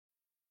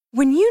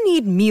When you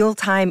need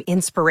mealtime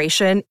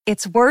inspiration,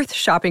 it's worth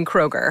shopping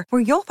Kroger,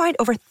 where you'll find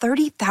over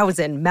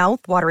 30,000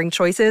 mouth-watering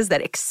choices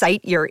that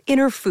excite your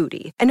inner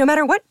foodie. And no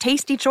matter what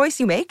tasty choice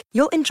you make,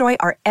 you'll enjoy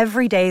our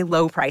everyday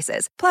low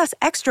prices, plus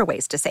extra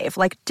ways to save,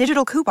 like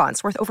digital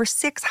coupons worth over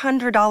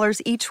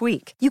 $600 each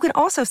week. You can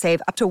also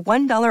save up to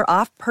 $1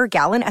 off per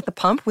gallon at the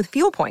pump with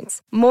fuel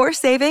points. More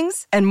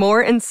savings and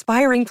more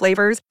inspiring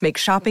flavors make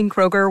shopping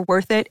Kroger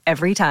worth it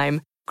every time.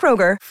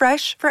 Kroger,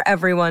 fresh for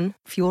everyone.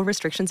 Fuel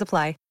restrictions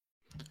apply.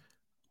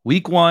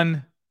 Week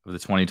 1 of the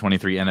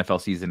 2023 NFL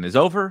season is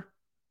over.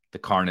 The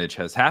carnage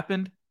has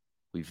happened.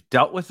 We've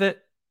dealt with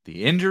it.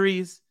 The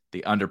injuries,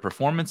 the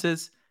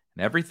underperformances,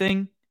 and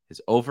everything is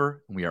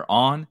over. And we are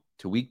on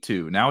to week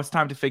 2. Now it's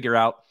time to figure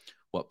out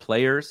what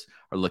players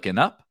are looking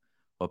up,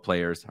 what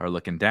players are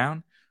looking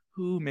down,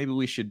 who maybe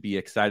we should be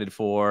excited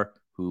for,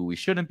 who we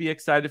shouldn't be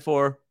excited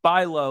for,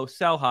 buy low,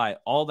 sell high,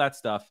 all that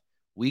stuff.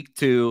 Week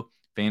 2,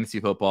 fantasy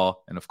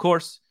football, and of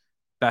course,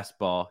 best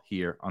ball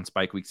here on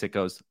Spike Week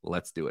Sickos.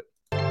 Let's do it.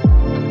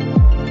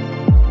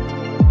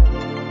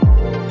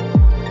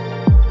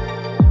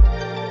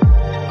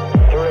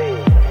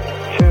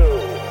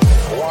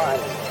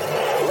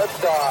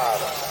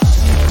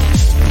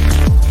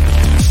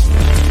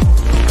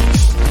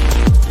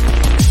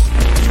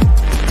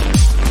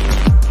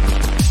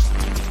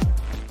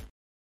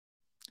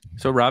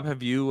 So, Rob,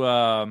 have you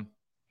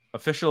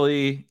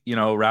officially,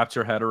 wrapped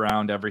your head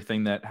around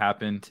everything that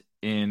happened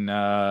in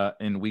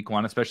week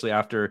 1, especially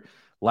after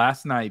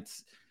last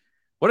night's?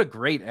 What a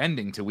great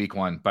ending to week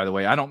 1, by the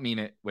way. I don't mean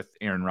it with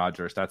Aaron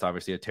Rodgers. That's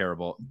obviously a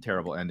terrible,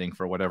 terrible ending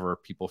for whatever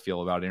people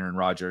feel about Aaron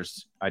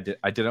Rodgers. I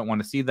didn't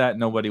want to see that.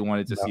 Nobody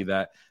wanted to see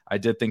that. I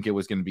did think it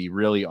was going to be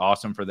really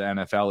awesome for the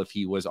NFL if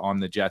he was on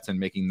the Jets and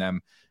making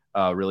them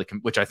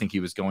which I think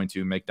he was going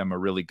to make them a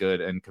really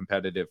good and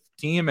competitive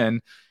team.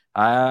 And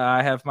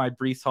I have my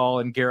Breece Hall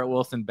and Garrett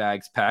Wilson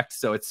bags packed,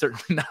 so it's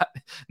certainly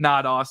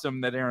not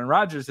awesome that Aaron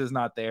Rodgers is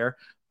not there.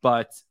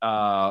 But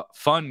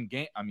fun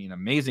game. I mean,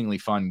 amazingly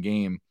fun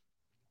game.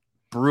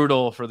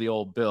 Brutal for the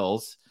old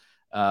Bills.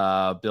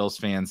 Bills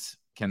fans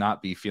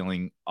cannot be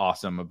feeling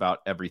awesome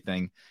about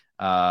everything.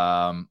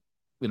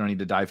 We don't need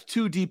to dive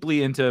too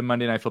deeply into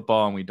Monday Night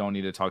Football, and we don't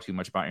need to talk too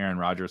much about Aaron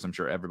Rodgers. I'm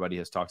sure everybody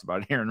has talked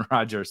about Aaron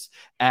Rodgers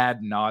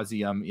ad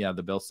nauseum. Yeah,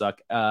 the Bills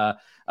suck.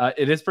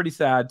 It is pretty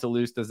sad to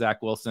lose to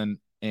Zach Wilson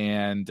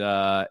and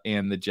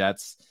the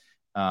Jets.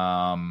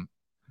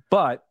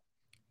 But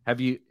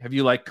have you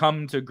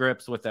come to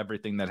grips with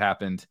everything that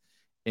happened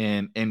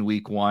in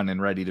week 1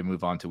 and ready to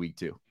move on to week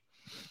 2?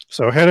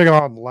 So heading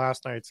on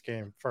last night's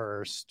game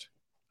first,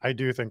 I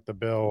do think the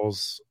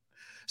Bills.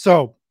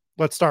 So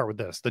let's start with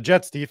this. The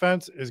Jets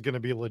defense is going to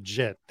be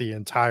legit the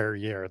entire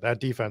year.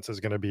 That defense is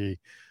going to be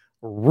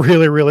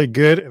really, really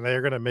good, and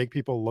they're going to make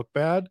people look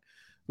bad.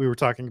 We were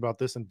talking about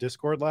this in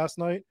Discord last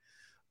night,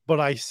 but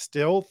I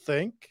still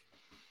think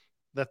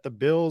that the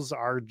Bills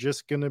are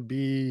just going to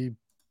be,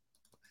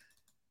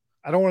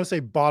 I don't want to say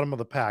bottom of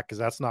the pack because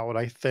that's not what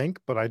I think,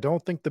 but I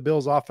don't think the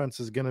Bills offense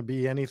is going to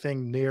be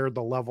anything near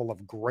the level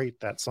of great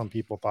that some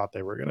people thought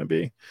they were going to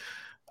be.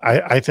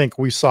 I think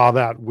we saw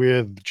that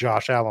with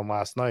Josh Allen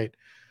last night.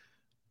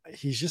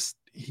 He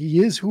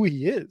is who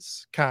he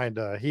is, kind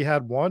of. He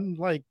had one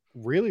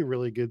really,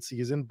 really good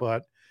season,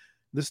 but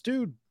this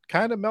dude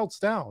kind of melts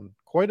down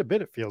quite a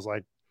bit, it feels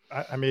like.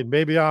 I mean,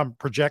 maybe I'm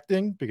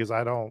projecting because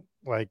I don't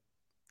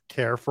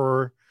care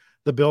for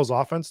the Bills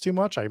offense too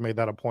much. I made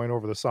that a point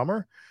over the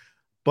summer,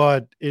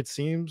 but it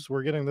seems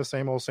we're getting the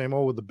same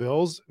old with the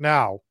Bills.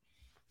 Now,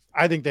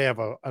 I think they have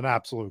an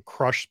absolute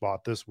crush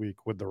spot this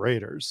week with the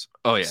Raiders.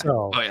 Oh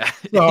yeah.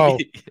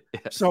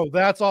 So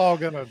that's all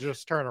going to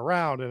just turn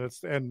around.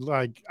 And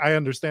I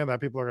understand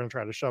that people are going to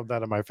try to shove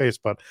that in my face,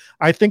 but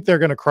I think they're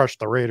going to crush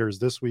the Raiders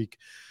this week.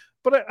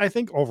 But I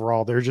think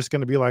overall, they're just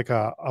going to be like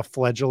a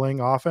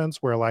fledgling offense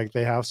where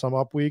they have some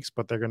up weeks,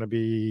 but they're going to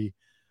be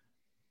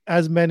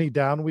as many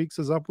down weeks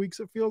as up weeks,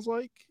 it feels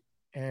like.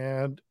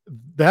 And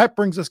that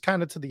brings us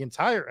kind of to the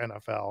entire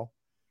NFL.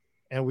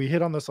 And we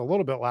hit on this a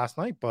little bit last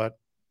night, but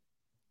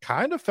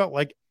kind of felt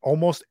like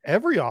almost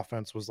every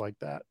offense was like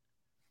that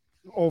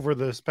over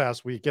this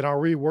past week. And are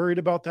we worried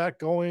about that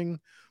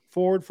going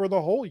forward for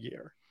the whole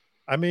year?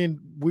 I mean,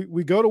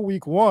 we go to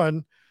week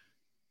 1,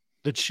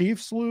 the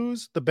Chiefs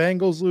lose, the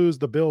Bengals lose,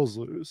 the Bills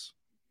lose.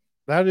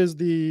 That is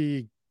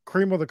the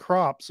cream of the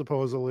crop,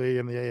 supposedly,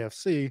 in the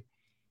AFC.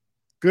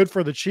 Good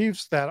for the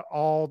Chiefs that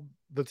all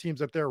the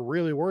teams that they're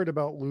really worried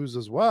about lose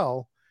as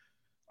well.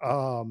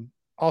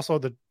 Also,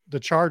 the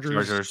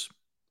Chargers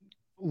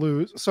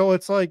lose. So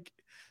it's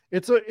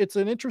it's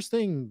an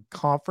interesting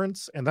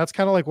conference, and that's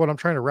kind of what I'm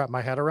trying to wrap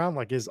my head around.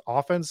 Is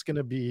offense going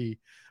to be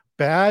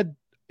bad?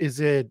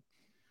 Is it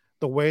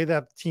the way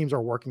that teams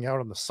are working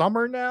out in the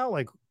summer now?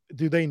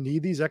 Do they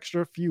need these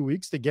extra few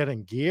weeks to get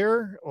in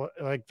gear?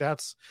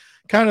 That's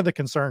kind of the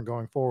concern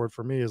going forward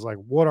for me is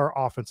what are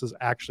offenses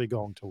actually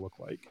going to look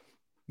like?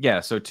 Yeah.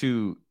 So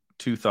two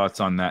thoughts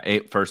on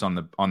that. First on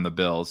the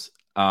Bills.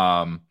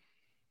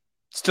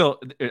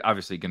 Still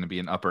obviously going to be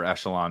an upper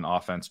echelon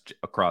offense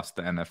across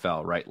the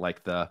NFL, right?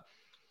 The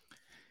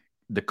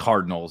the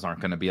Cardinals aren't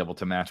going to be able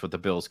to match what the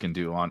Bills can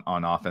do on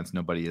offense.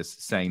 Nobody is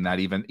saying that.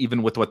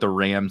 Even with what the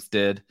Rams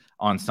did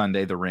on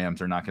Sunday, the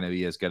Rams are not going to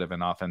be as good of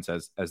an offense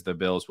as the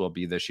Bills will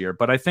be this year.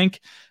 But I think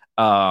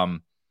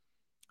the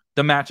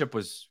matchup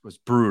was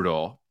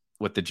brutal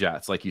with the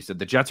Jets. Like you said,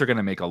 the Jets are going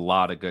to make a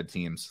lot of good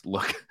teams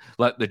look.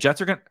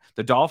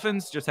 The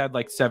Dolphins just had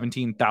like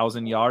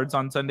 17,000 yards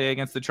on Sunday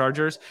against the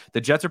Chargers. The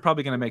Jets are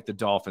probably going to make the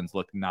Dolphins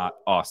look not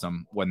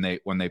awesome when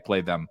they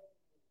play them.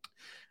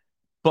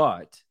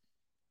 But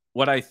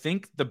what I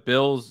think the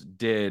Bills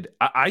did,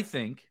 I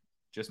think,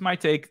 just my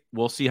take,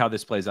 we'll see how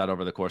this plays out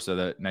over the course of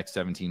the next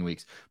 17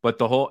 weeks.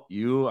 But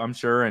I'm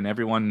sure, and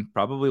everyone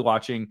probably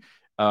watching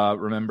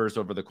remembers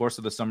over the course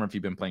of the summer, if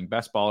you've been playing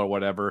best ball or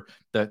whatever,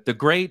 the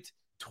great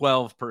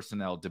 12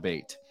 personnel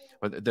debate,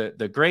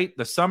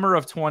 the summer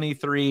of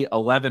 23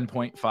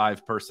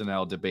 11.5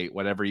 personnel debate,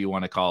 whatever you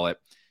want to call it.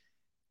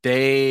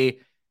 They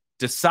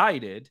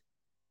decided,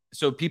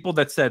 so people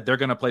that said they're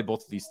going to play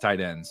both of these tight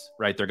ends,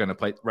 right? They're going to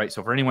play, right?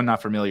 So for anyone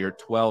not familiar,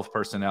 12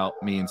 personnel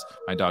means,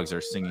 my dogs are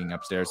singing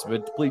upstairs,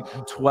 but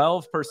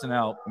 12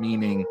 personnel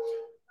meaning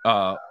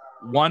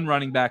one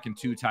running back and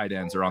two tight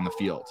ends are on the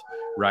field,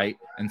 right?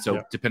 And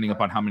so depending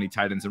upon how many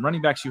tight ends and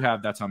running backs you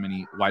have, that's how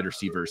many wide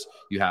receivers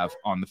you have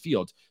on the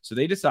field. So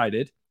they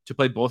decided to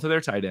play both of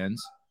their tight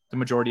ends the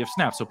majority of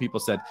snaps. So people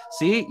said,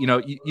 see,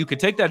 you could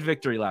take that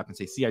victory lap and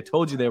say, see, I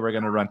told you they were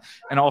going to run.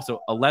 And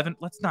also 11,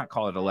 let's not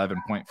call it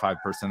 11.5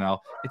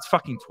 personnel. It's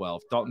fucking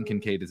 12. Dalton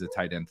Kincaid is a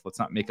tight end. Let's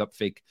not make up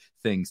fake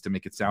things to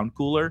make it sound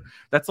cooler.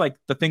 That's like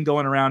the thing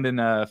going around in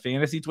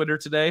fantasy Twitter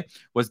today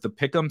was the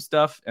pick'em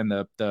stuff and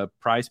the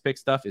prize pick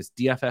stuff is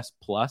DFS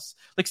plus.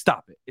 Like,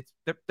 stop it. It's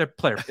they're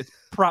player. It's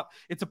prop.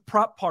 It's a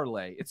prop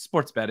parlay. It's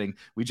sports betting.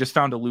 We just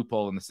found a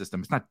loophole in the system.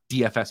 It's not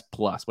DFS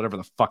plus, whatever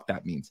the fuck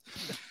that means.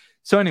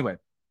 So anyway,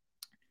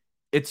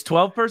 it's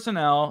 12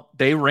 personnel.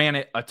 They ran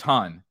it a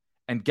ton.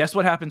 And guess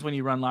what happens when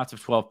you run lots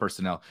of 12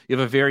 personnel? You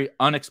have a very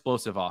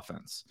unexplosive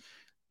offense.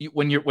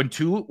 When you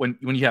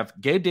have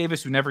Gabe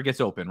Davis, who never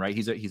gets open, right?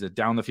 He's a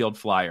down the field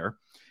flyer.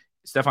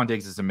 Stefon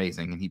Diggs is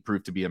amazing, and he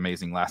proved to be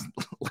amazing last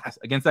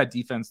against that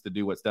defense to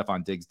do what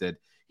Stefon Diggs did.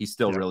 He's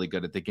still really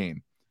good at the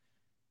game.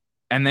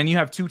 And then you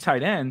have two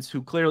tight ends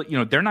who clearly,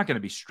 they're not going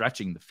to be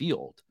stretching the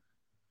field.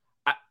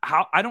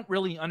 I don't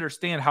really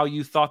understand how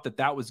you thought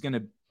that was going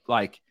to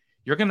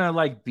you're going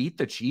to beat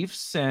the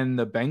Chiefs and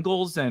the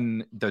Bengals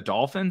and the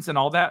Dolphins and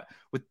all that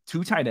with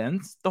two tight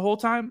ends the whole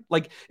time.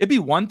 It'd be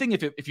one thing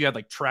if you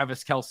had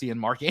Travis Kelce and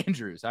Mark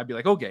Andrews. I'd be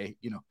like, okay,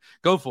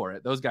 go for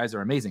it. Those guys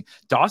are amazing.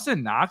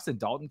 Dawson Knox and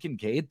Dalton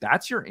Kincaid,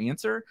 that's your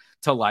answer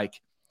to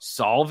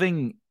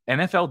solving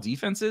NFL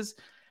defenses.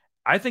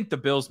 I think the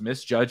Bills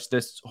misjudged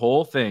this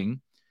whole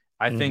thing.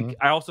 I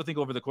also think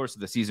over the course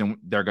of the season,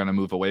 they're going to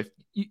move away.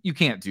 You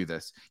can't do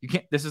this.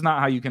 This is not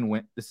how you can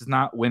win. This is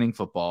not winning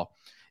football.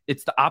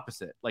 It's the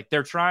opposite.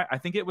 I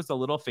think it was a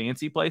little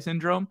fancy play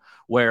syndrome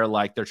where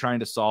they're trying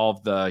to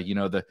solve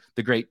the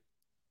great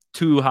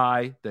too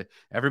high,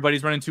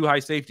 everybody's running too high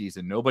safeties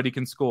and nobody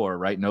can score,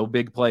 right? No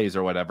big plays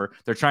or whatever.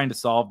 They're trying to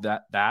solve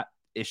that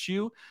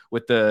issue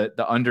with the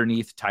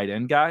underneath tight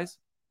end guys.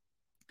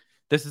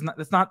 That's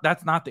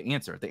not the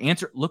answer. The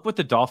answer, look what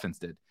the Dolphins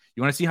did.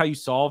 You want to see how you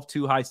solve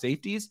too high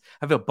safeties?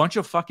 Have a bunch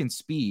of fucking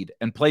speed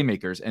and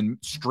playmakers and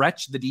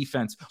stretch the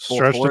defense.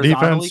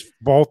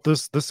 Both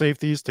the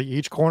safeties to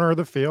each corner of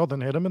the field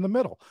and hit them in the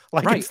middle.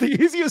 It's the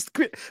easiest.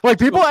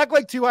 People act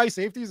like two high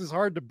safeties is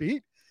hard to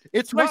beat.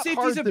 It's two high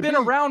safeties have been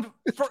around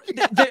for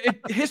the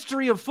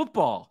history of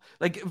football.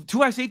 Two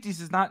high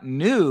safeties is not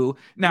new.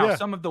 Now,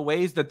 some of the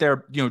ways that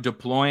they're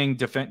deploying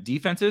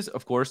defenses,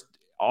 of course,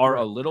 are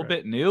a little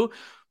bit new.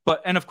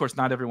 And of course,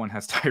 not everyone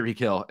has Tyreek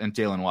Hill and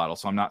Jalen Waddle.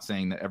 So I'm not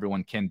saying that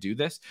everyone can do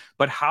this,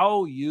 but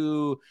how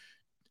you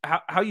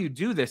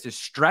do this is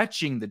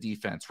stretching the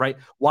defense, right?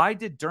 Why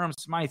did Durham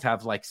Smythe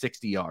have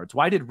 60 yards?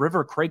 Why did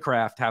River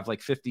Craycraft have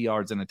 50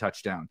 yards and a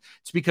touchdown?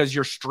 It's because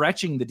you're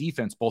stretching the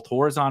defense both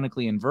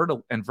horizontally and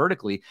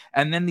vertically,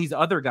 and then these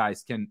other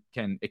guys can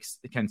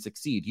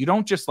succeed. You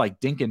don't just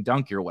dink and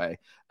dunk your way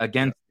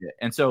against it.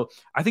 And so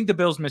I think the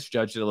Bills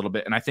misjudged it a little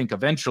bit, and I think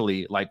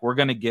eventually we're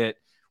going to get,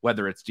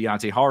 whether it's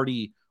Deontay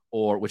Hardy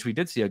or, which we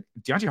did see,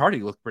 Deontay Hardy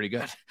looked pretty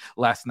good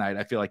last night.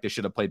 I feel like they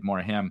should have played more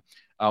of him,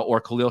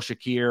 or Khalil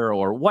Shakir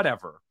or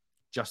whatever,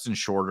 Justin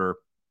Shorter.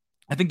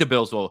 I think the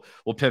Bills will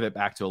pivot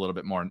back to a little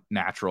bit more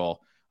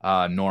natural,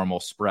 normal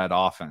spread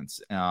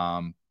offense.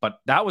 But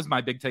that was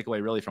my big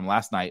takeaway really from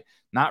last night.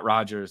 Not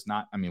Rodgers,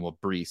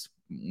 Brees.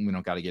 We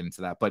don't got to get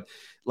into that. But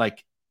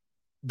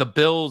the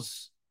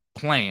Bills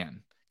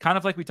plan, kind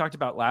of like we talked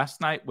about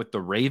last night with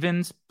the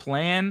Ravens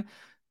plan,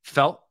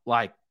 felt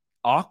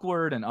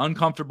awkward and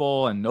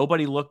uncomfortable, and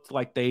nobody looked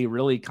like they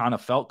really kind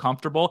of felt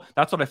comfortable.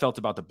 That's what I felt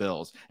about the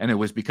Bills. And it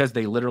was because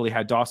they literally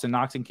had Dawson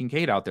Knox and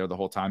Kincaid out there the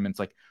whole time. And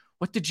it's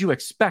what did you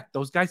expect?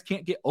 Those guys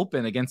can't get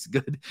open against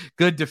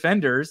good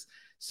defenders.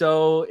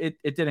 So it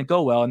didn't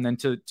go well. And then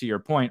to your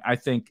point, I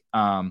think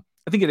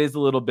it is a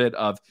little bit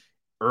of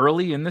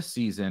early in the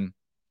season,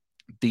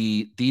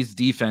 these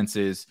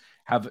defenses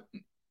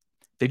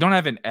they don't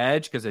have an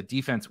edge because the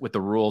defense, with the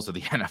rules of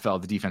the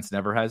NFL, the defense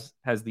never has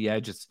the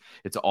edge.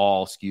 It's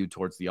all skewed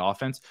towards the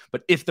offense.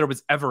 But if there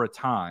was ever a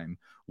time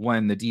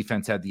when the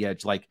defense had the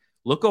edge, like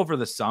look over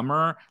the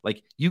summer,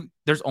 like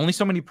there's only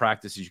so many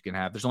practices you can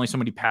have. There's only so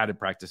many padded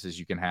practices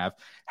you can have.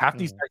 Half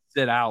these guys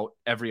sit out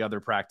every other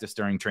practice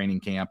during training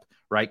camp,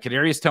 right?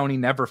 Kadarius Toney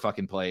never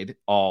fucking played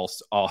all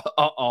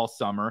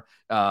summer.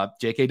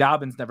 J.K.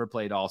 Dobbins never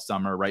played all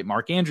summer, right?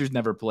 Mark Andrews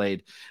never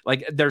played.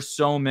 Like there's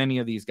so many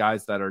of these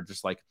guys that are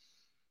just like,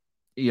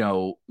 you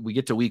know, we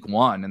get to week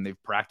 1 and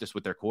they've practiced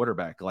with their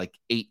quarterback like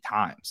 8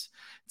 times.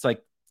 It's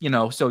like, you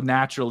know, so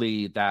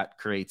naturally that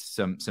creates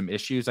some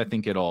issues. I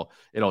think it'll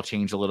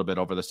change a little bit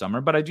over the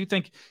summer, but I do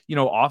think, you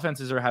know,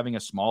 offenses are having a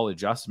small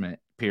adjustment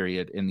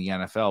period in the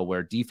NFL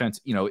where defense,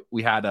 you know,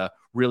 we had a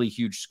really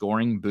huge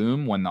scoring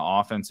boom when the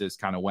offenses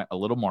kind of went a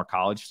little more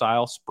college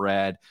style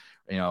spread,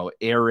 you know,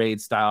 air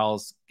raid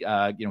styles, you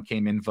know,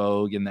 came in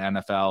vogue in the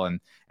NFL and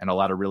a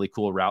lot of really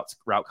cool route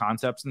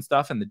concepts and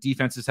stuff. And the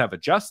defenses have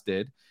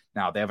adjusted.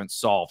 Now they haven't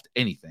solved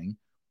anything,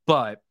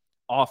 but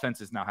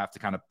offenses now have to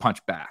kind of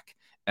punch back.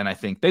 And I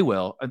think they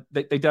will.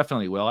 They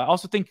definitely will. I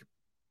also think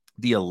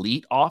the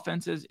elite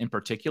offenses in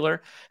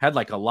particular had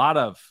like a lot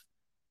of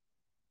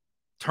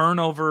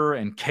turnover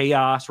and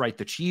chaos, right?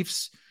 The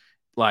Chiefs,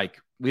 like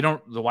the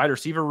wide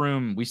receiver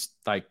room,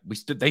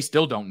 they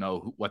still don't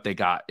know what they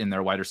got in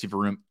their wide receiver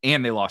room.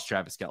 And they lost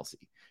Travis Kelce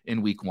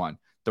in week 1.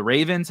 The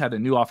Ravens had a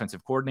new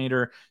offensive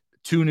coordinator,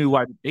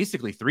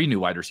 basically 3 new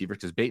wide receivers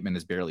because Bateman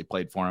has barely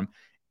played for him.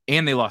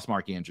 And they lost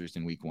Mark Andrews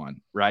in week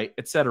 1, right?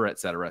 Et cetera, et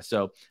cetera.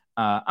 So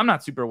I'm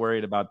not super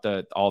worried about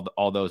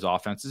all those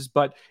offenses,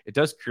 but it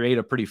does create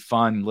a pretty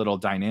fun little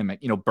dynamic.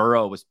 You know,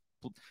 Burrow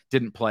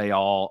didn't play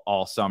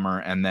all summer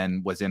and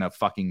then was in a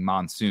fucking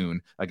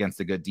monsoon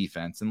against a good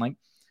defense. And like,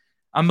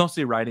 I'm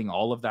mostly writing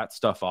all of that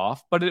stuff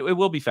off, but it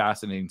will be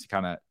fascinating to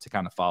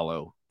kind of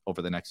follow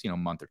over the next, you know,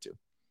 month or two.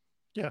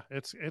 Yeah,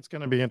 it's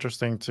going to be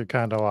interesting to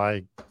kind of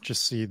like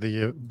just see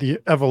the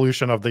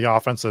evolution of the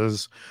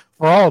offenses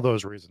for all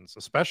those reasons,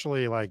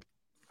 especially like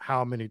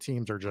how many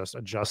teams are just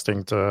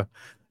adjusting to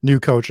new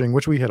coaching,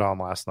 which we hit on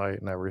last night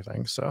and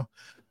everything. So,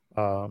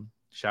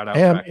 shout out,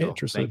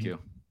 Fractal.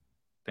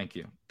 Thank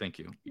you.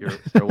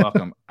 You're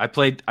welcome. I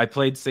played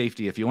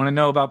safety. If you want to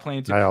know about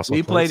playing, I also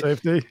played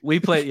safety. We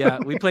played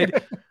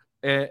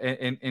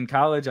in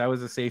college. I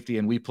was a safety,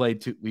 and we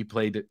played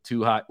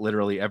too high.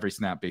 Literally every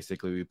snap,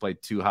 basically, we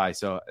played too high.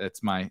 So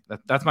that's my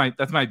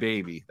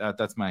baby.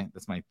 That's my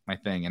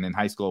thing. And in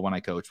high school, when I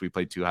coached, we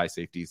played too high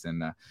safeties,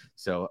 and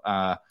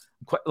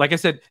like I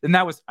said, and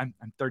that was I'm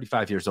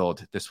 35 years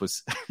old. This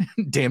was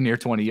damn near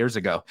 20 years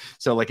ago.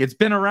 So like it's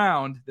been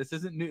around. This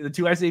isn't new. The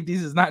too high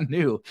safeties is not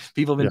new.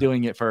 People have been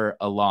doing it for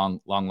a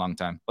long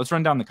time. Let's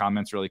run down the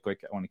comments really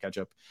quick. I want to catch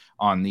up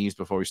on these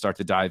before we start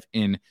to dive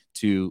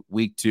into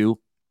week 2.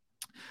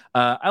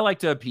 I like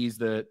to appease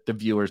the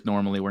viewers.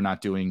 Normally we're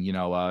not doing,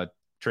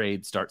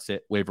 trade, start,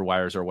 sit, waiver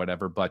wires or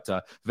whatever. But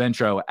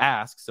Ventro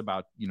asks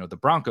about, the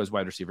Broncos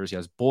wide receivers. He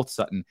has both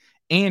Sutton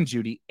and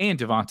Jeudy and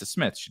Devonta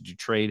Smith. Should you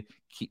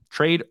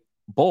trade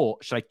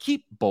both? Should I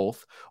keep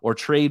both or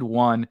trade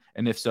one?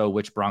 And if so,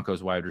 which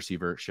Broncos wide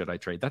receiver should I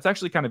trade? That's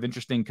actually kind of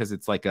interesting because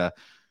it's like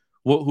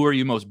who are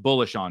you most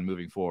bullish on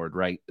moving forward,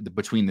 right?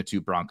 Between the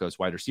two Broncos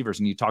wide receivers.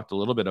 And you talked a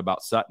little bit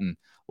about Sutton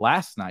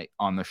last night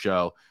on the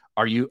show.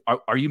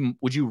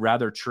 Would you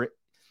rather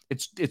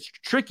it's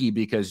tricky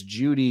because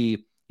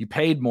Jeudy, you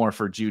paid more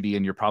for Jeudy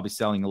and you're probably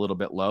selling a little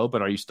bit low,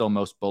 but are you still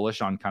most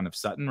bullish on kind of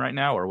Sutton right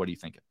now? Or what are you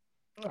thinking?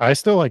 I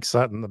still like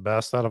Sutton the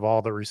best out of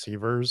all the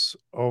receivers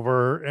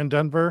over in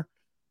Denver.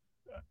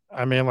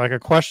 I mean, like a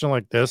question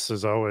like this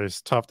is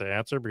always tough to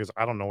answer because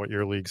I don't know what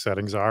your league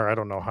settings are. I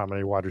don't know how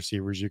many wide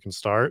receivers you can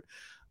start.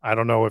 I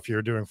don't know if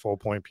you're doing full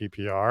point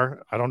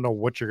PPR. I don't know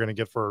what you're going to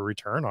get for a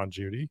return on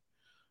Jeudy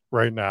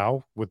right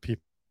now with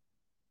people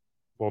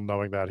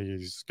knowing that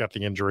he's got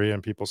the injury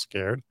and people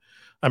scared.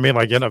 I mean,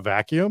 like in a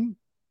vacuum,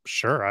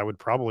 sure, I would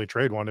probably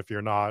trade one if you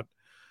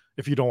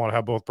don't want to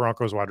have both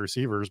Broncos wide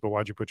receivers, but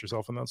why'd you put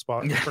yourself in that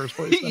spot in the first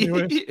place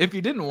anyway? If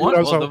you didn't want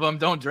both of them,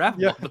 don't draft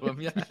both of them.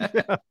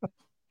 Yeah.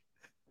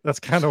 That's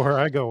kind of where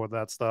I go with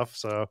that stuff.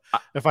 So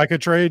if I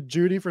could trade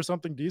Jeudy for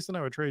something decent,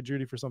 I would trade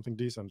Jeudy for something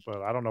decent,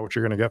 but I don't know what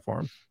you're going to get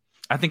for him.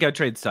 I think I'd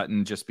trade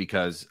Sutton just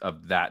because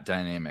of that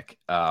dynamic.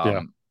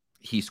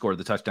 He scored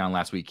the touchdown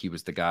last week. He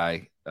was the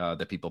guy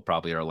that people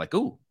probably are like,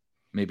 ooh,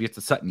 maybe it's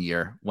a Sutton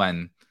year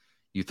when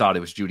you thought it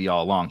was Jeudy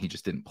all along. He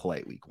just didn't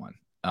play week 1.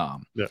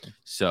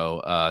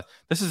 So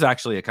this is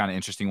actually a kind of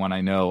interesting one.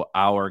 I know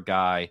our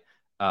guy,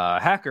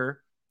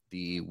 Hacker,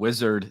 the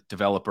wizard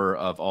developer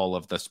of all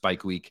of the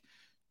Spike Week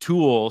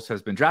tools,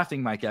 has been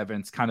drafting Mike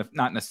Evans, kind of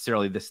not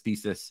necessarily this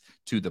thesis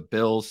to the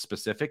Bills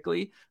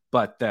specifically,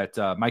 but that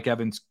Mike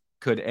Evans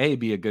could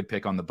be a good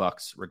pick on the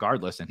Bucs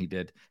regardless. And he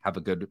did have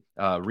a good,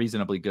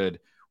 reasonably good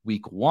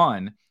week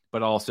 1,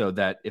 but also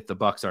that if the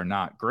Bucs are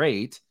not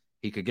great,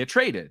 he could get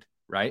traded.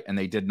 Right. And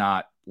they did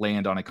not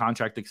land on a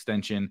contract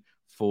extension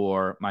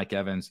for Mike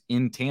Evans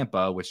in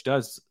Tampa, which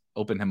does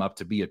open him up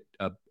to be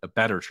a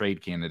better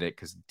trade candidate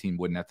because the team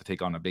wouldn't have to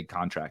take on a big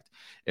contract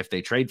if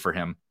they trade for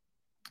him.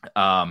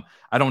 I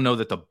don't know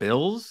that the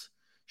Bills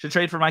should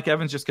trade for Mike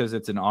Evans just because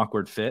it's an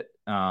awkward fit.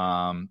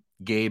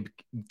 Gabe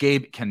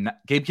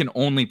can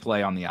only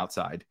play on the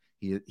outside.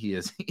 He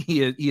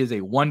is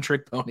a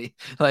one-trick pony.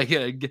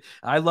 Like,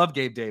 I love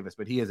Gabe Davis,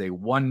 but he is a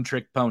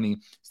one-trick pony.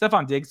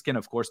 Stephon Diggs can,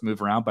 of course,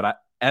 move around, but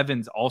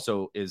Evans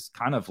also is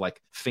kind of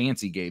like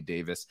fancy Gabe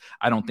Davis.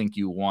 I don't think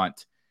you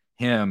want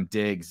him,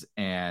 Diggs,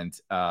 and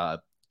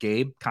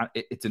Gabe.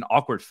 It's an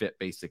awkward fit,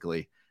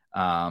 basically. So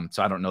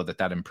I don't know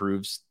that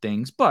improves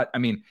things. But, I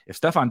mean, if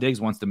Stephon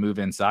Diggs wants to move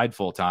inside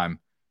full-time,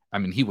 I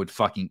mean, he would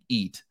fucking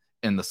eat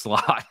in the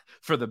slot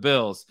for the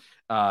Bills.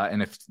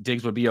 And if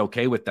Diggs would be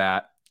okay with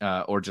that,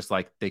 or just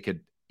like they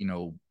could,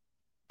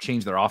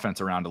 change their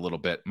offense around a little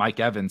bit, Mike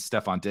Evans,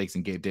 Stephon Diggs,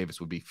 and Gabe Davis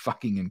would be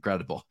fucking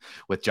incredible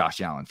with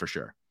Josh Allen for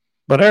sure.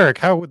 But Eric,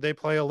 how would they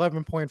play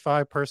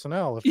 11.5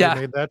 personnel if they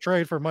made that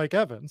trade for Mike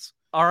Evans?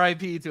 RIP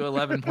to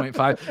 11.5.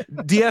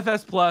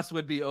 DFS Plus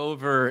would be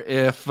over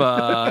if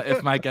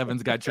Mike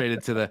Evans got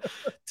traded to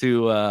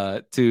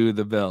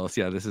the Bills.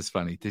 Yeah, this is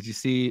funny. Did you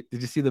see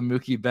the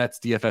Mookie Betts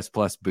DFS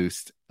Plus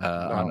boost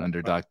on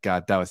Underdog?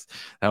 God, that was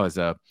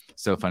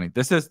so funny.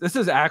 This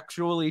is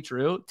actually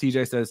true.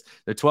 TJ says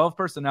the 12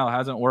 personnel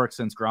hasn't worked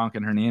since Gronk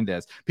and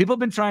Hernandez. People have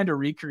been trying to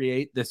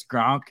recreate this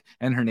Gronk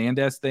and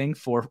Hernandez thing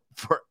for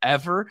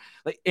forever.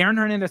 Like, Aaron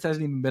Hernandez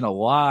hasn't even been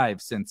alive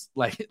since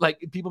like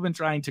people have been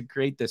trying to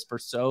recreate this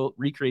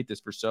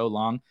for so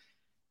long.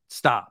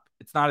 Stop.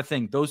 It's not a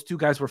thing. Those two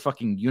guys were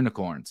fucking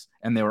unicorns,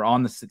 and they were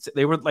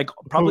they were like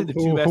probably the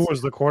two best. Who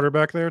was the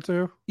quarterback there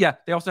too? Yeah,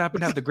 they also happen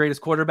to have the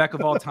greatest quarterback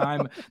of all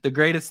time, the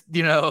greatest,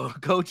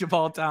 coach of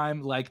all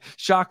time. Like,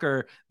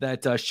 shocker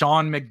that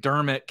Sean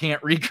McDermott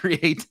can't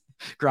recreate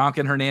Gronk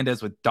and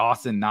Hernandez with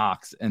Dawson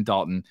Knox and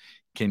Dalton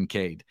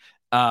Kincaid.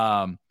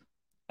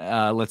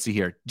 Let's see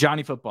here.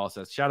 Johnny Football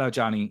says, shout out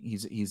Johnny.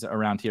 He's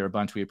around here a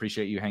bunch. We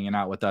appreciate you hanging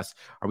out with us.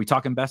 Are we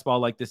talking best ball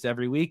like this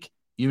every week?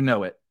 You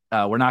know it.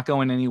 We're not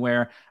going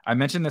anywhere. I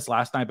mentioned this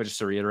last night, but just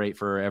to reiterate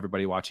for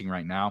everybody watching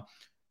right now,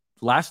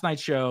 last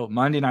night's show,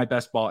 Monday Night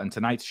Best Ball, and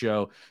tonight's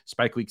show,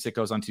 Spike Week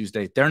Sickos on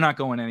Tuesday, they're not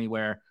going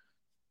anywhere.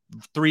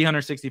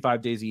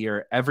 365 days a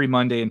year, every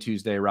Monday and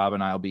Tuesday, Rob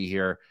and I will be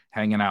here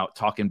hanging out,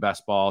 talking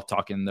best ball,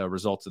 talking the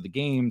results of the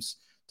games,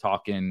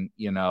 talking,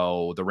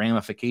 the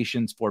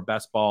ramifications for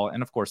best ball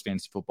and, of course,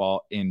 fantasy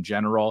football in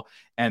general.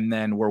 And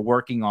then we're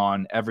working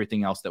on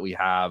everything else that we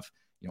have.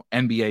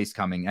 NBA is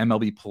coming.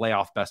 MLB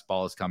playoff best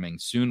ball is coming.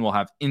 Soon we'll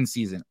have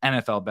in-season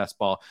NFL best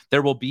ball.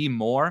 There will be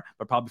more,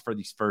 but probably for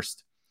these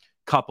first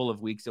couple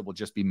of weeks, it will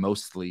just be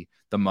mostly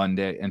the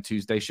Monday and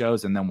Tuesday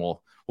shows. And then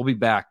we'll be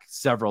back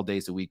several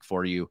days a week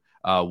for you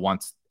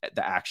once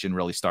the action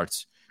really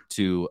starts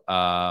to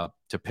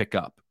pick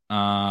up.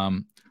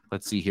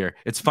 Let's see here.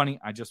 It's funny.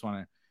 I just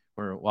want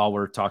to, while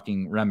we're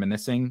talking,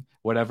 reminiscing,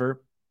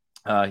 whatever.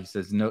 He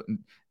says, no,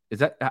 is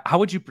that, how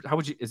would you,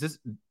 is this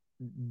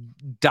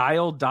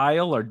dial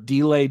or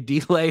delay?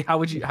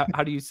 How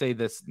do you say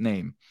this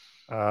name?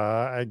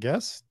 I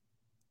guess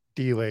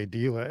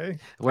delay.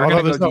 We're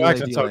gonna there's go no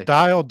accent, delay.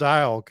 so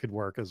dial could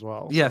work as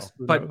well. Yes,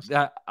 so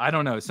but I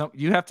don't know. So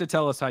you have to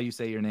tell us how you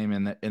say your name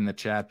in the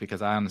chat,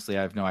 because I honestly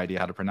have no idea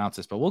how to pronounce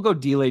this. But we'll go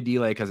delay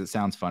because it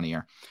sounds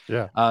funnier.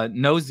 Yeah.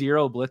 No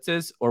zero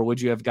blitzes, or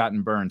would you have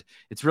gotten burned?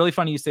 It's really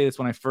funny you say this.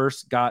 When I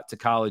first got to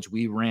college,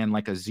 we ran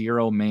like a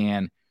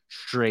 0-man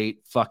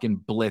straight fucking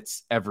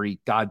blitz every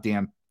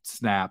goddamn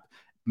snap.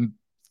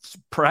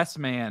 Press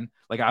man,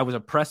 like I was a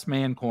press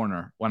man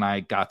corner when I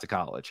got to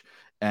college.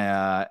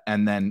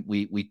 And then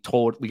we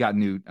got a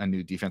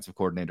new defensive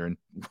coordinator and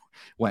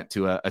went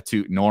to a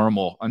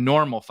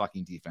normal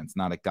fucking defense,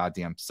 not a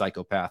goddamn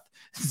psychopath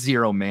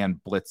 0-man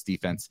blitz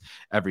defense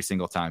every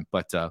single time.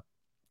 But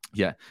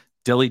yeah,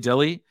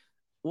 dilly.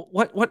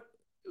 What?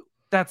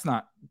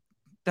 That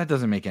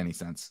doesn't make any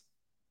sense.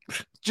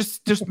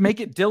 Just make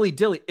it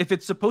dilly. If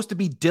it's supposed to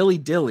be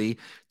dilly,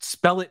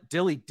 spell it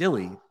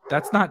dilly.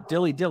 That's not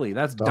dilly.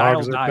 That's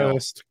dogs dial.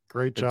 Pissed.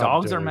 Great job. The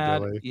dogs dilly, are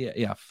mad. Dilly.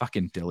 Yeah,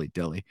 fucking dilly.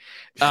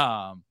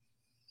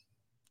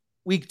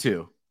 Week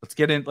 2. Let's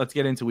get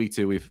into week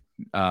 2. We've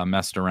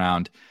messed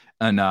around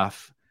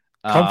enough.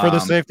 Come for the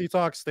safety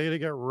talk. Stay to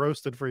get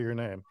roasted for your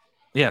name.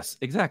 Yes,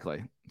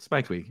 exactly.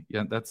 Spike Week.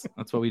 Yeah, that's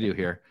what we do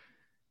here.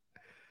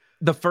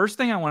 The first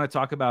thing I want to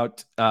talk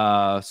about,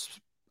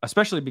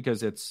 especially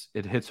because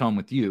it hits home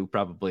with you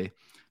probably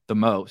the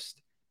most,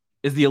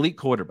 is the elite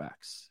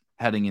quarterbacks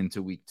heading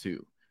into week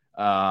 2.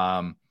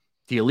 The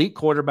elite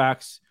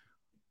quarterbacks,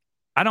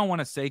 I don't want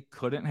to say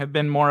couldn't have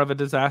been more of a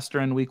disaster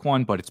in week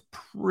 1, but it's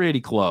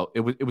pretty close.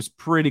 It was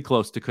pretty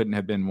close to couldn't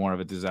have been more of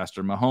a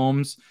disaster.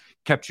 Mahomes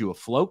kept you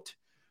afloat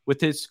with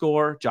his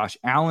score. Josh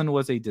Allen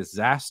was a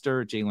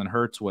disaster. Jalen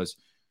Hurts was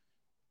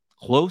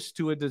close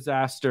to a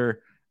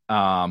disaster.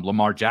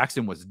 Lamar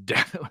Jackson was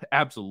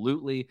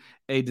absolutely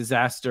a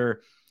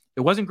disaster.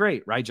 It wasn't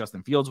great, right?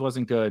 Justin Fields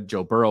wasn't good.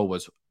 Joe Burrow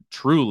was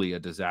truly a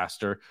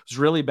disaster. It was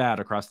really bad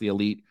across the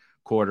elite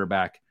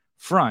quarterback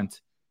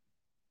front.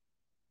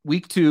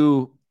 Week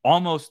 2,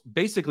 almost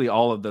basically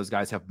all of those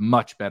guys have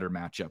much better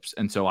matchups.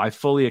 And so I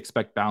fully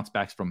expect bounce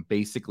backs from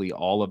basically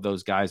all of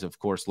those guys. Of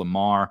course,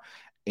 Lamar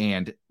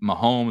and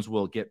Mahomes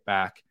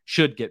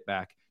should get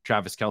back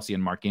Travis Kelce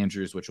and Mark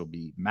Andrews, which will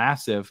be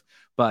massive.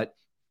 But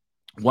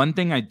one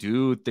thing I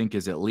do think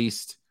is at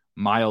least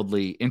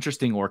mildly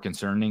interesting or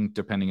concerning,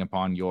 depending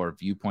upon your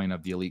viewpoint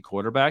of the elite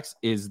quarterbacks,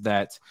 is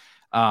that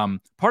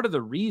part of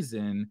the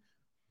reason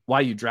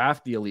why you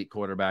draft the elite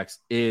quarterbacks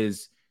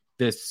is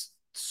this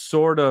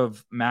sort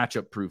of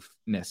matchup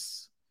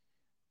proofness.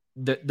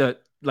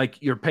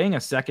 Like you're paying a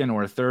second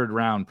or a third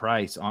round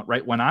price on,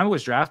 right? When I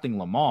was drafting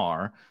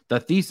Lamar, the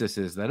thesis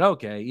is that,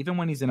 okay, even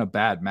when he's in a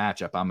bad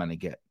matchup, I'm going to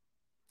get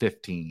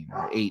 15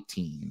 or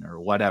 18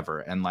 or whatever.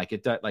 And like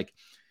it's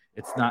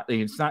not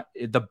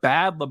the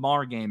bad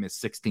Lamar game is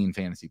 16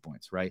 fantasy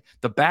points, right?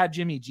 The bad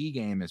Jimmy G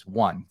game is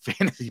 1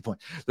 fantasy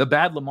point. The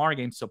bad Lamar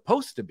game is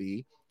supposed to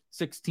be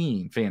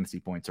 16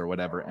 fantasy points or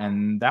whatever.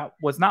 And that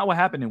was not what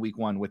happened in week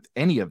 1 with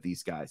any of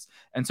these guys.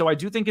 And so I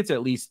do think it's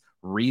at least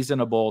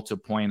reasonable to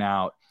point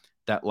out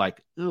that,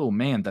 like, oh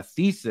man, the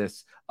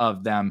thesis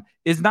of them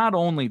is not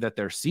only that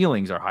their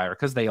ceilings are higher,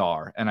 because they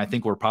are. And I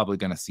think we're probably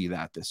going to see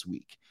that this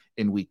week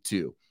in week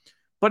 2.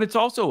 But it's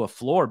also a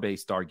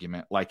floor-based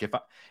argument. Like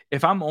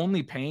if I'm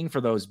only paying for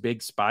those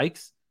big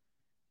spikes,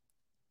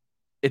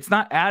 it's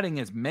not adding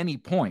as many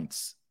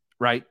points,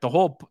 right?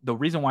 The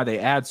reason why they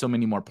add so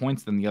many more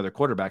points than the other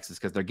quarterbacks is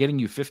because they're getting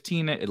you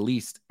 15 at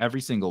least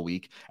every single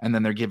week, and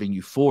then they're giving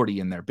you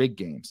 40 in their big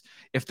games.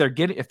 If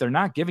they're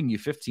not giving you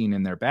 15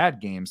 in their bad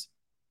games,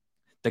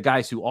 the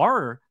guys who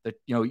are that,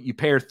 you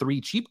pair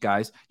 3 cheap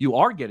guys, you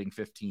are getting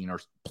 15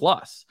 or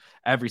plus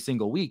every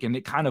single week, and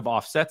it kind of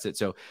offsets it.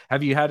 So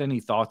have you had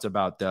any thoughts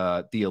about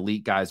the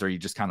elite guys, or are you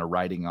just kind of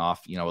writing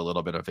off, a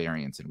little bit of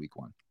variance in week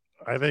 1?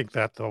 I think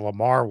that the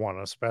Lamar one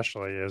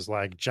especially is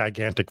like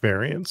gigantic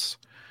variance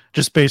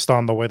just based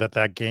on the way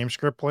that game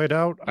script played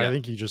out. Yeah. I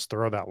think you just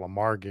throw that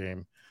Lamar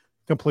game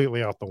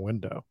completely out the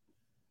window.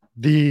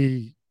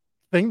 The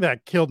thing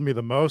that killed me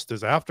the most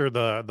is after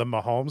the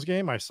Mahomes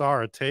game, I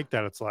saw a take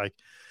that it's like,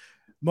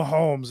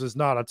 Mahomes is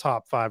not a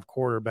top 5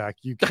 quarterback.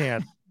 You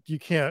can't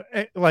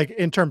like,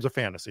 in terms of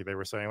fantasy, they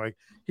were saying like,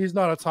 he's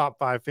not a top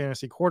 5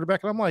 fantasy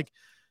quarterback. And I'm like,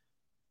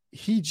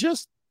 he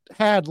just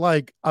had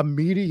like a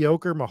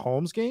mediocre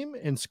Mahomes game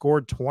and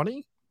scored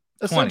 20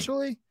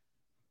 essentially.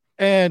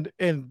 And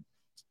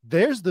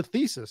there's the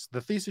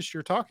thesis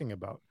you're talking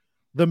about.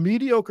 The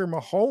mediocre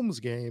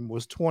Mahomes game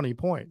was 20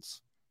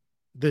 points.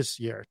 This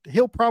year,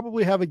 he'll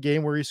probably have a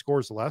game where he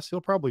scores less. He'll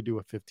probably do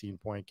a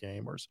 15-point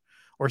game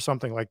or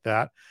something like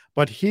that.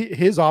 But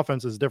his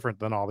offense is different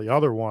than all the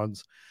other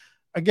ones.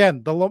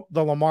 Again, the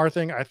Lamar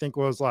thing I think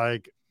was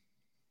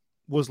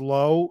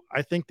low.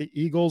 I think the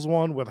Eagles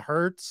one with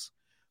Hurts,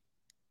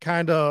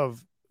 kind of,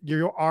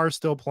 you are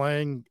still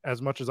playing, as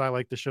much as I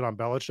like to shit on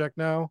Belichick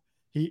now.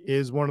 He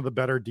is one of the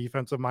better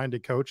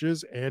defensive-minded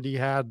coaches, and they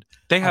have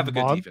a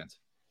good defense.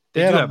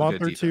 They had a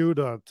month or two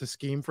to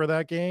scheme for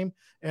that game.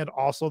 And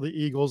also the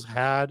Eagles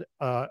had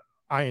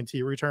INT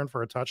return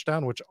for a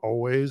touchdown, which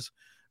always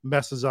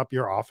messes up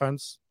your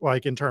offense,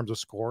 like in terms of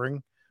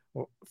scoring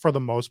for the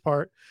most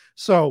part.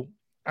 So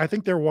I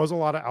think there was a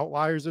lot of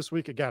outliers this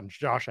week. Again,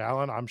 Josh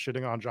Allen, I'm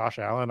shitting on Josh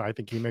Allen. I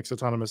think he makes a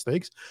ton of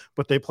mistakes,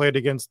 but they played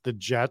against the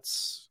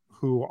Jets,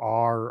 who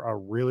are a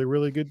really,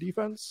 really good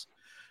defense.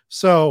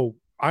 So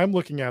I'm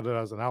looking at it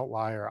as an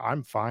outlier.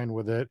 I'm fine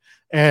with it.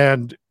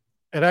 And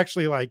it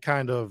actually like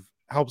kind of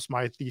helps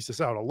my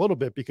thesis out a little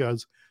bit,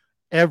 because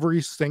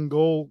every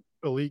single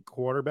elite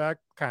quarterback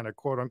kind of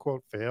quote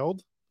unquote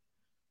failed,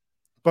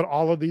 but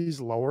all of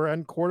these lower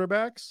end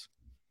quarterbacks,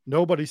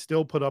 nobody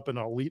still put up an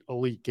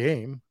elite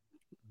game.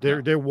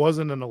 There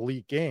wasn't an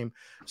elite game.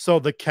 So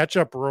the catch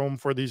up room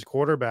for these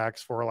quarterbacks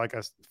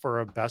from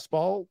a best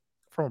ball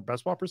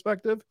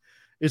perspective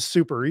is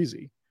super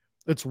easy.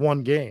 It's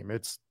 1 game.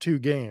 It's 2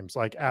 games,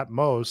 like at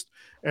most.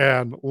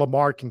 And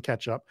Lamar can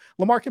catch up.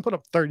 Lamar can put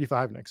up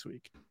 35 next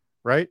week,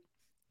 right?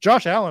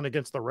 Josh Allen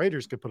against the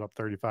Raiders could put up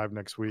 35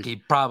 next week. He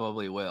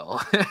probably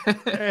will.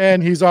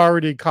 And he's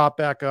already caught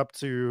back up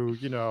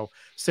to,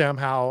 Sam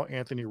Howell,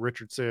 Anthony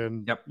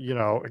Richardson,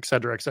 et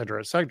cetera, et cetera,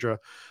 et cetera.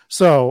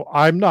 So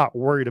I'm not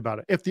worried about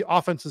it. If the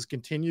offenses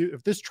continue,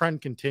 if this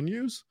trend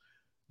continues,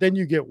 then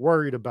you get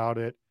worried about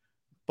it.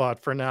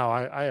 But for now,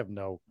 I have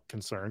no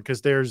concern,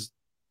 because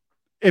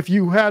if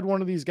you had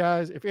one of these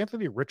guys, if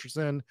Anthony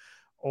Richardson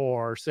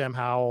or Sam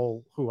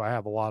Howell, who I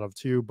have a lot of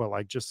too, but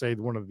like just say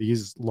one of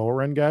these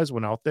lower end guys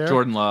went out there,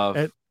 Jordan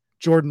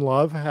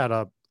Love had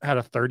a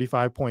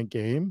 35-point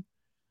game,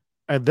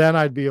 and then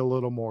I'd be a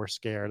little more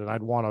scared, and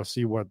I'd want to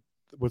see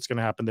what's going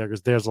to happen there,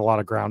 because there's a lot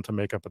of ground to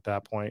make up at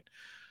that point.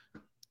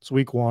 It's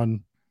week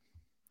 1.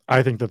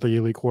 I think that the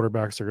elite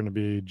quarterbacks are going to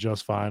be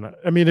just fine.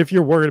 I mean, if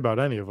you're worried about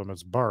any of them,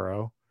 it's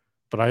Burrow,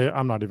 but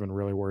I'm not even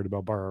really worried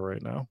about Burrow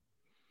right now.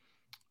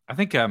 I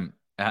think I'm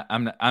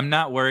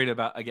not worried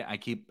about, again,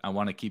 I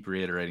want to keep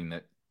reiterating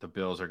that the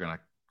Bills are going to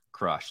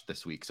crush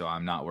this week, so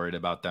I'm not worried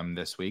about them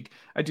this week.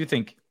 I do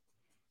think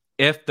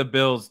if the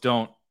Bills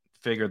don't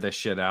figure this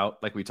shit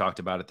out, like we talked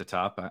about at the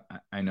top,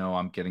 I know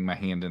I'm getting my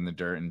hand in the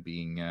dirt and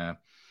being a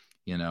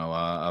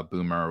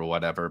boomer or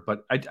whatever,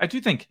 but I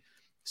do think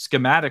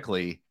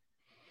schematically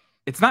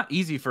it's not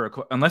easy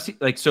for unless he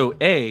like, so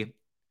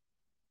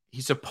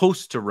he's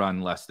supposed to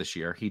run less this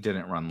year. He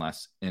didn't run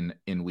less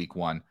in week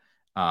 1.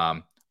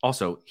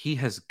 Also, he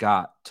has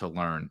got to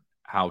learn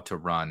how to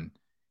run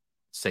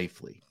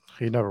safely.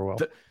 He never will.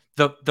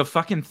 The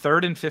fucking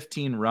 3rd and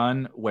 15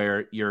 run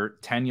where you're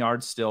 10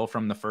 yards still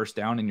from the first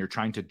down and you're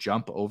trying to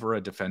jump over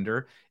a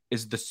defender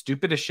is the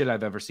stupidest shit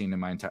I've ever seen in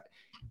my entire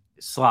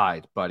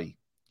slide, buddy.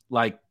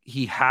 Like,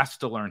 he has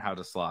to learn how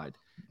to slide.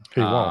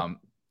 He won't.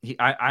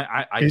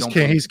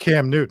 He's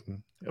Cam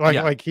Newton.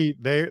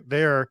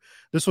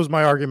 This was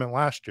my argument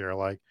last year.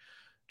 Like,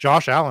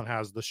 Josh Allen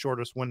has the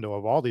shortest window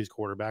of all these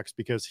quarterbacks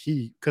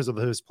because of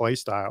his play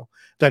style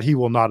that he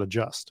will not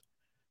adjust.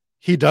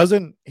 He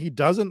doesn't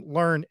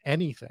learn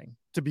anything,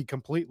 to be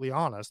completely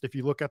honest. If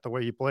you look at the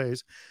way he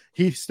plays,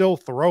 he still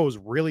throws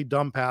really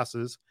dumb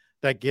passes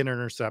that get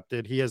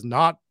intercepted. He has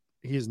not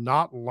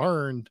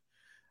learned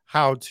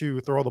how to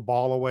throw the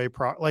ball away.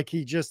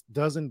 He just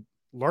doesn't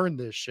learn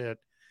this shit.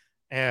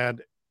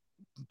 And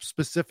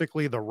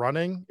specifically the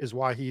running is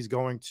why he's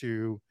going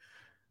to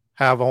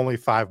have only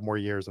 5 more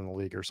years in the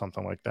league or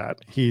something like that.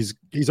 He's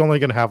only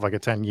going to have like a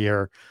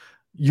 10-year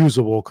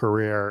usable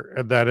career,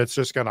 and then it's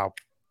just going to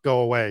go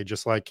away.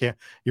 Just like you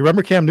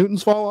remember Cam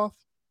Newton's fall off?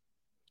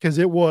 Because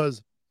it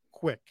was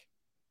quick.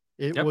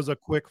 It was a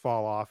quick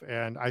fall off,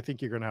 and I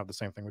think you're going to have the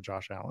same thing with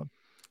Josh Allen.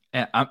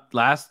 And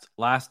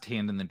last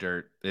hand in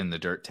the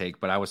dirt take,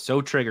 but I was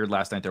so triggered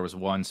last night. There was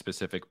one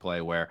specific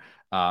play where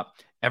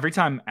every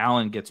time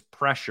Allen gets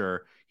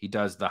pressure, he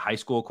does the high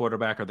school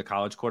quarterback or the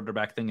college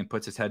quarterback thing and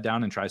puts his head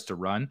down and tries to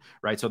run,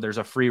 right? So there's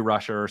a free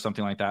rusher or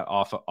something like that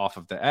off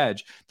of the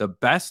edge. The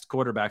best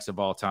quarterbacks of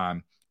all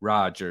time,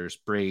 Rodgers,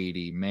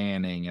 Brady,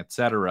 Manning,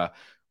 etc.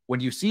 When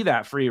you see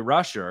that free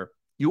rusher,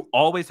 you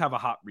always have a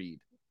hot read,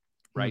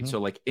 right? Mm-hmm. So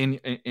like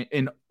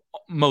in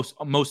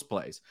most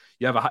plays,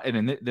 you have and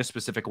in this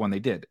specific one, they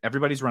did.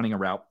 Everybody's running a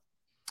route.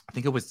 I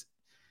think it was,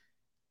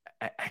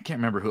 I can't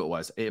remember who it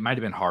was. It might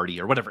have been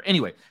Hardy or whatever.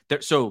 Anyway,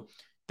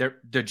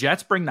 the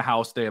Jets bring the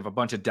house. They have a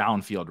bunch of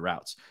downfield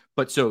routes.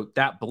 But so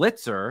that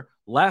blitzer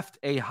left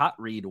a hot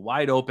read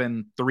wide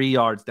open 3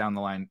 yards down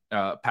the line,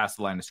 past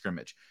the line of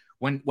scrimmage.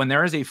 When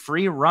there is a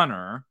free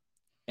runner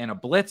and a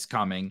blitz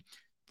coming,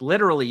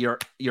 literally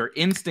your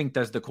instinct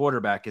as the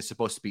quarterback is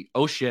supposed to be,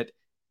 oh shit,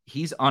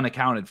 he's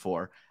unaccounted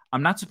for.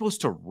 I'm not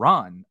supposed to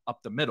run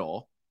up the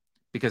middle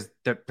because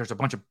there's a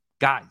bunch of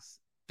guys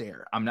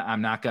there.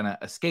 I'm not going to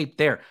escape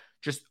there.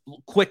 Just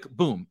quick,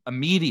 boom,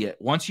 immediate.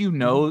 Once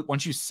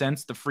you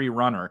sense the free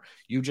runner,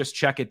 you just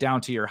check it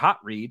down to your hot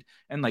read.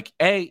 And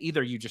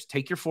either you just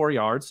take your 4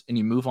 yards and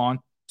you move on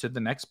to the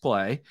next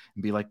play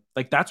and be like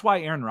that's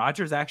why Aaron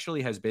Rodgers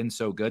actually has been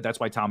so good. That's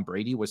why Tom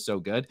Brady was so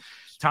good.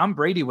 Tom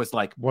Brady was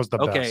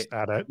the best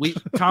at it.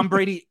 Tom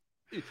Brady,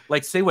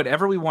 say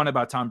whatever we want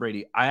about Tom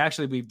Brady. I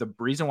actually believe the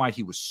reason why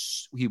he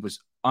was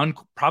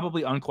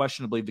probably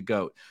unquestionably the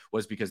GOAT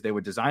was because they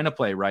would design a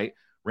play, right?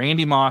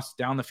 Randy Moss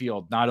down the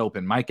field, not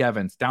open. Mike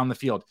Evans down the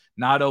field,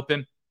 not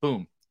open.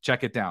 Boom,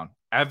 check it down.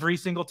 Every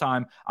single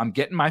time I'm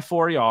getting my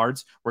 4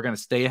 yards. We're going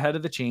to stay ahead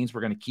of the chains.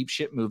 We're going to keep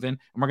shit moving,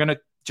 and we're going to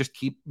just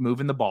keep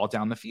moving the ball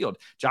down the field.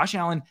 Josh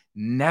Allen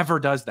never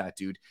does that,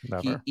 dude.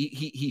 Never.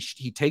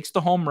 He takes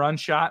the home run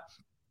shot,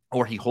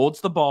 or he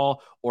holds the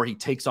ball, or he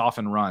takes off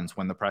and runs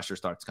when the pressure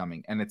starts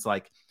coming. And it's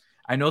like,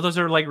 I know those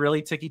are like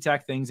really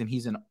ticky-tack things, and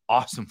he's an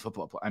awesome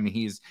football player. I mean,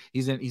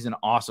 he's an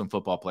awesome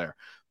football player,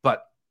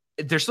 but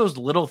there's those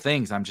little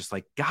things. I'm just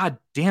like, God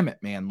damn it,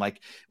 man.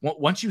 Like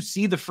once you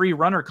see the free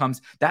runner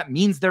comes, that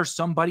means there's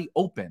somebody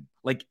open.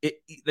 Like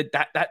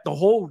that the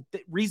whole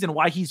reason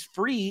why he's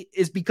free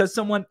is because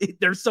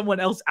there's someone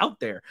else out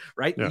there,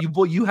 right? Yeah.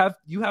 You have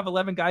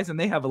 11 guys and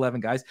they have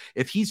 11 guys.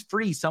 If he's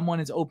free,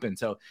 someone is open.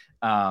 So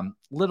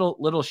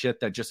little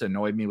shit that just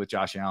annoyed me with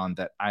Josh Allen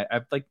that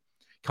I've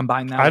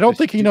combine that. I don't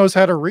think he knows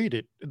how to read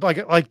it.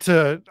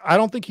 I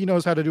don't think he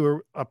knows how to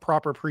do a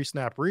proper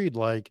pre-snap read.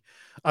 Like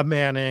a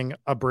Manning,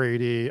 a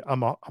Brady, a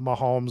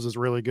Mahomes is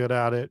really good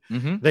at it.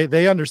 Mm-hmm.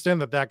 They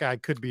understand that guy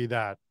could be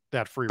that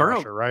free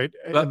rusher, right?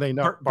 And they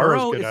know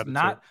Burrow is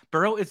not.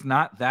 Burrow is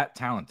not that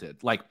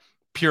talented. Like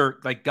pure,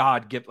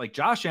 God give. Like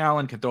Josh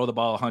Allen can throw the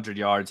ball 100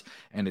 yards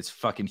and is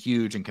fucking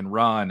huge and can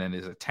run and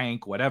is a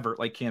tank, whatever.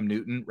 Like Cam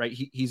Newton, right?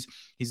 He's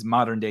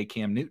modern day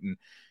Cam Newton.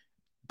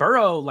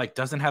 Burrow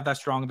doesn't have that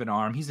strong of an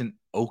arm. He's an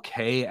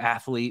okay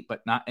athlete,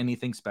 but not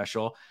anything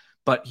special.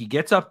 But he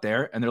gets up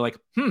there and they're like,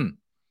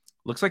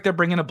 looks like they're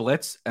bringing a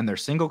blitz and they're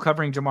single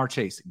covering Jamar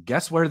Chase.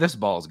 Guess where this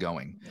ball's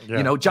going?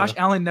 Yeah, Josh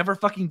Allen never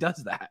fucking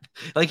does that.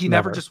 He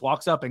never just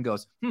walks up and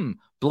goes,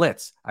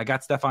 blitz. I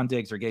got Stephon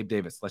Diggs or Gabe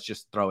Davis. Let's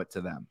just throw it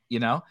to them.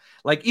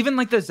 Even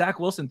the Zach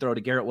Wilson throw to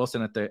Garrett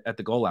Wilson at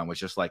the goal line was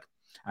just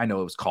I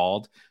know it was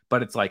called,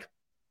 but it's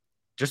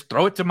just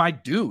throw it to my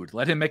dude.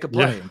 Let him make a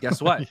play. Yeah. And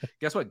guess what?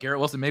 Guess what? Garrett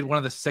Wilson made one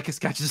of the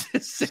sickest catches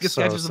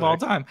of all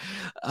time.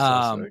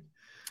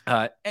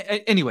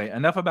 Anyway,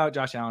 enough about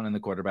Josh Allen and the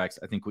quarterbacks.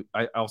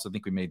 I also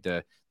think we made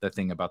the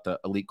thing about the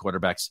elite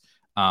quarterbacks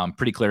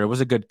pretty clear. It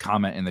was a good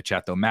comment in the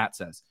chat though. Matt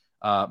says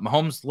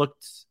Mahomes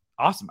looked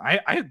awesome. I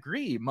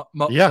agree.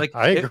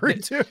 I agree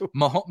too.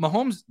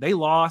 Mahomes, they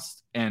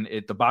lost, and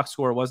the box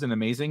score wasn't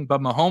amazing,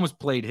 but Mahomes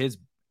played his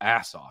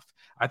ass off.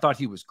 I thought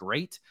he was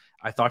great.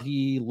 I thought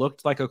he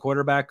looked like a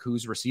quarterback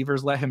whose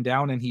receivers let him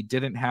down, and he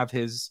didn't have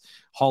his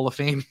Hall of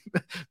Fame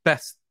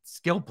best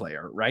skill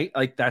player, right?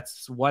 Like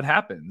that's what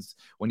happens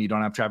when you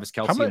don't have Travis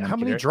Kelce. How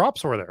many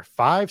drops were there?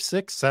 5,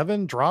 6,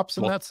 7 drops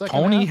in that second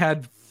Tony half?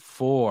 had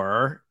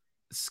 4.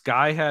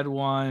 Sky had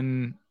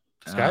 1.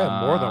 Sky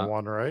had more than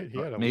 1, right? He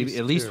had at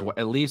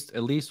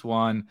least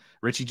 1.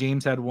 Richie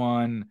James had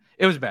 1.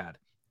 It was bad.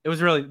 It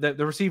was really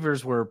the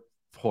receivers were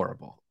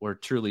horrible. Were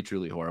truly,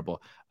 truly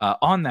horrible.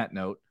 On that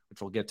note, which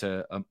we'll get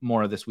to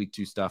more of this week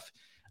 2 stuff.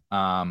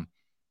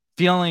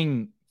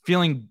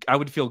 Feeling I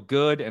would feel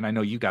good, and I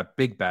know you got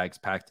big bags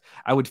packed.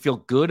 I would feel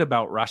good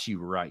about Rashee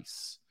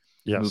Rice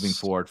moving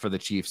forward for the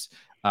Chiefs.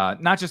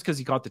 Not just because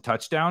he caught the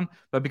touchdown,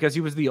 but because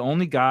he was the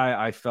only guy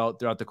I felt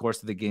throughout the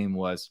course of the game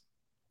was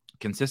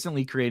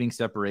consistently creating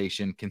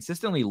separation,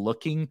 consistently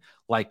looking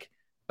like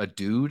a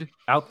dude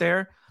out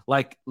there.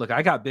 Like, look,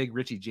 I got big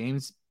Richie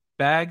James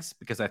bags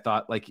because I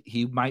thought like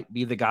he might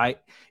be the guy.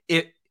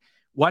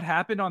 What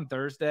happened on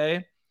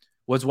Thursday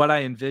was what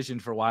I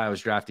envisioned for why I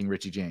was drafting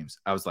Richie James.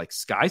 I was like,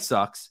 Sky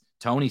sucks.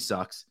 Tony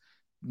sucks.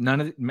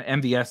 None of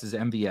MVS is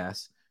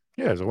MVS.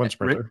 Yeah, he's a one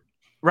sprinter.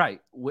 Right.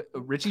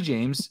 Richie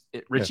James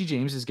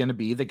is going to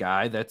be the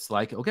guy that's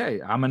like, okay,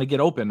 I'm going to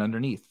get open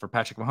underneath for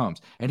Patrick Mahomes.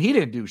 And he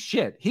didn't do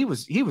shit. He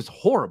was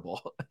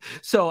horrible.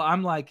 So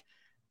I'm like,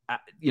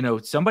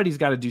 somebody's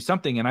got to do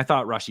something. And I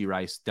thought Rashee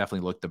Rice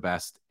definitely looked the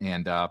best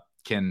and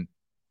can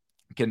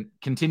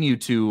continue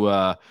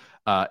to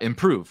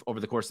improve over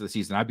the course of the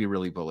season. I'd be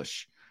really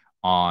bullish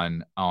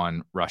on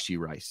Rashee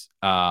Rice.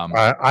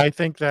 I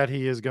think that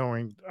he is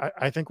going.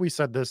 I think we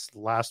said this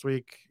last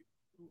week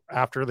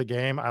after the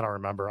game. I don't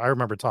remember. I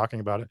remember talking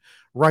about it.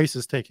 Rice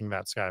is taking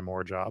that Sky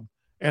Moore job,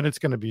 and it's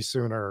going to be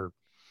sooner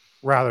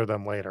rather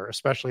than later,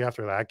 especially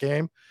after that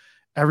game.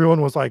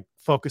 Everyone was like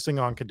focusing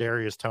on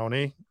Kadarius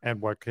Toney and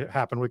what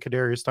happened with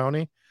Kadarius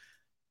Toney.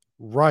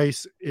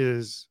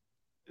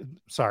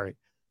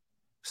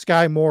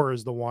 Sky Moore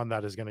is the one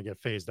that is going to get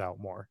phased out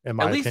more. In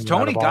my opinion,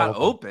 Tony got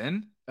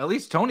open. At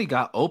least Tony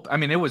got open. I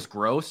mean, it was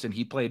gross and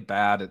he played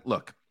bad.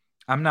 Look,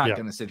 I'm not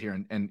going to sit here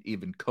and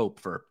even cope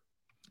for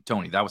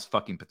Tony. That was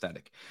fucking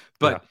pathetic.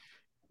 But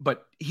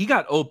he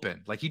got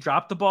open. Like he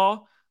dropped the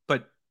ball,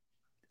 but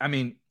I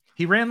mean,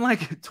 he ran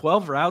like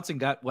 12 routes and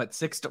got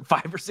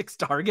 5 or 6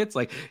 targets.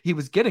 Like he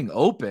was getting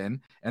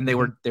open and they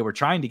were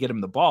trying to get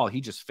him the ball.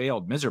 He just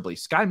failed miserably.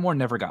 Sky Moore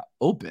never got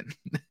open.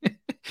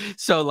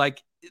 So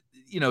like,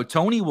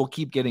 Tony will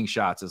keep getting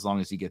shots as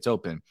long as he gets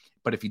open.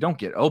 But if you don't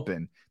get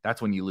open,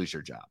 that's when you lose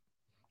your job.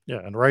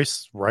 Yeah, and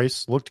Rice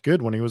looked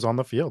good when he was on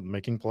the field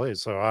making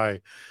plays. So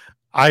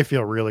I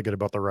feel really good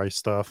about the Rice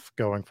stuff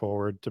going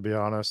forward, to be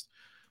honest.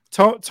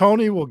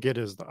 Tony will get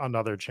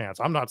another chance.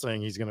 I'm not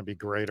saying he's going to be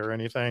great or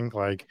anything,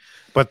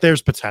 but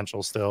there's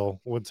potential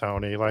still with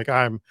Tony. Like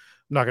I'm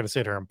not going to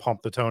sit here and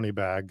pump the Tony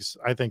bags.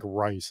 I think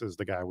Rice is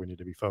the guy we need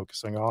to be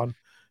focusing on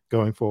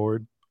going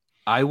forward.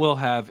 I will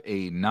have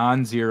a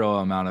non-zero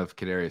amount of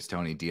Kadarius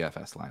Toney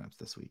DFS lineups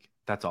this week.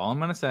 That's all I'm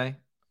going to say.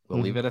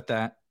 We'll leave it at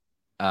that.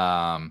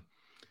 I'm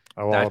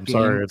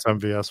sorry, it's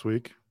MVS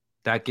week.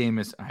 That game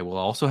is. I will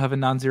also have a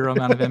non-zero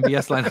amount of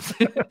MVS lineups.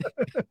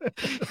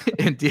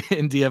 in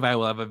DFS, I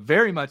will have a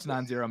very much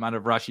non-zero amount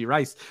of Rashee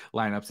Rice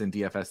lineups in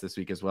DFS this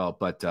week as well.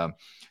 But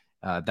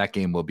that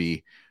game will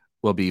be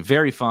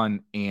very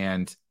fun.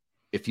 And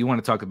if you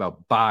want to talk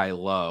about buy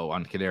low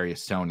on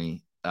Kadarius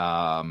Toney,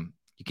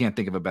 you can't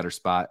think of a better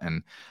spot.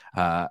 And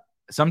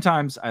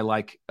sometimes I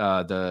like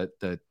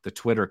the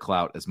Twitter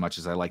clout as much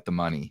as I like the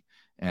money.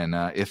 And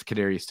if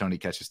Kadarius Toney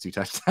catches 2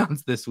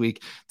 touchdowns this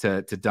week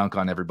to dunk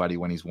on everybody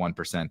when he's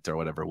 1% or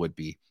whatever would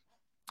be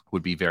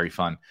very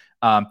fun.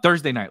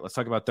 Thursday night. Let's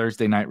talk about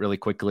Thursday night really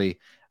quickly.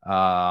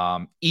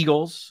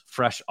 Eagles,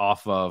 fresh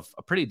off of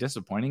a pretty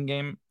disappointing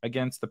game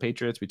against the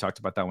Patriots. We talked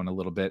about that one a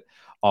little bit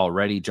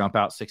already. Jump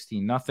out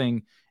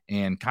 16-0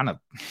 and kind of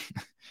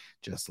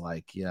just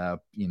like,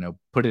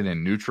 put it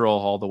in neutral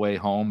all the way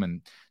home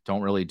and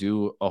don't really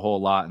do a whole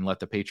lot and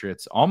let the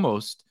Patriots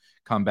almost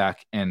come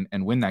back and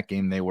win that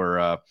game. They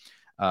were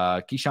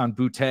Keyshawn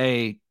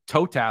Boutte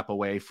toe tap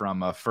away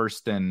from a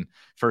first and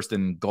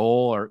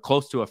goal, or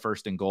close to a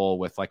first and goal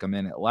with like a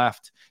minute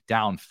left,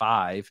 down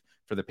 5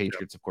 for the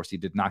Patriots. Yep. Of course, he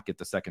did not get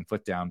the second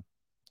foot down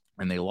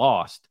and they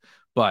lost,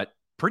 but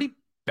pretty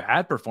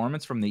bad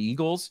performance from the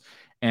Eagles.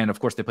 And of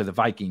course, they play the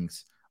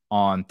Vikings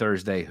on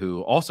Thursday,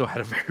 who also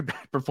had a very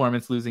bad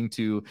performance, losing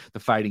to the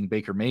Fighting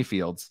Baker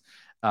Mayfields.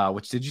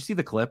 Which, did you see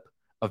the clip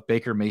of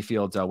Baker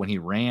Mayfield when he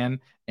ran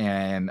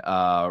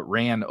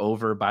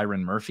over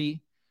Byron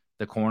Murphy,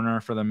 the corner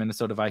for the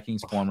Minnesota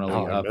Vikings,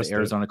 formerly of the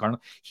Arizona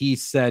Cardinals? He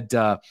said,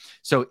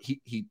 so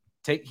he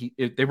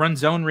they run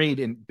zone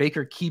read and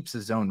Baker keeps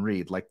a zone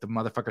read. Like the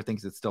motherfucker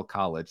thinks it's still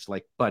college.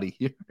 Like, buddy,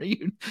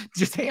 you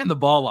just hand the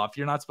ball off.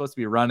 You're not supposed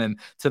to be running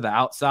to the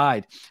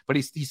outside, but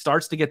he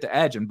starts to get the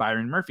edge, and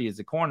Byron Murphy as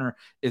the corner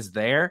is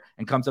there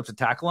and comes up to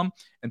tackle him,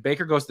 and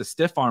Baker goes to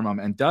stiff arm him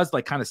and does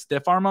like kind of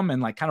stiff arm him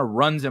and like kind of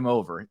runs him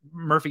over.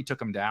 Murphy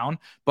took him down,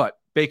 but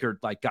Baker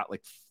like got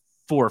like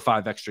 4 or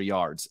 5 extra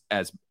yards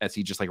as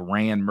he just like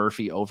ran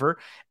Murphy over,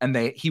 and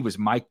he was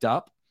mic'd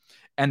up.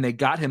 And they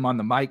got him on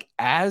the mic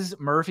as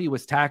Murphy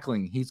was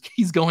tackling.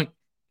 He's going,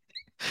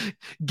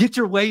 get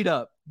your weight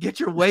up,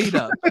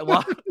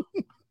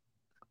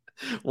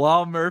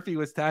 while Murphy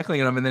was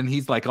tackling him. And then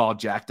he's like all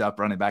jacked up,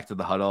 running back to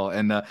the huddle.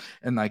 And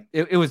like,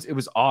 it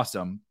was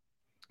awesome.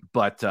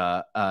 But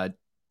the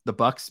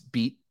Bucks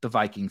beat the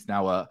Vikings.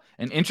 Now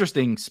an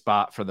interesting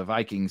spot for the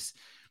Vikings,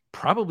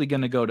 probably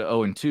going to go to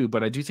 0-2,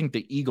 but I do think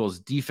the Eagles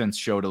defense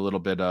showed a little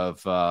bit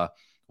of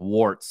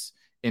warts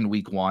in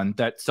week 1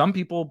 that some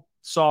people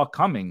saw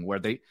coming, where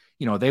they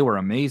were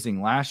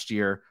amazing last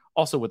year,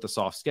 also with the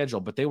soft schedule,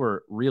 but they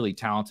were really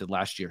talented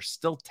last year,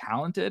 still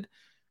talented,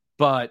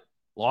 but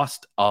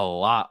lost a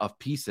lot of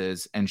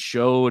pieces, and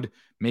showed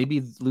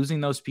maybe losing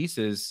those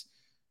pieces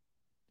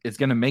is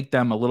going to make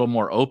them a little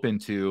more open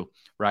to,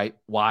 right,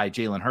 why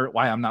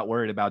I'm not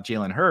worried about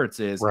Jalen Hurts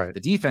is right. The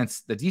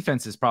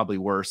defense is probably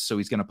worse. So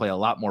he's going to play a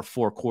lot more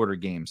 4-quarter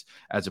games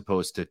as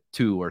opposed to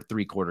 2 or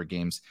 3-quarter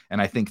games. And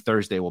I think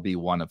Thursday will be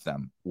one of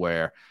them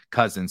where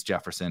Cousins,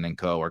 Jefferson, and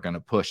co are going to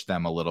push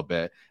them a little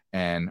bit.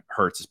 And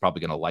Hurts is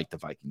probably going to light the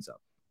Vikings up.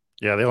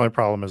 Yeah. The only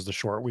problem is the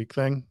short week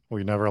thing.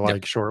 We never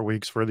like short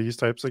weeks for these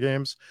types of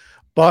games,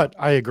 but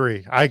I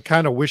agree. I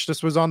kind of wish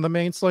this was on the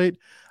main slate.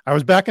 I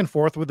was back and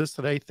forth with this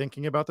today,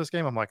 thinking about this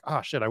game. I'm like,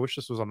 shit, I wish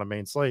this was on the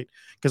main slate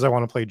because I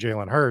want to play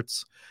Jalen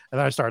Hurts. And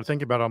then I started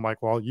thinking about it. I'm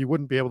like, well, you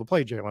wouldn't be able to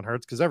play Jalen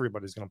Hurts because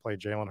everybody's going to play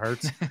Jalen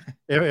Hurts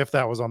if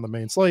that was on the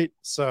main slate.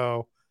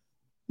 So,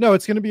 no,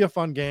 it's going to be a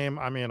fun game.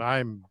 I mean,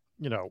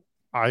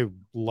 I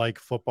like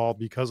football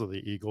because of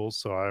the Eagles.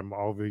 So I'm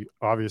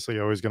obviously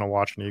always going to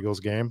watch an Eagles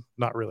game.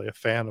 Not really a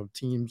fan of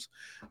teams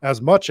as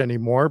much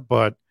anymore,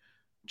 but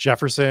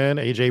Jefferson,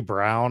 AJ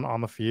Brown on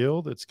the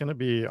field. It's going to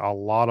be a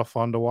lot of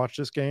fun to watch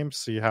this game,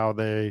 see how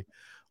they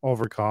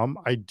overcome.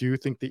 I do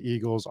think the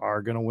Eagles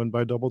are going to win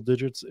by double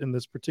digits in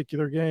this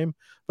particular game,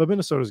 but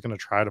Minnesota is going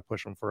to try to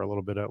push them for a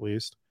little bit at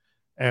least.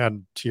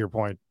 And to your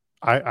point,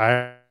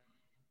 I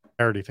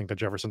already think that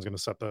Jefferson's going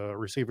to set the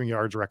receiving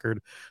yards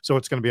record. So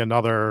it's going to be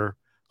another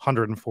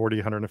 140,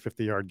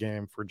 150 yard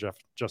game for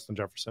Justin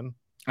Jefferson.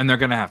 And they're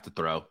going to have to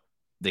throw.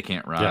 They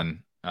can't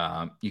run.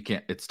 Yeah.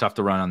 It's tough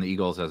to run on the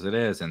Eagles as it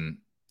is. And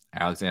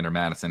Alexander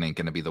Mattison ain't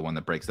going to be the one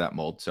that breaks that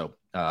mold. So,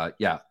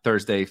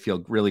 Thursday,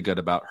 feel really good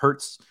about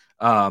Hurts.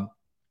 I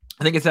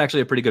think it's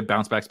actually a pretty good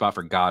bounce back spot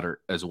for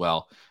Goddard as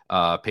well.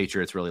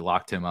 Patriots really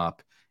locked him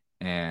up,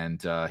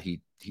 and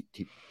he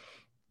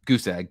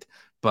goose egged.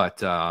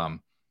 But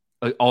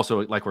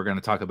also, like we're going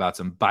to talk about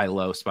some buy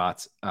low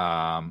spots.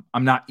 I'm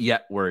not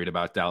yet worried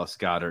about Dallas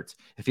Goedert.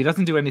 If he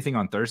doesn't do anything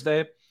on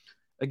Thursday,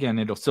 again,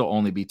 it'll still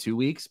only be 2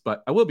 weeks,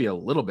 but I will be a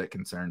little bit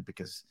concerned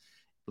because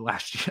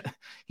last year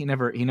he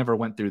never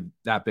went through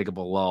that big of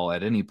a lull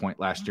at any point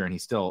last year, and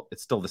it's still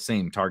the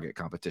same target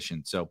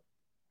competition. So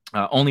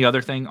only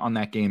other thing on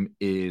that game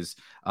is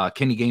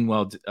Kenny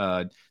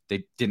Gainwell.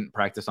 They didn't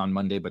practice on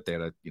Monday, but they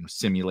had a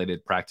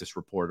simulated practice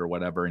report or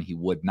whatever, and he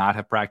would not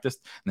have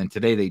practiced. And then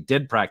today they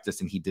did practice,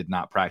 and he did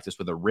not practice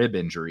with a rib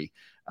injury.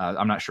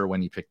 I'm not sure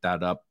when he picked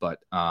that up, but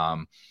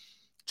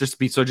just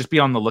be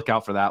on the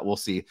lookout for that. We'll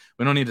see.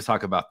 We don't need to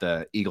talk about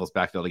the Eagles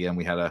backfield again.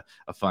 We had a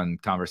fun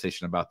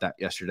conversation about that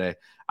yesterday.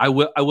 I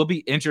will be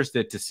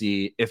interested to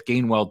see if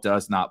Gainwell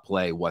does not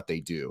play, what they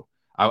do.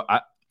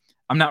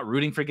 I'm not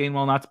rooting for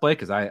Gainwell not to play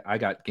because I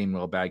got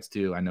Gainwell bags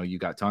too. I know you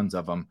got tons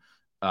of them.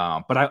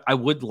 But I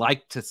would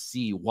like to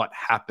see what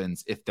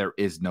happens if there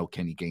is no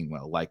Kenny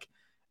Gainwell. Like,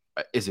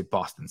 is it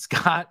Boston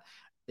Scott?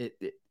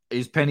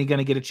 Is Penny going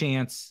to get a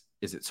chance?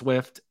 Is it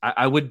Swift?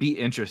 I would be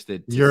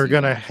interested. You're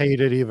going to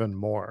hate it even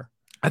more.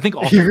 I think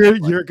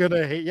you're going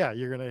to hate. Yeah,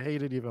 you're going to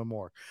hate it even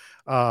more.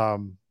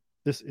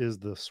 This is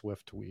the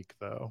Swift week,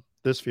 though.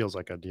 This feels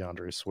like a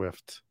DeAndre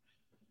Swift,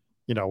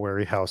 where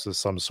he houses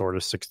some sort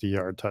of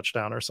 60-yard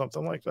touchdown or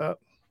something like that.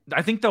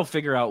 I think they'll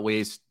figure out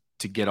ways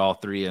to get all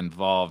three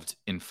involved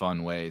in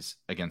fun ways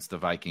against the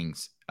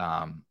Vikings.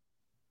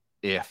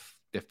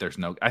 If there's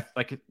no,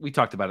 like we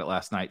talked about it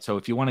last night. So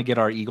if you want to get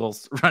our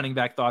Eagles running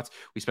back thoughts,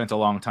 we spent a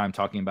long time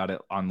talking about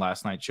it on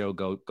last night's show.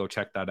 Go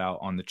check that out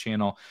on the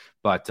channel.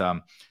 But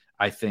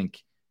I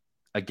think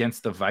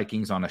against the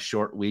Vikings on a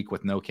short week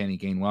with no Kenny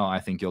Gainwell, I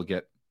think you'll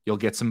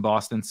get some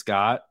Boston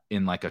Scott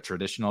in like a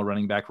traditional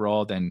running back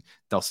role. Then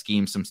they'll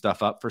scheme some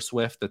stuff up for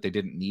Swift that they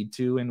didn't need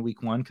to in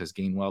week 1 because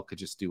Gainwell could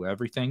just do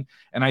everything.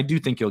 And I do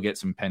think you'll get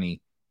some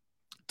Penny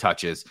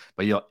touches,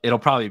 but it'll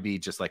probably be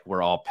just like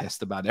we're all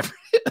pissed about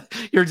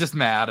you're just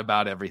mad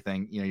about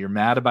everything. You're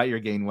mad about your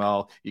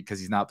Gainwell because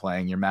he's not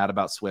playing. You're mad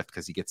about Swift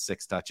because he gets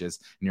 6 touches,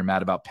 and you're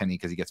mad about Penny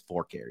because he gets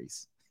 4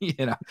 carries.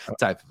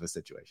 Type of a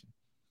situation.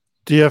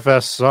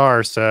 DFS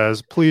SAR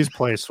says, please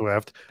play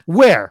Swift.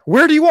 Where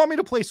do you want me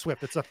to play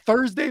Swift? It's a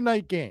Thursday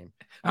night game.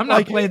 I'm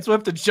not playing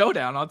Swift and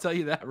Showdown. I'll tell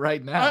you that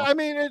right now. I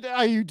mean,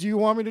 do you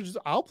want me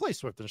to I'll play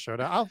Swift and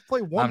Showdown. I'll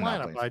play one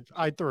lineup.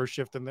 I'd throw a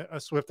Swift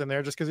in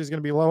there just because he's going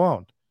to be low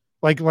owned.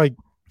 Like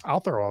I'll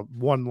throw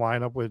one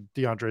lineup with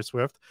DeAndre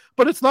Swift,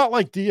 but it's not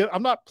like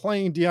I'm not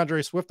playing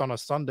DeAndre Swift on a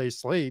Sunday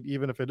slate,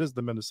 even if it is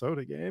the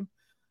Minnesota game,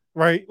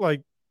 right?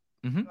 Like,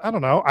 I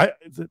don't know.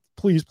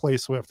 Please play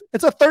Swift.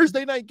 It's a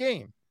Thursday night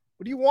game.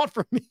 What do you want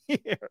from me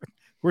here?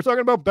 We're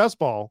talking about best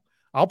ball.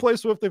 I'll play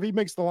Swift if he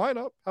makes the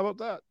lineup. How about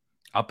that?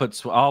 I'll put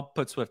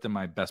Swift in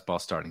my best ball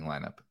starting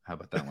lineup. How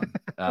about that one?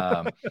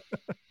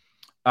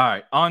 All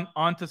right,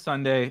 on to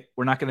Sunday.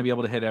 We're not going to be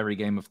able to hit every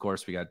game, of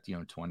course. We got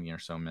 20 or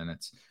so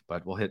minutes,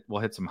 but we'll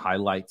hit some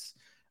highlights.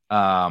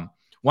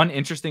 One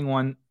interesting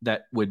one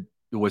that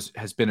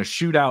has been a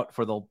shootout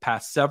for the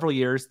past several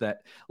years.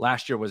 That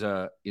last year was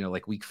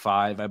like week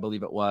 5, I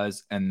believe it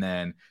was, and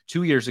then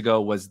 2 years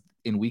ago was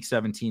in week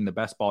 17, the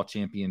best ball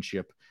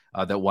championship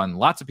that won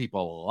lots of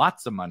people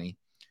lots of money.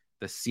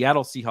 The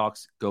Seattle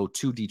Seahawks go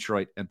to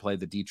Detroit and play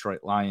the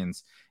Detroit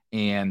Lions,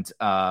 and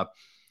I'm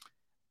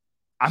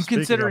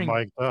considering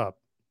mic'd up.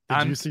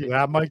 Did you see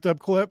that mic'd up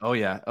clip? Oh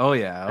yeah.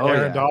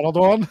 Aaron Donald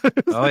one.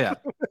 Oh yeah.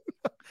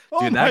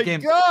 Dude, that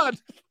game. God.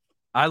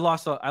 I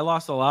lost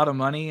a lot of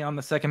money on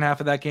the second half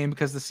of that game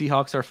because the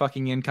Seahawks are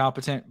fucking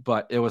incompetent,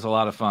 but it was a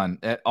lot of fun.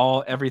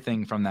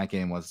 Everything from that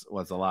game was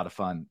a lot of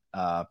fun.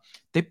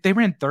 They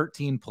ran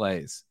 13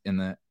 plays in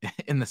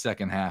the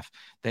second half.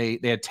 They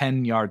had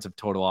 10 yards of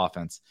total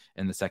offense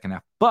in the second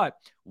half. But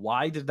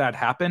why did that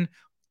happen?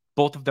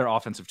 Both of their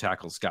offensive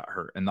tackles got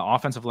hurt, and the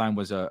offensive line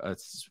was a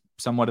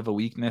somewhat of a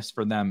weakness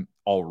for them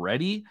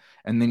already.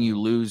 And then you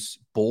lose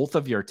both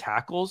of your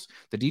tackles.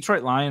 The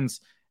Detroit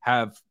Lions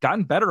have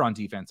gotten better on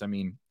defense. I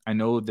mean, I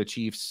know the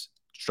Chiefs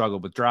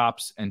struggled with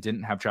drops and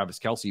didn't have Travis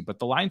Kelce, but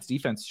the Lions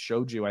defense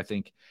showed you, I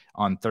think,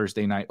 on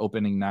Thursday night,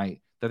 opening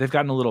night, that they've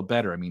gotten a little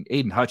better. I mean,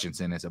 Aiden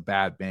Hutchinson is a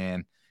bad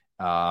man,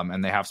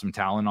 and they have some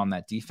talent on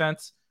that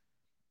defense.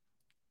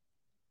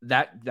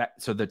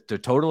 So the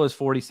total is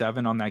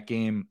 47 on that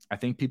game. I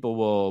think people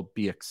will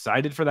be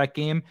excited for that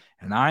game,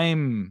 and I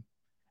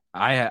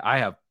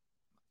have.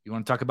 You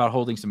want to talk about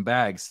holding some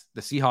bags? The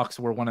Seahawks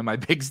were one of my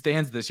big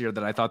stands this year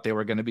that I thought they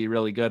were going to be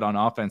really good on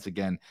offense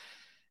again.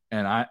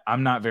 And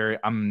I'm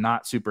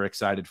not super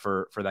excited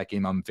for that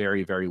game. I'm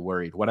very, very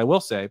worried. What I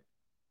will say,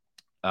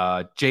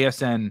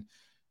 JSN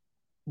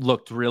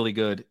looked really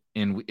good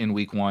in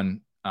week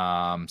 1.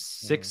 5 or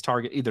 6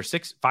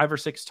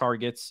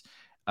 targets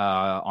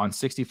on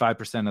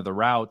 65% of the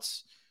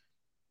routes.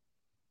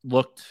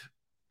 Looked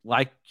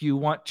like you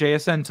want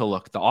JSN to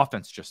look. The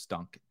offense just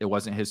stunk. It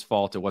wasn't his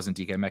fault. It wasn't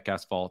DK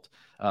Metcalf's fault.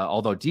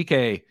 Although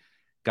DK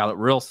got it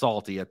real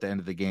salty at the end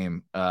of the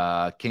game,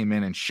 came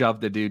in and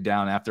shoved the dude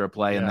down after a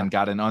play and then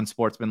got an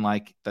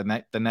unsportsmanlike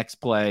the next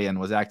play and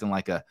was acting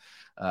like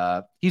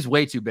he's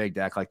way too big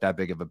to act like that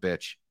big of a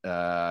bitch.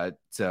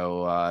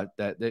 So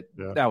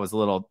that was a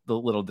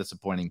little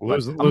disappointing.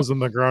 Losing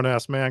the grown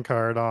ass man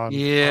card on.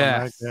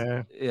 Yeah.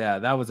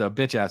 That was a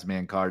bitch ass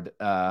man card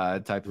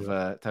type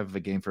of a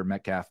game for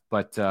Metcalf.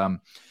 But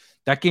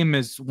that game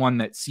is one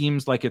that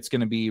seems like it's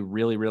going to be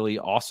really, really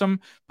awesome.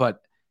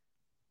 But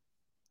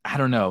I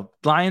don't know.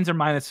 Lions are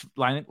minus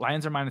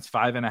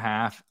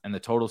 5.5, and the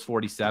total's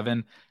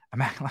 47.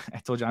 I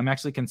told you I'm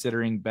actually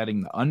considering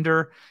betting the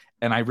under,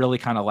 and I really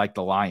kind of like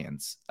the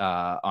Lions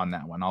on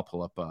that one. I'll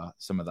pull up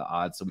some of the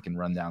odds so we can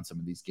run down some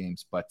of these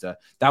games. But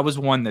that was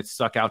one that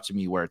stuck out to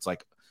me where it's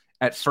like,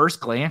 at first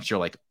glance, you're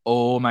like,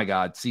 oh my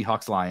God,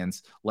 Seahawks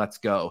Lions, let's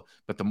go.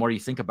 But the more you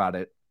think about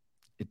it,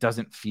 it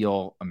doesn't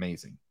feel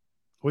amazing.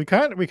 We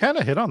kind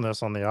of hit on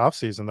this on the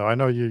offseason, though. I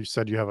know you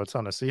said you have a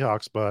ton of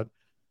Seahawks, but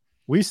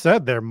we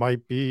said there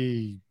might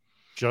be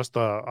just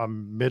a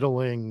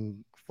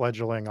middling,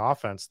 fledgling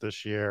offense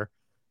this year,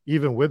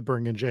 even with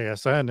bringing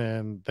JSN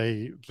in.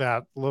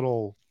 That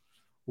little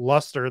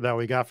luster that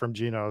we got from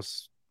Geno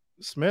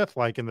Smith,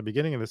 like in the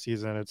beginning of the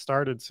season, it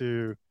started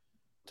to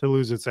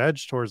lose its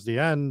edge towards the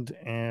end,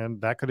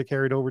 and that could have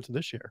carried over to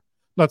this year.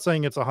 Not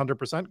saying it's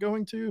 100%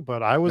 going to,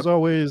 but I was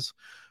always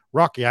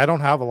Rocky. I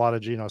don't have a lot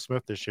of Geno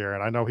Smith this year,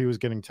 and I know he was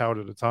getting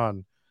touted a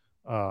ton.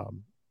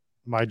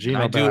 My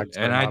Geno bags,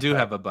 and I do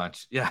have a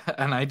bunch. Yeah,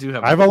 and I do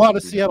have. I have a lot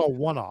of Seattle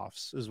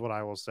one-offs, is what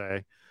I will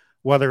say.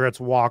 Whether it's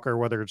Walker,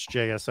 whether it's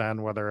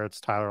JSN, whether it's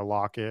Tyler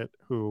Lockett,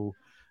 who,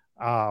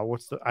 I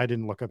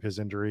didn't look up his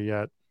injury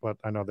yet, but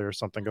I know there's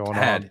something going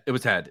on. It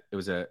was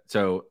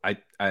so I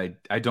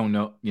don't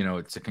know.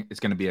 It's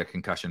going to be a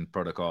concussion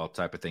protocol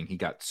type of thing. He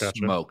got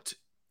smoked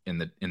in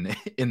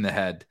the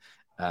head,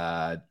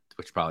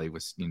 which probably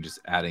was just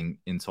adding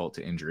insult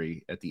to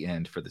injury at the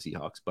end for the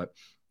Seahawks, but.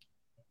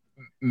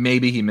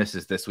 Maybe he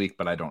misses this week,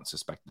 but I don't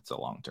suspect it's a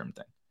long-term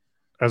thing.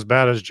 As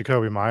bad as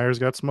Jacoby Myers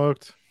got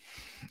smoked?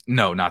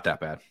 No, not that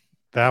bad.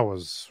 That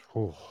was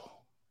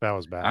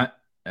bad.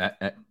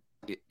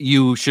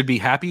 You should be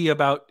happy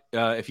about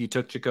if you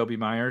took Jacoby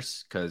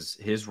Myers, because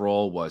his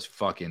role was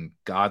fucking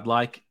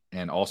godlike,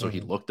 and also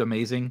he looked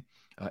amazing.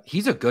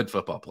 He's a good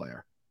football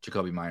player.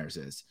 Jakobi Meyers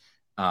is.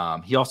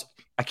 He also,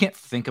 I can't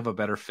think of a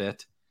better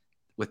fit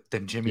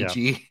than Jimmy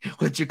G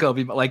with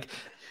Jakobi. Like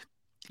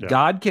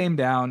God came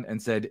down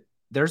and said,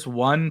 there's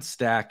one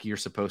stack you're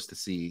supposed to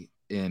see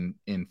in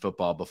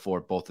football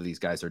before both of these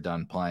guys are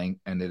done playing,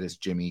 and it is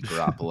Jimmy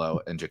Garoppolo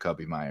and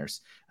Jakobi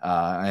Meyers.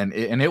 And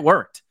it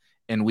worked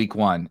in week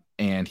 1,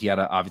 and he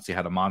obviously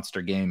had a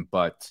monster game,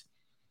 but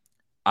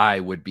I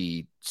would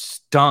be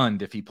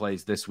stunned if he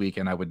plays this week,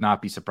 and I would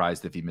not be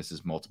surprised if he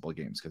misses multiple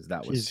games, because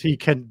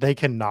they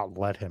cannot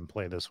let him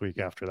play this week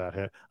after that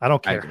hit. I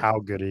don't care how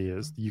good he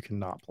is. You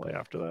cannot play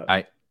after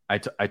that.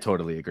 I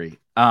totally agree.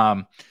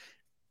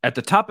 At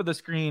the top of the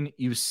screen,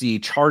 you see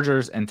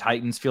Chargers and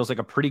Titans. Feels like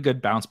a pretty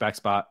good bounce back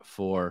spot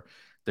for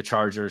the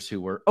Chargers, who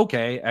were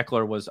okay.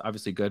 Eckler was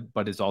obviously good,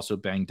 but is also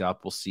banged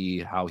up. We'll see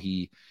how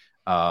he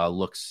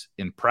looks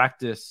in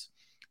practice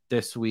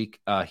this week.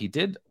 He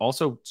did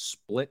also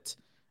split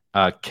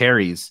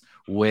carries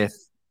with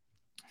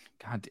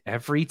God.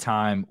 Every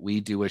time we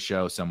do a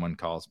show, some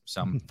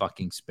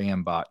fucking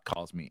spam bot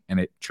calls me, and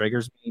it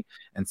triggers me,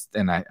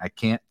 and I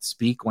can't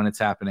speak when it's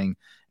happening,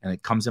 and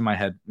it comes in my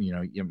head,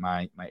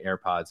 my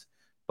AirPods.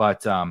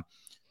 But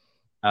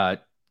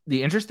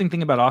the interesting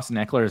thing about Austin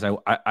Eckler is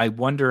I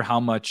wonder how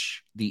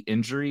much the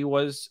injury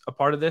was a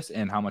part of this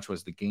and how much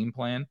was the game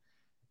plan.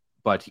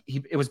 But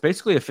it was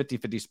basically a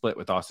 50-50 split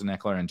with Austin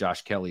Eckler and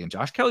Josh Kelly, and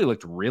Josh Kelly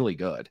looked really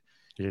good.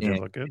 He did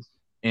look good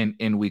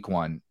in week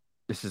 1.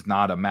 This is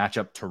not a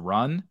matchup to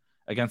run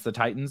against the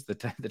Titans. The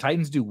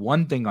Titans do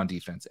one thing on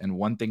defense and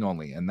one thing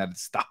only, and that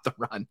is stop the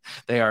run.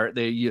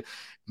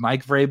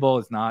 Mike Vrabel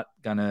is not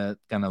gonna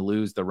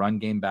lose the run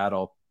game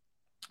battle,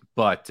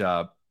 but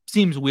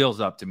seems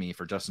wheels up to me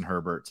for Justin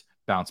Herbert,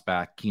 bounce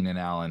back, Keenan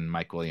Allen,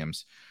 Mike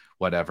Williams,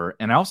 whatever.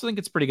 And I also think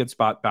it's a pretty good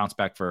spot bounce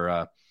back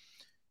for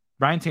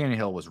Ryan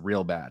Tannehill was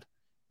real bad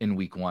in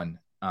week 1.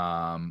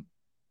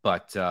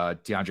 But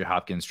DeAndre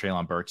Hopkins,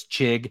 Treylon Burks,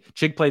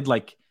 Chig played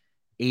like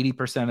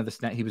 80% of the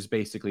snap. He was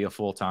basically a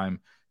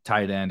full-time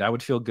tight end. I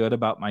would feel good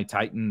about my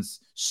Titans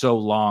so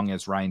long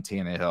as Ryan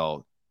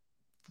Tannehill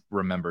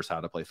remembers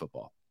how to play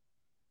football.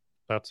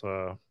 That's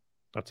a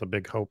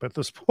big hope at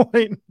this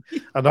point.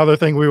 Another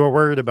thing we were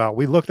worried about,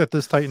 we looked at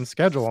this Titans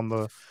schedule in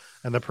the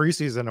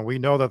preseason, and we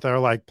know that they're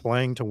like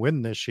playing to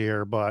win this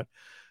year, but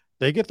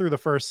they get through the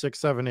first 6,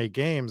 7, 8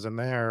 games and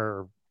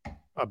they're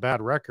a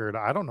bad record.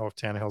 I don't know if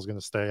Tannehill's going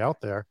to stay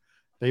out there.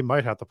 They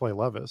might have to play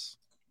Levis.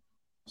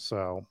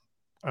 So,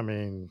 I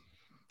mean,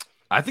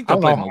 I think they'll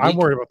play Malik. I'm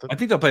worried about I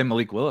think they'll play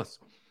Malik Willis.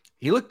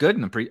 He looked good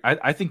in the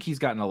I think he's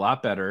gotten a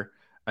lot better.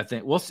 I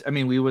think we'll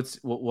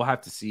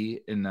have to see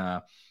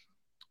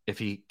if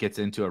he gets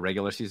into a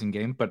regular season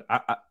game. But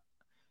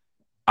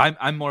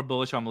I'm more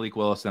bullish on Malik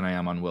Willis than I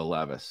am on Will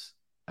Levis.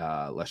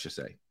 Let's just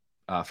say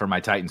for my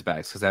Titans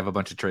bags, because I have a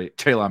bunch of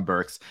Treylon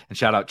Burks, and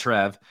shout out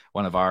Trev,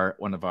 one of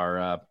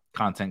our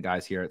content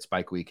guys here at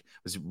Spike Week.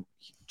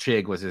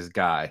 Chig was his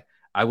guy.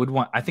 I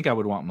think I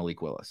would want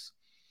Malik Willis.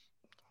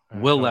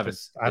 Will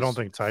Levis. I don't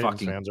think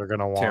Titans fans are going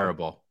to want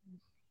terrible.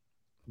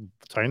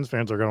 Titans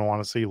fans are going to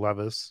want to see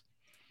Levis,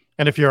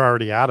 and if you're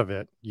already out of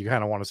it, you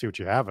kind of want to see what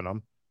you have in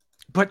them.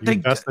 But they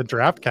invested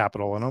draft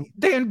capital in them.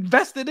 They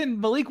invested in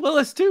Malik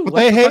Willis too. But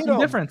they hate him.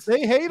 Difference?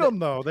 They hate him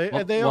though.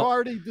 They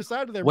already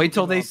decided they're. Wait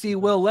till they see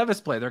Will Levis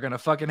play. They're going to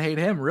fucking hate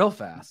him real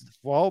fast.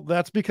 Well,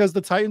 that's because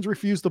the Titans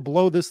refuse to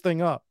blow this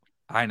thing up.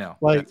 I know.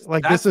 That's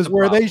this is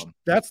where problem.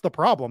 That's the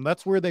problem.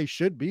 That's where they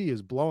should be,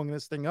 is blowing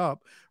this thing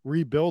up,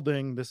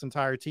 rebuilding this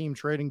entire team,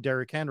 trading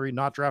Derrick Henry,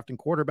 not drafting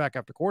quarterback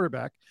after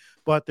quarterback.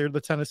 But they're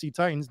the Tennessee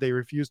Titans. They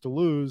refuse to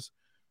lose.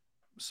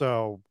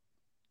 So,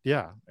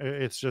 yeah,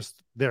 it's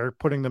just they're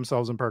putting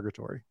themselves in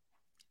purgatory.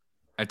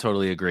 I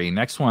totally agree.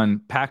 Next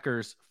one,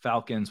 Packers,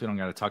 Falcons. We don't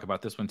got to talk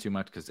about this one too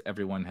much because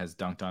everyone has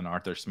dunked on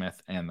Arthur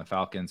Smith and the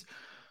Falcons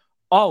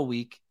all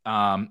week.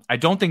 I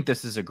don't think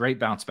this is a great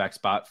bounce back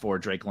spot for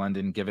Drake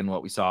London, given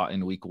what we saw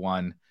in week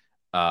 1.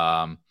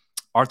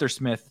 Arthur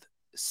Smith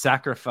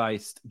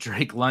sacrificed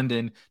Drake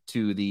London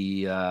to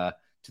the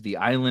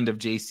island of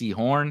JC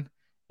Horn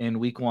in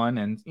week 1.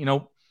 And,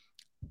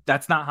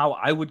 that's not how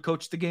I would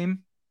coach the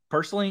game.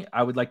 Personally,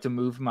 I would like to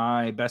move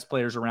my best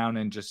players around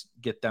and just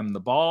get them the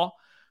ball.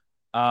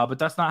 But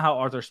that's not how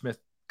Arthur Smith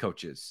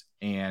coaches.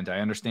 And I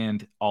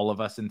understand all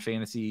of us in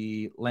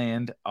fantasy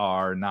land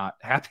are not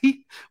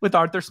happy with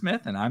Arthur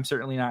Smith, and I'm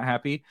certainly not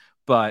happy,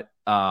 but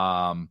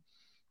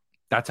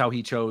that's how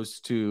he chose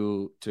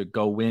to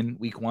go win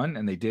week 1.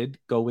 And they did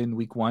go win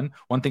week 1.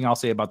 One thing I'll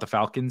say about the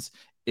Falcons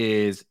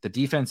is the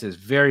defense is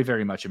very,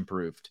 very much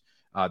improved.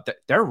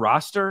 Their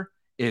roster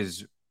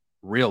is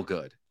real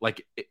good.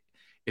 Like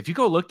if you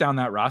go look down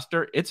that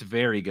roster, it's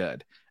very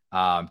good.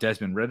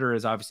 Desmond Ridder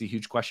is obviously a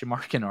huge question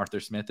mark, and Arthur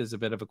Smith is a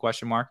bit of a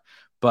question mark,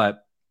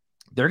 but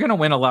they're going to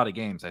win a lot of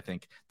games, I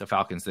think, the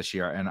Falcons this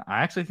year. And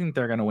I actually think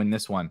they're going to win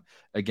this one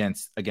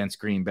against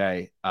Green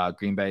Bay.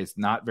 Green Bay is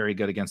not very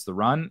good against the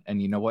run.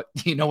 And you know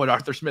what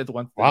Arthur Smith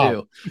wants to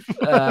do.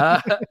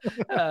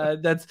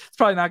 It's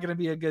probably not going to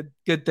be a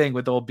good thing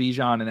with old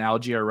Bijan and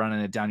Algier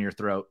running it down your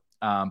throat.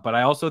 But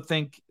I also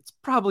think it's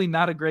probably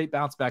not a great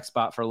bounce back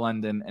spot for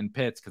London and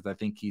Pitts, because I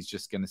think he's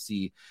just going to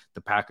see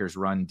the Packers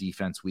run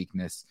defense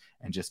weakness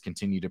and just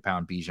continue to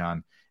pound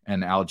Bijan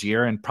and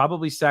Algier, and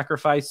probably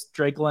sacrifice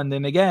Drake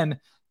London again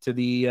to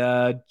the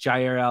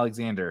Jair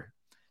Alexander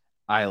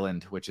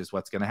island, which is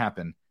what's going to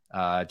happen.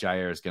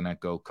 Jair is going to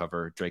go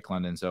cover Drake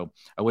London. So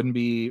I wouldn't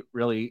be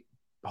really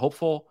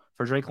hopeful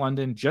for Drake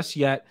London just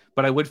yet,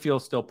 but I would feel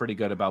still pretty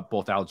good about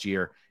both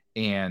Algier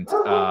and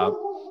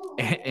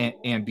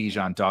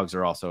Bijan. Dogs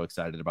are also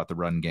excited about the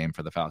run game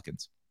for the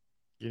Falcons.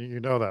 You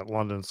know that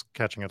London's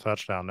catching a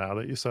touchdown now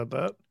that you said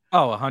that.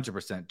 Oh,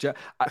 100%.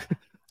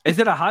 Is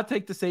it a hot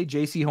take to say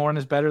JC Horn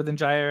is better than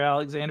Jair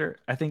Alexander?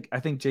 I think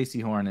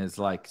JC Horn is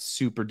like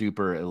super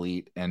duper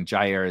elite, and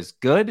Jair is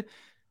good,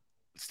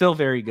 still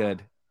very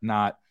good,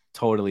 not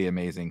totally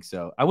amazing.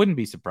 So I wouldn't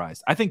be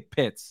surprised. I think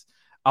Pitts.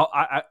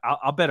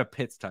 I'll bet a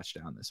Pitts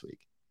touchdown this week.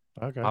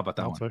 Okay, how about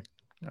that one?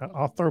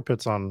 I'll throw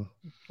Pitts on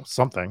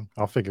something.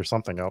 I'll figure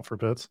something out for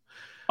Pitts.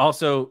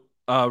 Also,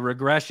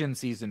 regression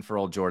season for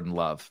old Jordan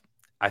Love.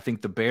 I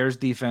think the Bears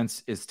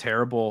defense is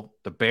terrible.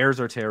 The Bears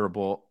are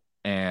terrible.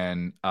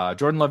 And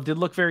Jordan Love did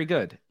look very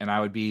good. And I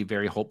would be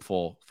very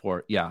hopeful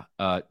for,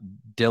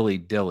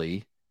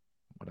 Dilly.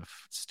 What a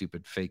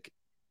stupid fake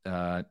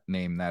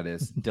name that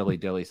is.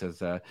 Dilly says,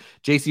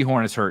 JC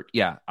Horn is hurt.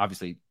 Yeah,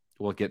 obviously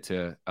we'll get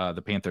to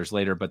the Panthers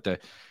later, but the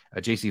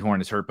JC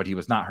Horn is hurt, but he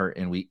was not hurt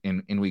in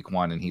week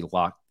one, and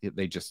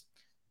they just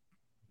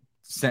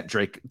sent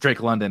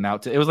Drake London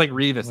out to, it was like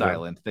Revis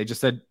Island. They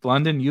just said,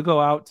 London, you go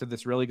out to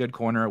this really good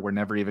corner. We're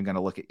never even going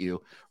to look at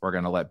you. We're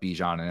going to let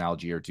Bijan and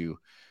Algier do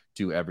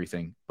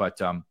everything.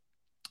 But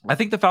I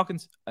think the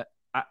Falcons,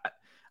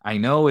 I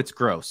know it's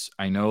gross.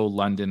 I know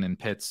London and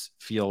Pitts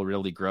feel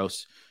really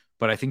gross,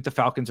 but I think the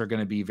Falcons are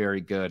going to be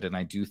very good. And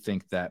I do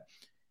think that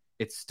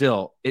it's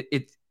still,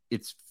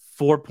 it's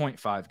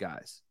 4.5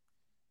 guys.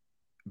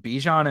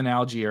 Bijan and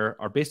Algier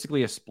are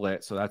basically a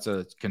split, so that's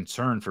a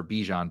concern for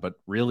Bijan, but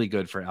really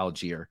good for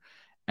Algier.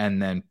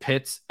 And then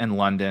Pitts and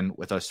London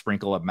with a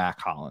sprinkle of Mac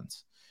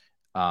Hollins.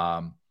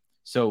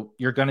 So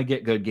you're going to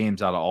get good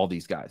games out of all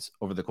these guys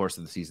over the course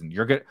of the season.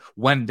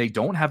 When they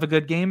don't have a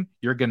good game,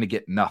 you're going to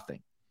get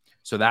nothing.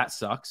 So that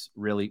sucks.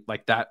 Really,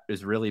 like that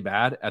is really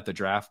bad at the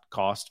draft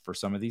cost for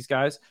some of these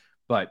guys,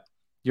 but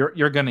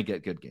you're going to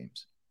get good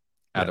games.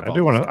 I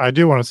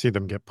do want to see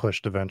them get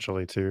pushed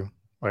eventually too.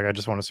 Like, I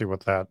just want to see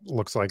what that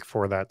looks like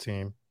for that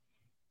team.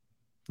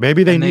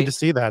 Maybe they need to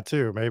see that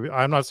too. Maybe,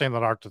 I'm not saying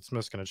that Arthur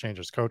Smith's going to change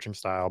his coaching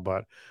style,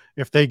 but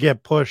if they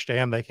get pushed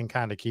and they can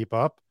kind of keep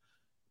up,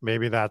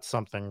 maybe that's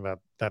something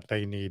that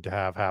they need to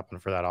have happen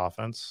for that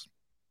offense.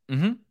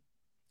 Mm-hmm.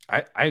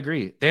 I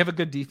agree. They have a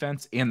good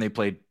defense, and they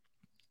played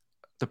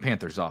the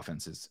Panthers'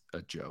 offense is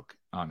a joke,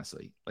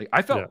 honestly. Like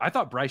I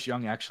thought Bryce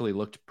Young actually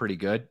looked pretty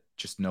good.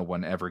 Just no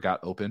one ever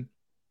got open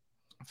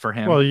for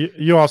him. Well,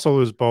 you also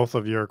lose both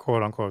of your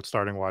quote unquote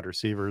starting wide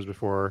receivers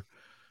before,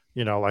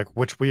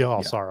 which we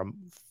all saw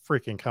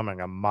freaking coming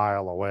a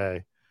mile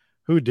away.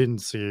 Who didn't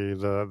see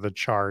the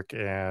Chark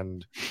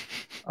and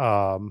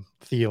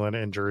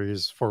Thielen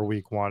injuries for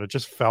week one? It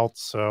just felt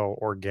so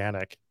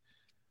organic.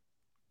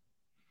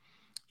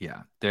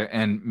 Yeah,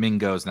 and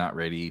Mingo's not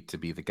ready to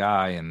be the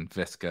guy, and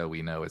Visca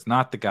we know is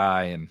not the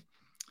guy, and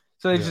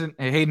so they just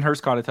Hayden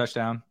Hurst caught a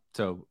touchdown,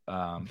 so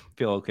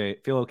feel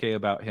okay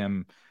about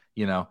him,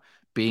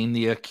 being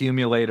the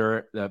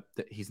accumulator. That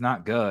he's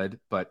not good,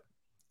 but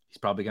he's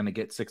probably going to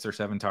get 6 or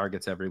 7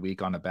 targets every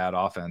week on a bad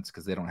offense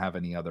because they don't have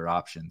any other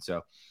option.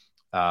 So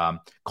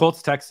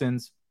Colts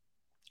Texans,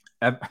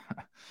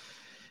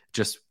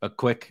 just a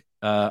quick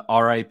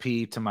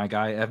RIP to my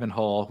guy Evan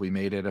Hull. We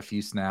made it a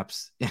few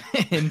snaps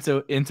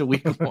into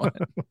week one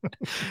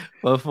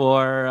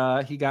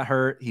before he got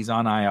hurt. He's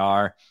on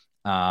IR.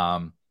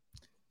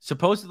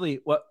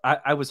 Supposedly,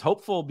 I was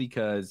hopeful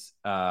because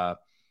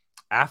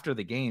after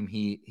the game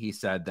he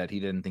said that he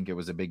didn't think it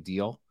was a big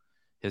deal,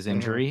 his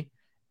injury.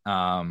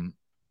 And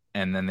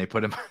then they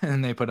put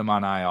him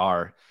on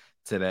IR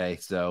today.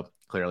 So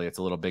clearly it's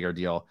a little bigger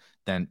deal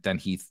than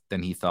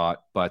he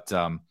thought. But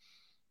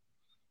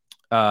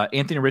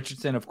Anthony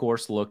Richardson, of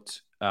course,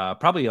 looked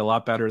probably a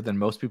lot better than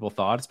most people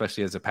thought,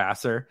 especially as a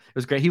passer. It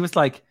was great. He was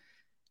like,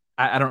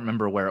 I don't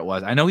remember where it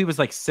was. I know he was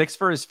like 6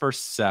 for his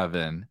first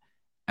 7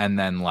 and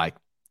then like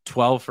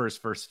 12 for his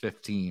first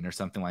 15 or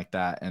something like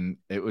that. And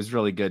it was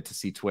really good to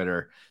see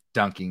Twitter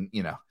dunking,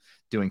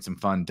 doing some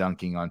fun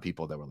dunking on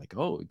people that were like,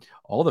 oh,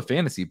 all the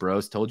fantasy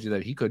bros told you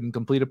that he couldn't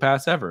complete a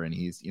pass ever. And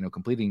he's,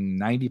 completing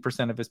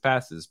 90% of his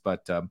passes.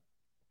 But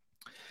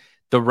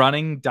the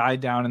running died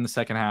down in the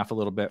second half a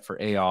little bit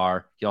for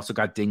AR. He also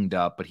got dinged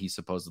up, but he's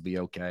supposedly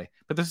okay.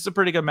 But this is a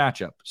pretty good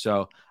matchup.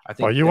 So I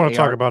think you want to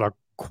talk about a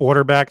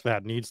quarterback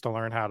that needs to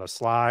learn how to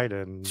slide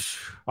and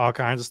all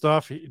kinds of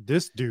stuff.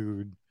 This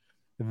dude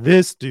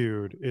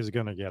is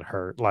going to get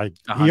hurt. Like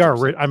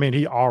 100%.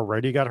 He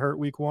already got hurt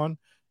week one.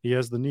 He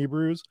has the knee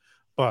bruise,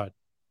 but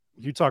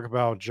you talk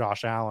about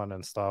Josh Allen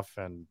and stuff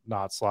and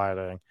not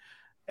sliding.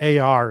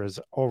 AR is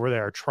over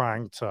there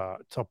trying to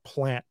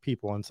plant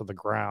people into the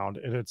ground,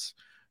 and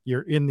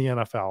you're in the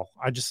NFL.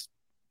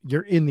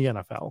 You're in the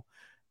NFL.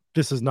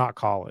 this is not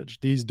college.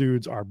 These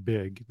dudes are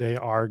big. They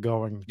are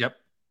going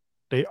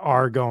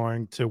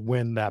to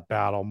win that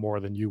battle more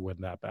than you win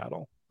that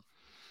battle.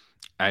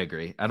 I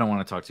agree. I don't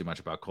want to talk too much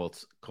about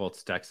Colts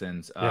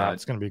Texans. Yeah,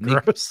 it's going to be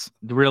gross.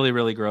 Really,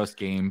 really gross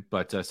game.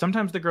 But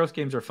sometimes the gross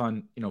games are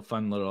fun.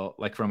 Fun little,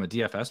 like from a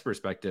DFS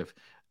perspective.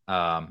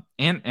 And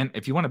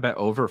if you want to bet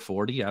over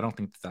 40, I don't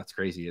think that's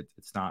crazy.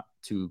 It's not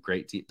too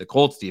great. The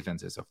Colts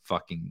defense is a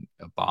fucking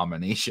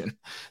abomination.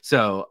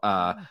 So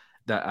I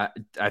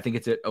think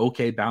it's an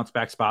okay bounce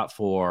back spot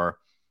for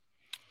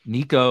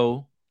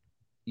Nico.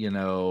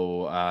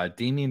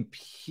 Dameon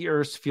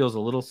Pierce feels a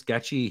little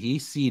sketchy. He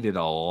seeded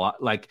a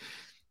lot. Like,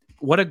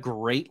 what a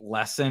great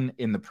lesson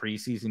in the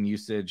preseason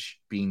usage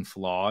being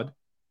flawed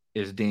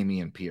is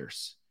Dameon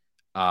Pierce.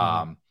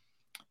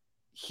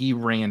 He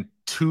ran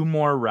 2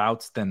 more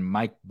routes than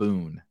Mike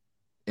Boone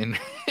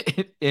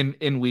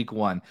in week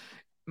 1.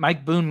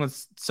 Mike Boone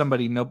was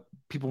somebody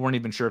people weren't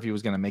even sure if he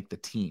was going to make the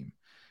team.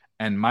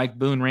 And Mike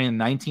Boone ran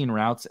 19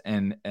 routes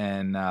and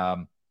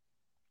Dameon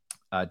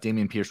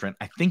Pierce ran,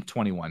 I think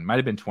 21,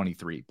 might've been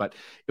 23, but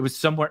it was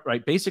somewhere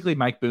right. Basically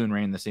Mike Boone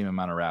ran the same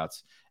amount of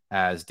routes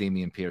as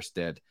Dameon Pierce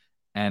did.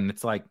 And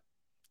it's like,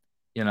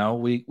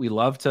 we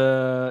love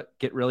to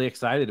get really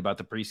excited about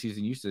the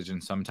preseason usage,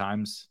 and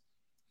sometimes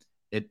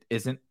it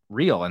isn't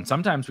real. And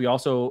sometimes we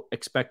also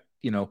expect,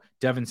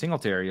 Devin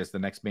Singletary is the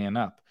next man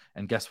up.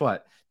 And guess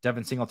what?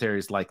 Devin Singletary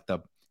is like the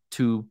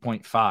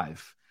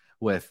 2.5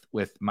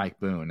 with Mike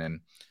Boone.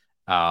 And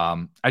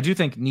I do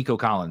think Nico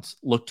Collins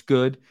looked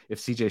good.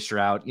 If CJ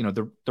Stroud,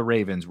 the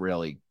Ravens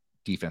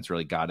defense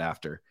really got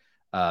after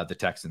the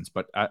Texans,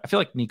 but I feel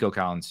like Nico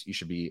Collins you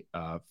should be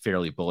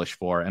fairly bullish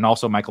for. And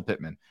also Michael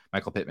Pittman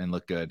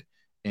looked good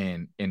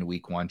in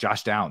week 1.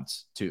 Josh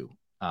Downs too,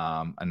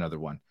 another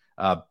one.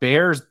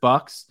 Bears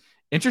Bucks,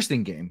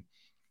 interesting game.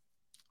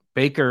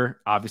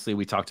 Baker, obviously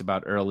we talked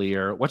about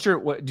earlier.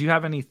 Do you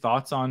have any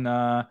thoughts on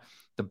the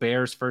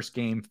Bears first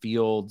game,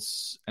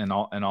 Fields and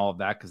all of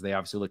that? Cause they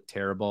obviously look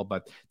terrible,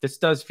 but this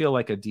does feel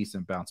like a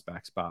decent bounce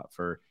back spot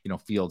for,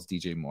 Fields,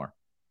 DJ Moore.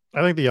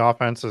 I think the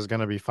offense is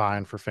going to be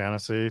fine for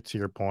fantasy. To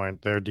your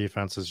point, their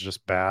defense is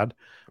just bad.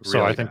 So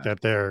Really I think bad.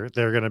 that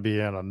they're going to be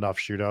in enough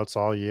shootouts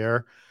all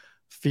year.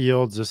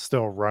 Fields is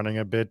still running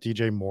a bit.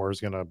 DJ Moore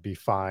is going to be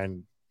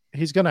fine.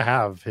 He's going to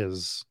have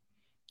his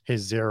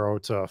 0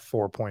 to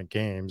 4 point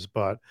games,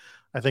 but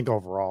I think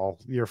overall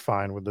you're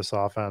fine with this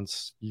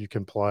offense. You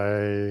can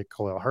play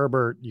Khalil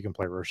Herbert. You can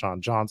play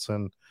Rashawn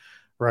Johnson,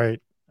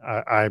 right?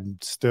 I'm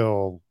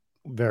still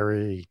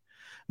very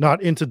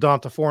not into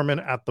Donta Foreman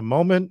at the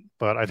moment,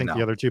 but I think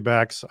the other 2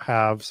 backs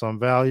have some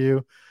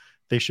value.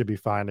 They should be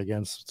fine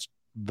against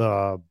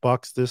the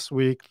Bucks this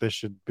week.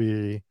 This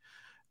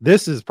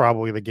is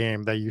probably the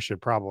game that you should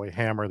probably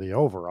hammer the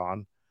over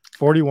on.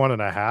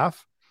 41.5.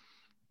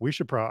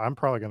 I'm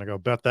probably going to go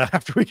bet that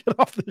after we get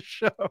off the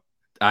show.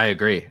 I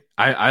agree.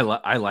 I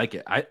like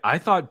it. I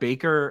thought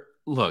Baker,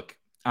 look,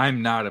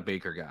 I'm not a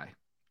Baker guy,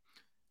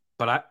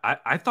 but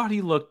I thought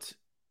he looked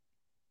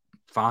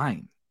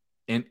fine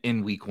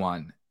in week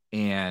 1.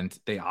 And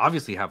they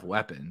obviously have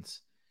weapons.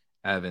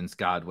 Evans,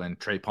 Godwin,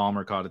 Trey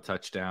Palmer caught a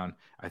touchdown.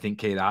 I think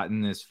Cade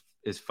Otton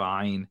is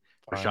fine.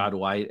 Rashad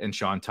White and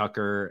Sean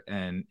Tucker.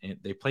 And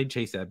they played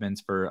Chase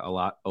Edmonds for a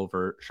lot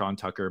over Sean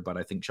Tucker, but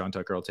I think Sean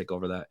Tucker will take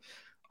over that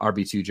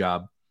RB2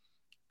 job.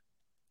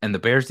 And the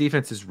Bears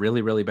defense is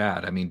really, really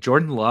bad. I mean,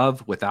 Jordan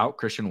Love without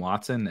Christian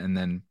Watson and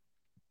then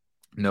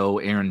no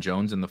Aaron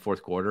Jones in the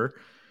fourth quarter.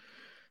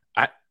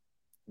 I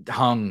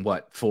hung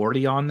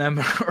 40 on them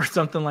or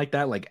something like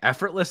that, like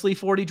effortlessly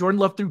 40. Jordan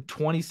Love threw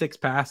 26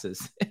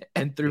 passes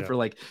and threw for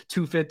like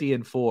 250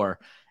 and 4.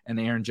 And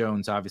Aaron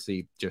Jones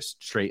obviously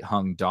just straight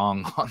hung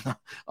dong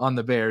on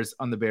the Bears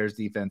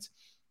defense.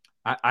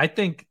 I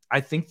think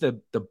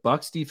the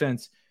Bucks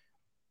defense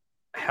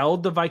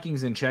held the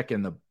Vikings in check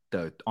in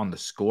on the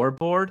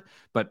scoreboard,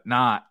 but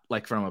not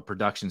like from a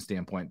production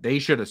standpoint. They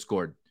should have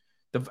scored.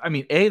 The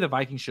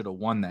Vikings should have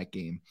won that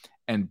game,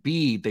 and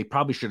B, they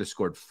probably should have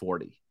scored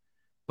 40.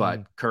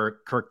 But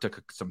Kirk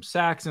took some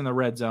sacks in the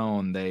red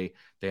zone. They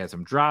had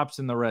some drops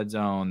in the red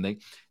zone.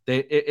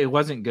 It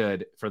wasn't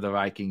good for the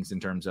Vikings in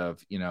terms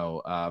of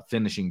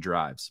finishing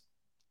drives.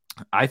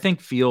 I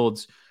think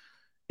Fields,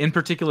 in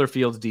particular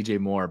Fields, DJ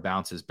Moore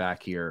bounces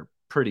back here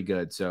pretty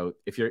good. So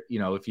if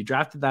you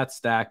drafted that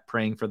stack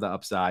praying for the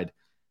upside,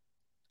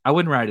 I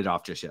wouldn't write it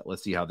off just yet.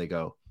 Let's see how they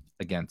go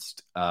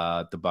against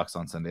the Bucks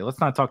on Sunday. Let's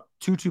not talk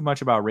too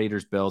much about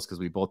Raiders Bills because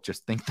we both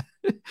just think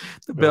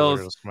the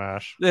Bills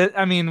smash.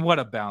 I mean, what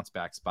a bounce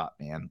back spot,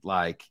 man.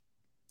 Like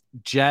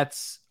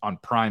Jets on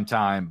prime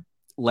time,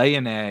 lay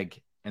an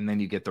egg, and then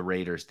you get the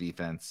Raiders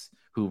defense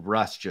who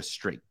Russ just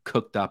straight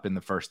cooked up in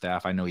the first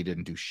half. I know he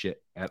didn't do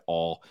shit at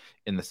all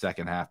in the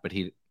second half, but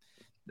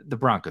the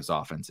Broncos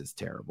offense is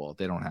terrible.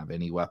 They don't have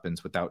any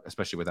weapons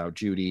especially without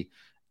Judy,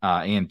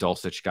 and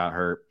Dulcich got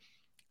hurt.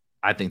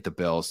 I think the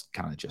Bills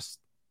kind of just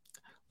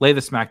lay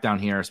the smack down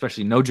here,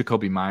 especially no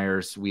Jacoby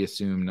Myers. We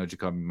assume no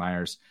Jacoby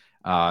Myers.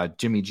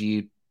 Jimmy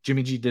G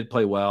did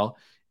play well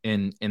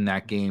in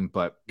that game,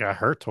 but got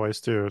hurt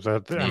twice too. I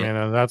mean,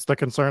 and that's the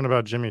concern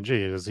about Jimmy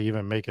G. Does he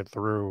even make it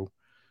through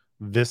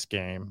this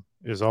game?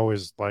 Is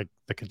always like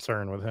the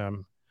concern with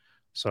him.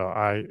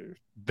 So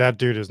that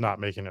dude is not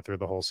making it through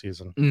the whole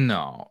season.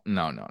 No.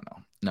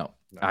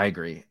 I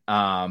agree.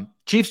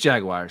 Chiefs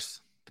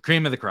Jaguars, the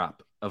cream of the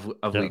crop of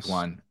week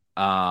one.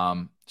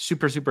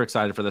 Super, super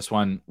excited for this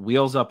one.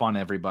 Wheels up on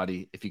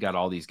everybody. If you got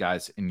all these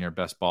guys in your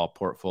best ball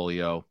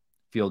portfolio,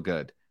 feel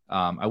good.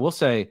 I will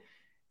say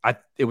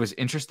it was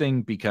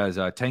interesting because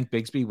Tank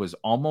Bigsby was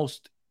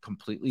almost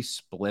completely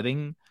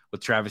splitting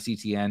with Travis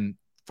Etienne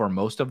for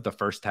most of the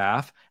first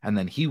half. And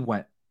then he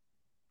went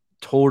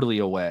totally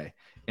away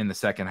in the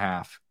second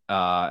half.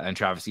 And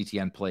Travis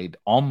Etienne played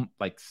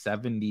like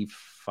 75%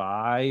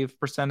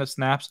 of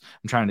snaps.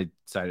 I'm trying to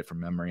cite it from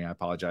memory. I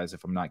apologize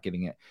if I'm not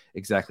getting it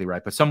exactly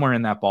right, but somewhere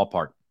in that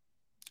ballpark,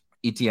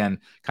 Etienne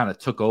kind of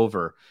took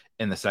over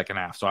in the second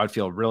half. So I'd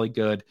feel really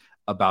good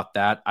about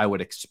that. I would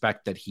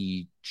expect that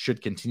he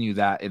should continue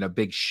that in a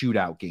big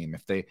shootout game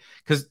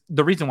because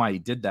the reason why he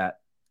did that,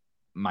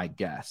 my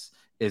guess,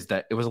 is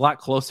that it was a lot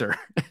closer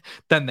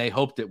than they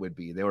hoped it would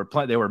be. They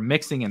were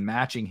mixing and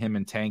matching him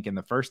and Tank in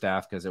the first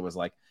half because it was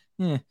like,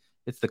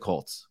 it's the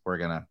Colts. We're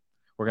gonna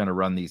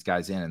run these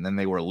guys in, and then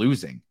they were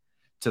losing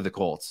to the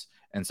Colts,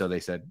 and so they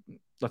said,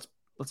 let's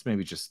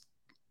maybe just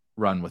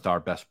run with our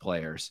best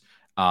players.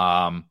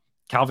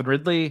 Calvin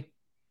Ridley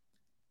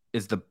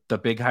is the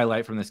big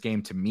highlight from this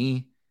game to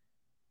me.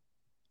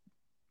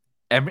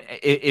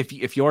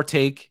 If your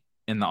take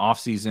in the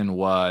offseason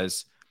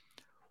was,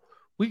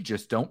 we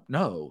just don't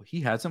know, he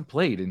hasn't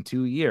played in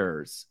 2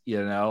 years,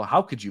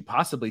 how could you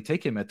possibly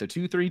take him at the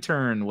 2-3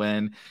 turn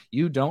when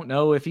you don't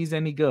know if he's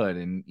any good,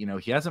 and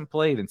he hasn't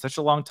played in such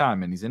a long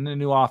time and he's in a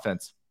new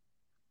offense?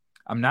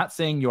 I'm not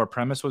saying your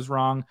premise was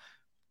wrong,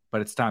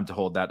 but it's time to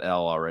hold that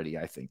L already.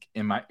 I think,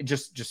 in my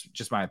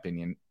just my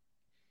opinion,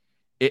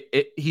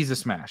 he's a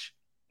smash.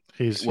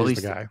 He's the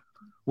guy.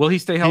 Will he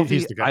stay healthy?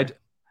 He's the guy.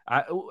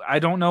 I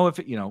don't know if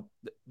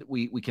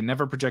we can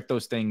never project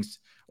those things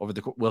over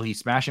will he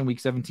smash in week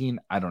 17?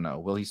 I don't know.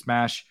 Will he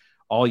smash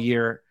all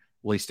year?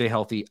 Will he stay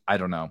healthy? I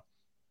don't know.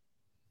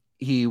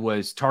 He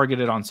was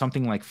targeted on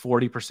something like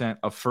 40%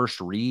 of first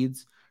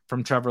reads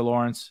from Trevor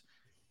Lawrence.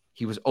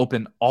 He was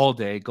open all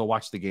day. Go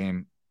watch the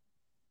game.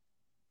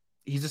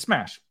 He's a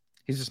smash.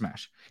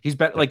 He's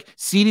better. Like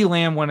CeeDee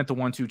Lamb went at the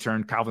 1-2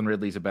 turn. Calvin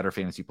Ridley's a better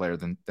fantasy player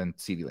than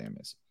CeeDee Lamb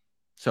is.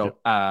 So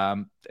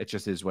it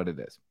just is what it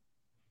is.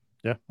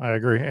 Yeah, I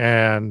agree.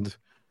 And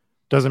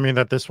doesn't mean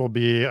that this will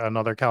be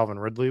another Calvin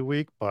Ridley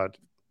week, but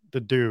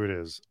the dude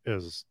is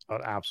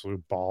an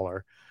absolute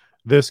baller.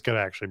 This could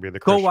actually be the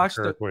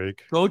Christian Kirk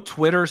week. Go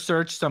Twitter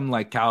search some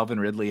like Calvin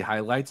Ridley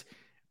highlights.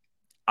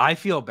 I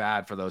feel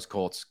bad for those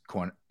Colts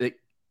corner.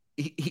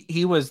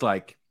 He was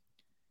like,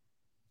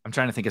 I'm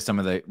trying to think of some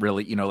of the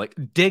really, like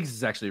Diggs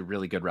is actually a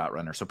really good route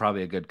runner. So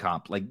probably a good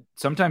comp. Like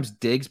sometimes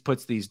Diggs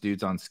puts these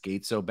dudes on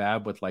skates so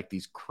bad with like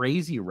these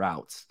crazy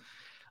routes.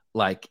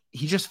 Like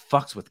he just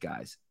fucks with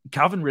guys.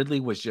 Calvin Ridley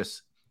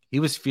he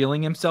was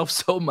feeling himself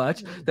so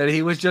much that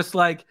he was just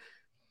like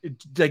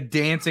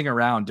dancing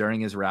around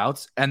during his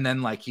routes. And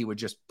then like he would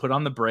just put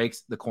on the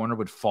brakes. The corner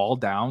would fall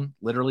down.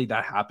 Literally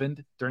that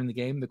happened during the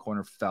game. The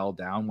corner fell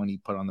down when he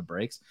put on the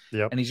brakes.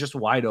 Yep. And he's just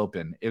wide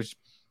open.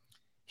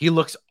 He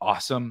looks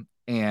awesome.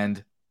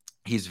 And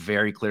he's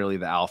very clearly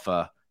the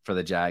alpha for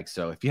the Jags.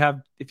 So if you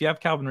have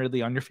Calvin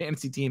Ridley on your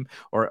fantasy team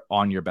or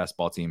on your best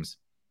ball teams,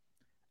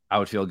 I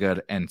would feel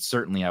good. And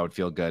certainly I would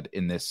feel good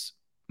in this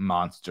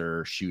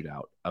monster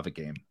shootout of a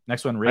game.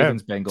 Next one,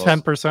 Ravens Bengals.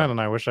 10%, and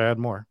I wish I had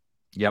more.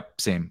 Yep,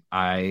 same.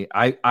 I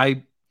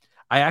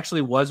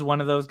actually was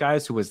one of those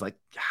guys who was like,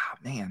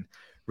 man,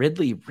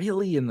 Ridley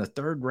really in the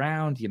third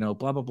round, blah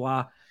blah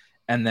blah.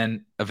 And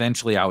then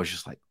eventually I was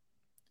just like,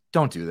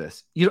 don't do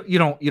this. You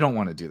don't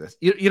want to do this.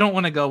 You don't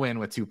want to go in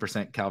with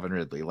 2% Calvin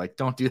Ridley. Like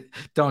don't do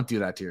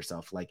that to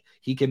yourself. Like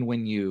he can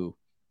win you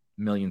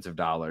millions of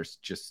dollars.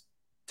 Just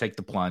take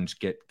the plunge,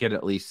 get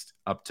at least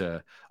up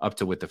to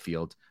with the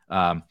field.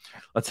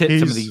 Let's hit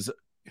some of these.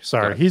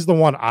 Sorry, he's the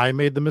one I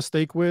made the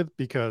mistake with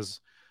because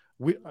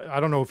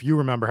I don't know if you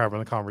remember having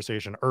the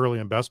conversation early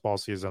in best ball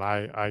season.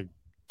 I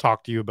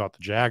talked to you about the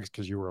Jags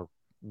because you were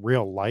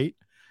real light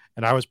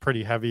and I was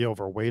pretty heavy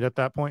overweight at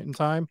that point in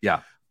time.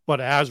 Yeah. But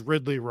as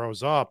Ridley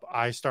rose up,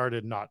 I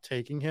started not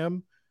taking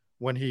him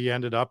when he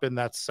ended up in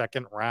that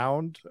second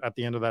round. At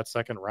the end of that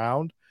second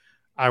round,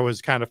 I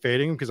was kind of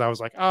fading him because I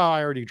was like,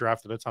 I already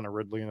drafted a ton of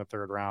Ridley in the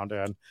third round.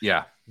 And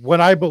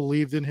when I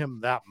believed in him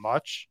that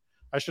much,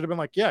 I should have been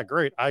like, yeah,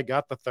 great. I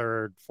got the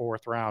third,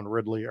 fourth round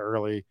Ridley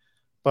early,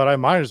 but I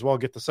might as well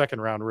get the second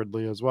round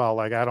Ridley as well.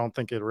 Like, I don't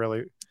think it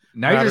really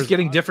now matters. You're just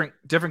getting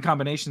different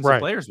combinations of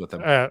players with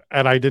him.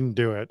 And I didn't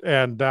do it.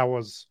 And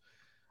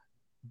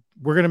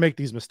we're going to make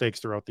these mistakes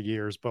throughout the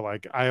years, but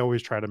like, I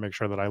always try to make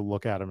sure that I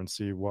look at them and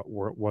see what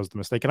was the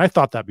mistake. And I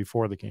thought that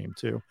before the game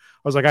too. I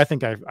was like, I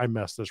think I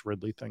messed this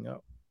Ridley thing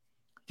up.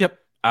 Yep.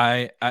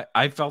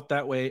 I felt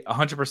that way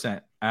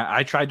 100%.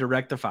 I tried to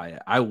rectify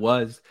it. I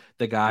was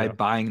the guy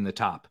buying the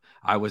top.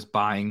 I was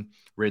buying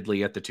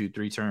Ridley at the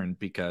 2-3 turn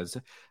because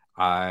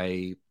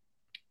I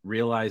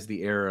realized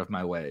the error of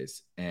my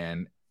ways.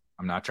 And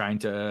I'm not trying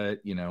to,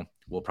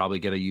 we'll probably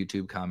get a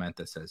YouTube comment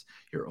that says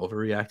you're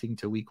overreacting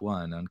to week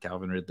 1 on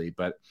Calvin Ridley,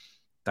 but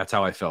that's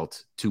how I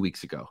felt 2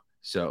 weeks ago.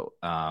 So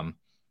I'm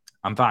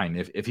fine.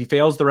 If he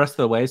fails the rest of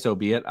the way, so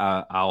be it.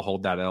 I'll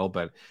hold that L,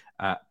 but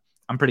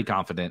I'm pretty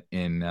confident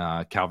in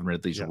Calvin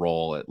Ridley's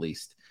role, at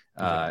least,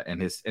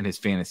 and his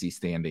fantasy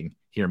standing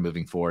here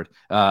moving forward.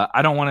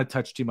 I don't want to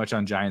touch too much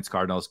on Giants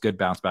Cardinals. Good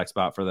bounce back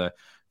spot for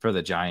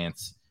the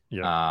Giants.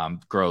 Yeah.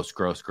 Gross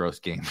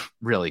game.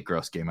 Really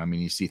gross game. I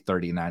mean, you see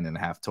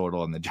 39.5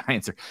 total, and the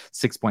Giants are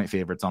 6-point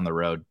favorites on the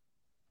road.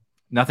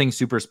 Nothing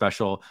super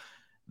special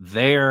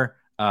there.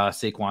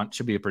 Saquon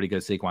should be a pretty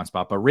good Saquon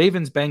spot, but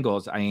Ravens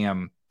Bengals, I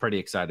am pretty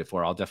excited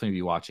for. I'll definitely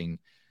be watching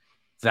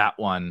that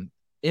one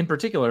in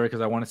particular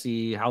because I want to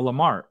see how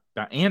Lamar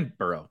and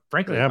Burrow,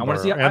 frankly, I want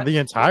to see the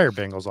entire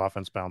Bengals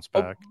offense bounce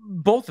back.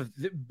 Both of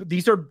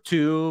these are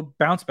 2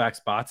 bounce back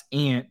spots,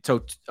 and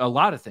so a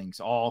lot of things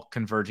all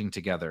converging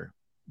together.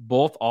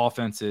 Both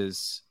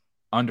offenses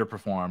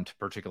underperformed,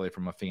 particularly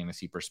from a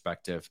fantasy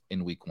perspective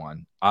in week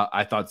 1.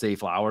 I thought Zay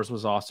Flowers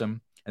was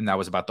awesome, and that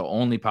was about the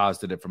only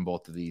positive from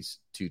both of these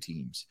 2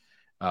 teams.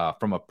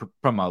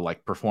 From a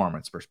like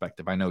performance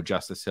perspective. I know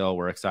Justice Hill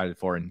we're excited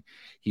for, and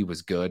he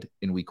was good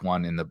in week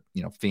 1 in the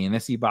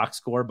fantasy box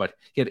score, but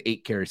he had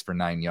 8 carries for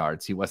 9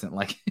 yards. He wasn't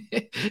like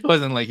it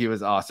wasn't like he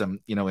was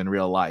awesome, in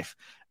real life.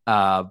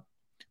 But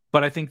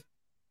I think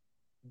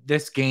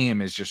this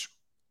game is just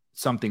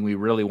something we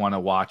really want to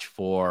watch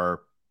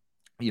for,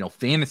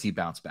 fantasy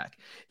bounce back.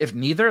 If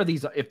neither of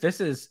these, if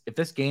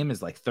this game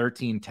is like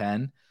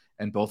 13-10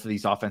 and both of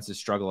these offenses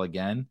struggle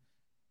again,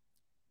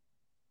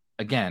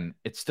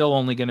 it's still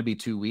only going to be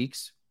 2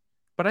 weeks,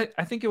 but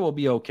I think it will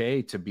be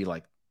okay to be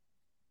like,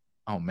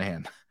 oh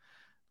man,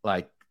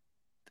 like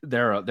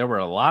there were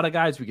a lot of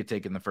guys we could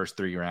take in the first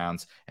 3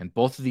 rounds, and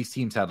both of these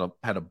teams had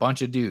a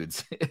bunch of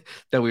dudes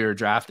that we were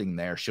drafting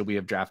there. Should we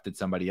have drafted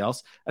somebody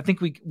else? I think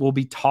we will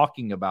be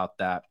talking about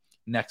that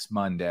next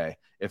Monday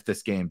if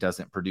this game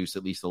doesn't produce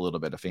at least a little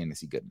bit of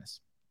fantasy goodness.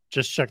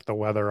 Just check the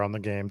weather on the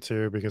game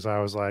too, because I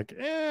was like,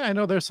 I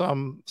know there's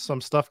some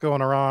stuff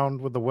going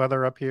around with the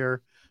weather up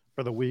here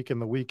for the week and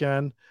the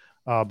weekend.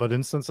 But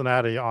in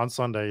Cincinnati on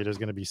Sunday, it is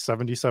going to be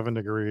 77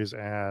 degrees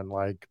and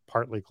like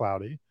partly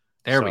cloudy.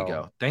 There we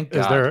go. Thank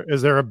God.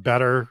 Is there a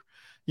better,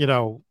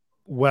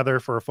 weather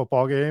for a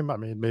football game? I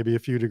mean, maybe a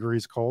few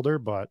degrees colder,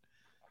 but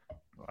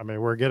I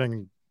mean, we're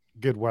getting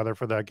good weather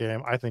for that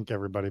game. I think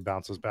everybody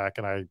bounces back,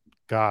 and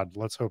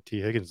let's hope T.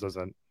 Higgins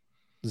doesn't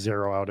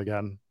zero out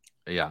again.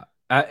 Yeah.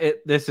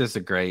 This is a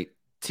great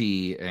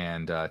T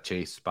and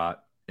Chase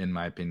spot, in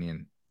my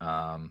opinion.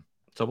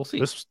 So we'll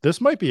see. This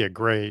might be a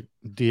great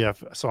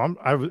DF. So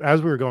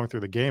as we were going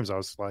through the games, I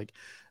was like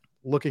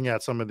looking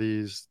at some of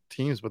these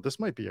teams, but this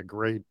might be a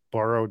great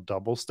Burrow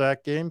double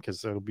stack game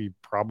because it'll be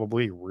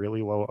probably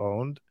really low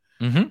owned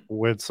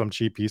with some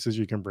cheap pieces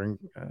you can bring.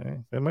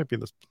 It might be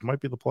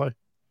the play.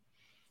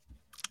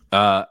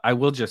 I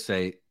will just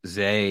say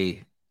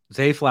Zay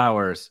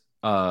Flowers,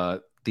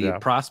 the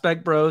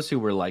prospect bros who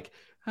were like,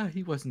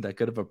 he wasn't that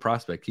good of a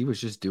prospect. He was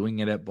just doing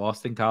it at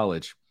Boston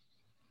College.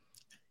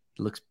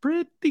 He looks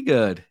pretty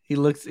good. He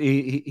was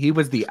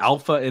the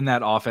alpha in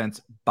that offense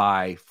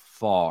by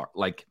far.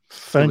 Like,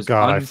 thank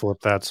God I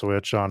flipped that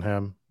switch on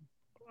him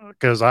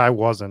because I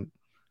wasn't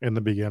in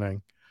the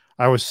beginning.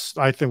 I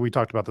think we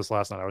talked about this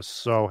last night. I was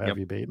so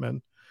heavy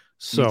Bateman,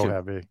 so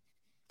heavy.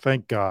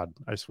 Thank God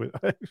I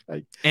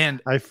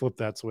flipped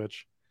that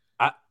switch.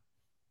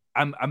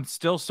 I'm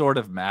still sort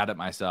of mad at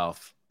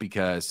myself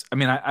because I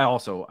mean I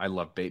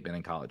love Bateman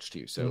in college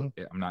too. So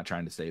I'm not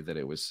trying to say that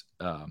it was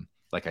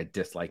like I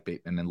dislike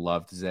Bateman and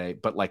loved Zay,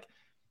 but like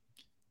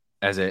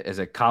as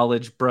a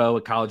college bro,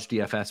 a college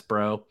DFS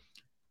bro,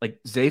 like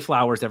Zay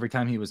Flowers, every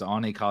time he was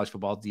on a college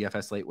football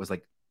DFS slate was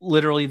like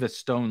literally the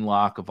stone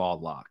lock of all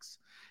locks.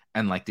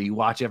 And like, do you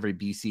watch every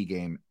BC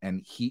game?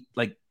 And he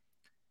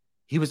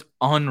was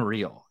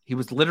unreal. He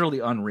was literally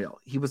unreal.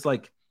 He was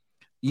like,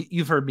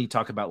 you've heard me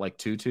talk about like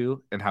Tutu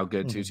and how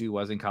good Tutu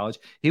was in college.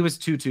 He was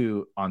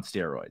Tutu on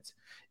steroids.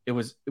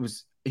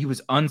 He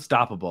was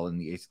unstoppable in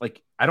the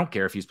like, I don't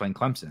care if he's playing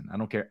Clemson.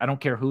 I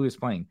don't care who he's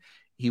playing.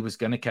 He was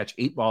going to catch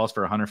 8 balls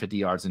for 150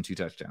 yards and 2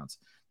 touchdowns.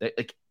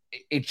 Like,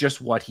 it's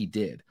just what he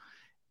did.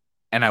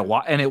 And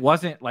it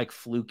wasn't like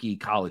fluky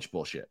college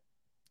bullshit.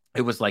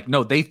 It was like,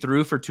 no, they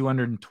threw for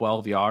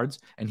 212 yards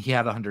and he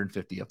had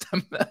 150 of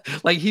them.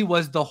 Like, he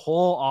was the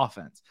whole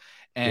offense.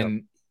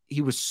 And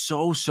he was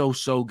so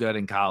good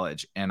in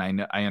college. And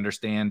I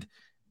understand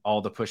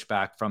all the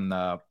pushback from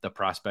the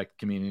prospect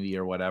community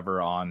or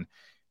whatever on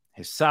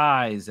his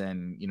size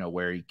and,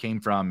 where he came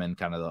from and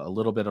kind of a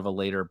little bit of a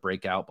later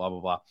breakout, blah, blah,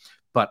 blah.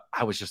 But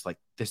I was just like,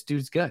 this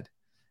dude's good.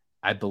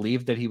 I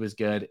believed that he was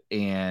good.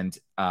 And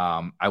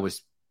I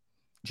was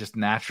just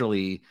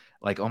naturally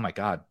like, oh my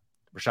God,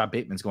 Rashad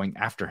Bateman's going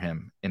after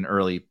him in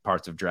early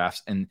parts of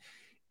drafts. And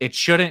it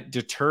shouldn't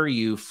deter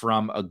you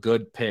from a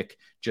good pick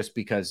just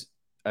because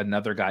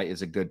another guy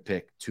is a good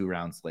pick 2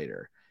 rounds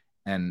later.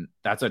 And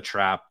that's a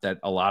trap that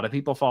a lot of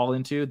people fall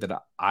into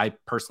that I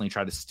personally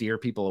try to steer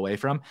people away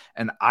from.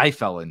 And I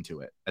fell into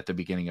it at the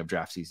beginning of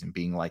draft season,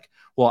 being like,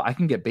 well, I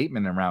can get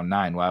Bateman in round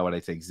 9. Why would I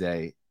take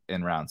Zay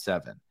in round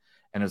 7?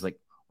 And it was like,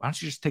 why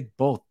don't you just take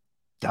both,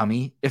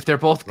 dummy? If they're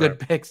both good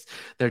picks,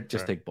 they're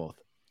just take both.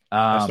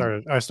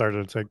 I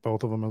started to take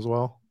both of them as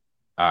well.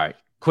 All right.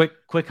 Quick,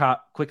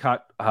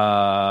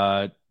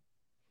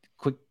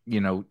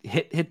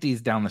 hit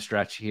these down the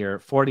stretch here.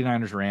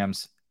 49ers,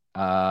 Rams.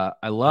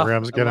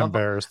 Rams get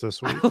embarrassed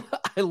this week.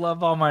 I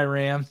love all my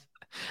Rams.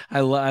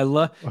 I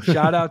love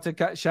shout out to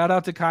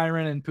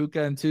Kyren and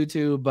Puka and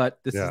Tutu, but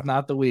this is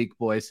not the week,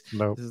 boys.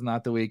 Nope. This is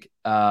not the week.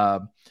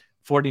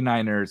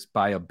 49ers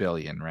by $1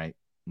 billion, right?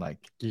 Like,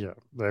 yeah,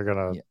 they're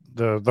gonna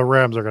the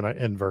Rams are gonna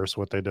inverse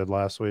what they did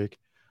last week.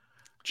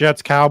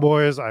 Jets,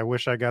 Cowboys. I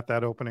wish I got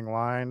that opening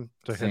line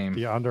to hit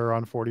the under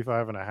on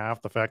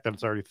 45.5. The fact that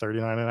it's already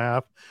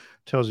 39.5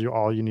 tells you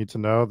all you need to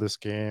know. This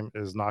game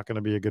is not going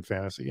to be a good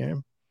fantasy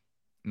game.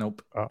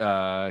 Nope.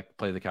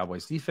 Play the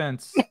Cowboys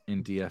defense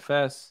in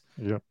DFS.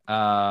 Yep.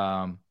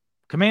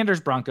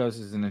 Commanders, Broncos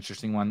is an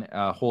interesting one.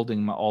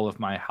 Holding all of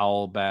my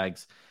Howell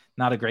bags.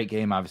 Not a great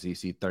game. Obviously, you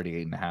see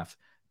 38.5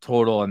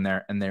 total, and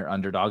they're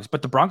underdogs.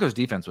 But the Broncos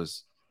defense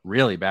was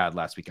really bad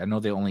last week. I know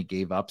they only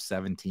gave up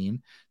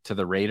 17 to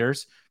the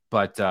Raiders,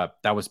 but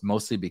that was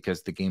mostly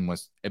because the game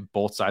was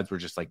both sides were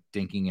just like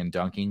dinking and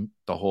dunking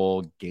the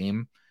whole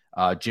game.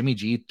 Jimmy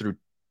G threw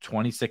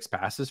 26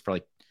 passes for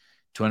like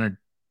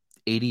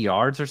 280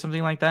 yards or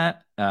something like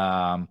that.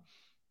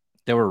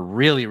 They were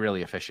really,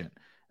 really efficient.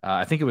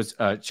 I think it was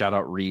shout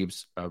out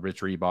Reeves,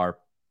 Rich Rebar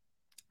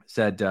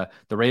said the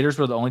Raiders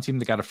were the only team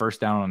that got a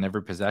first down on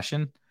every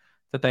possession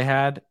that they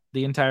had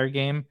the entire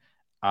game.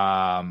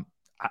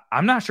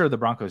 I'm not sure the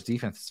Broncos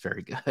defense is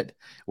very good.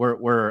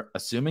 We're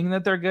assuming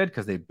that they're good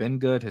because they've been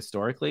good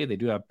historically. They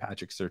do have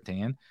Patrick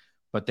Surtain,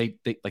 but they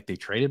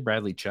traded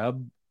Bradley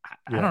Chubb.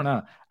 I don't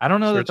know. I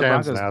don't know Surtain's that the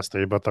Broncos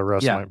nasty, but the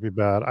rest might be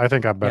bad. I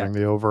think I'm betting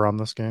the over on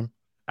this game.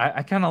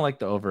 I kind of like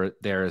the over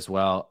there as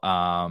well.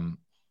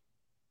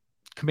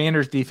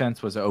 Commanders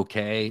defense was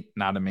okay,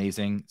 not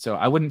amazing. So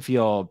I wouldn't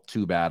feel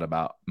too bad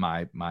about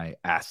my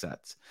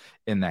assets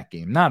in that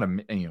game.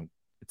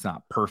 It's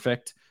not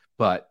perfect,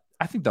 but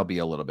I think there'll be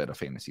a little bit of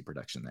fantasy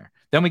production there.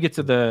 Then we get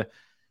to the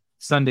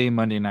Sunday,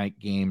 Monday night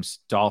games,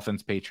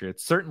 Dolphins,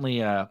 Patriots. Certainly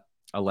a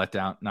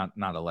letdown, not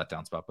a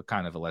letdown spot, but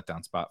kind of a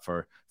letdown spot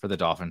for the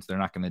Dolphins. They're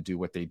not going to do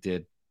what they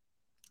did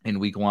in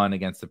week 1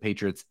 against the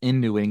Patriots in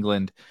New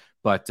England.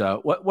 But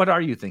what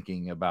are you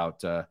thinking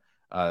about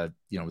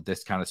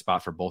this kind of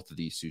spot for both of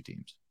these two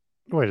teams?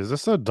 Wait, is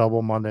this a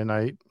double Monday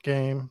night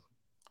game?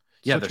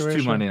 Yeah, there's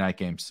 2 Monday night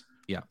games.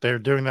 Yeah. They're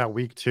doing that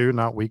week 2,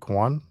 not week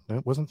 1.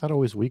 Wasn't that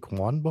always week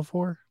 1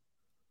 before?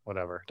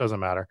 Whatever.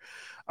 Doesn't matter.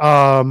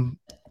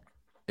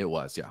 It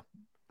was, yeah.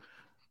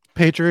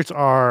 Patriots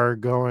are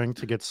going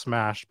to get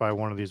smashed by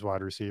one of these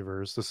wide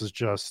receivers. This is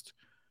just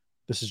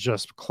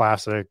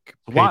classic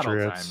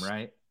Patriots. Time,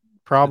 right?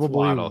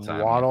 Probably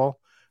Waddle.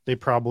 They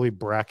probably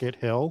bracket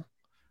Hill.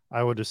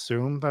 I would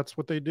assume that's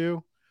what they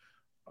do.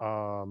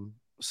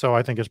 So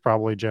I think it's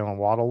probably Jalen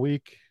Waddle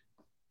week.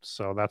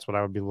 So that's what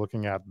I would be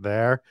looking at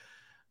there.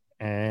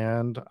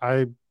 And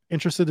I'm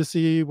interested to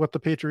see what the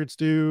Patriots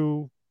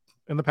do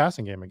in the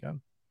passing game again.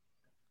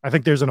 I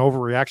think there's an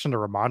overreaction to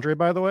Ramondre,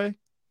 by the way.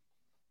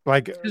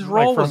 Like his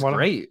role was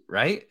great,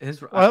 right?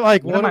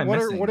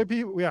 What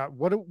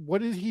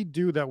did he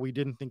do that we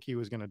didn't think he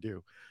was going to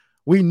do?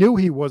 We knew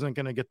he wasn't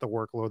going to get the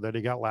workload that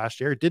he got last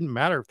year. It didn't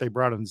matter if they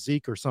brought in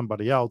Zeke or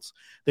somebody else.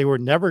 They were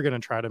never going to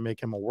try to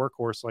make him a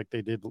workhorse like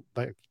they did.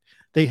 Like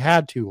they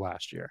had to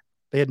last year.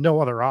 They had no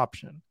other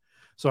option.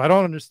 So I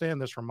don't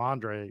understand this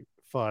Ramondre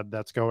FUD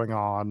that's going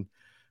on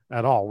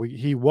at all.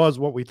 He was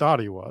what we thought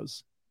he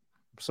was.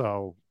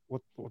 So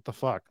what the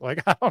fuck?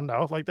 Like, I don't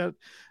know. Like that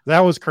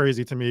was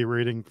crazy to me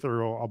reading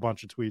through a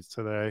bunch of tweets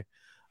today.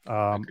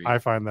 I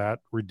find that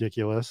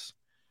ridiculous.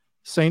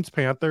 Saints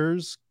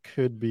Panthers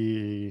could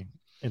be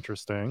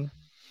interesting.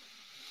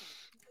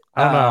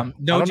 I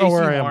don't know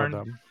where I am with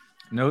them.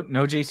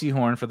 No JC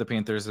Horn for the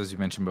Panthers, as you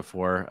mentioned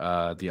before.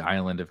 The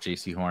island of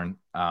JC Horn.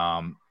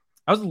 I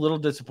was a little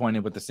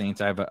disappointed with the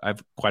Saints. I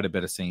have quite a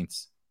bit of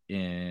Saints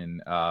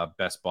in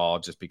best ball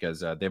just because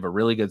they have a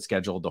really good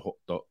schedule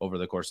over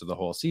the course of the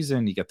whole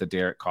season. You get the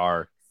Derek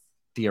Carr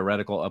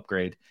theoretical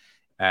upgrade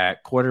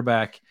at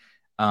quarterback.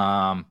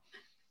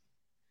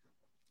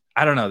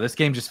 I don't know. This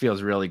game just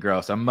feels really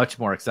gross. I'm much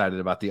more excited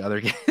about the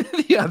other game,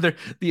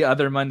 the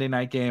other Monday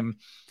night game.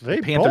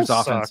 The Panthers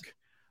offense. Suck.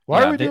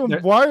 Why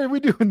are we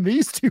doing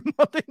these 2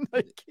 Monday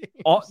night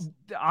games?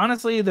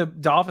 Honestly, the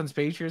Dolphins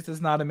Patriots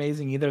is not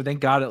amazing either. Thank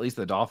God at least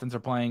the Dolphins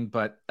are playing,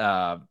 but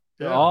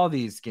all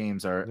these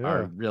games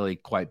are really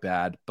quite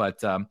bad.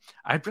 But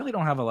I really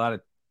don't have a lot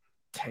of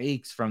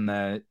takes from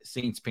the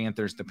Saints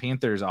Panthers. The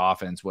Panthers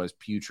offense was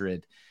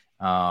putrid.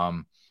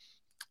 I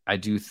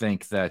do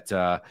think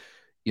that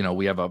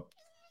we have a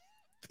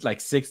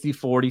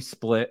 60-40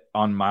 split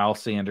on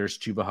Miles Sanders,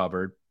 Chuba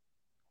Hubbard.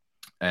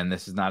 And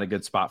this is not a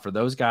good spot for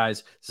those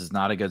guys. This is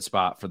not a good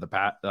spot for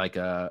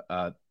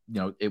the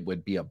it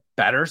would be a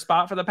better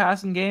spot for the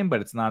passing game,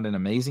 but it's not an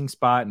amazing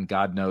spot. And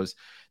God knows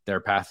their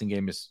passing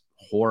game is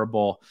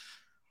horrible.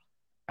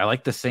 I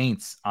like the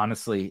Saints,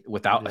 honestly,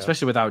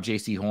 especially without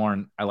JC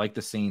Horn. I like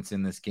the Saints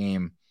in this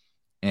game.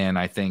 And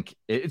I think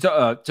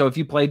so if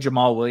you play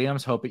Jamal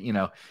Williams, hoping,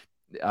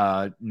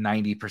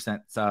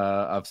 90%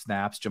 of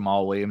snaps,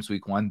 Jamal Williams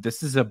week 1,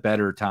 this is a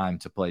better time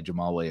to play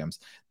Jamal Williams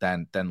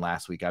than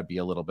last week. I'd be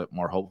a little bit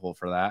more hopeful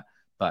for that.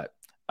 But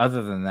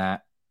other than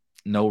that,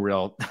 no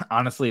real,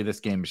 honestly,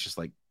 this game is just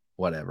like,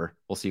 whatever.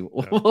 We'll see.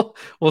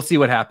 We'll see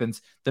what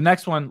happens. The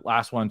next one,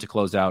 last one to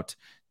close out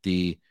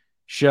the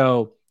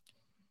show.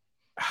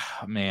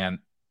 Man,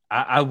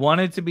 I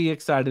wanted to be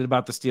excited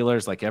about the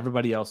Steelers like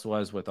everybody else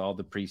was with all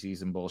the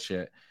preseason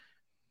bullshit,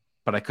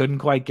 but I couldn't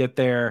quite get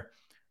there.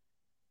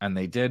 And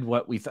they did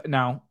what we thought.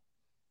 Now,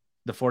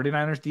 the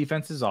 49ers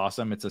defense is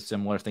awesome. It's a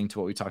similar thing to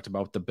what we talked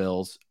about with the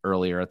Bills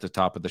earlier at the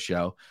top of the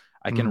show.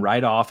 I can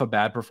write off a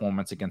bad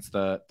performance against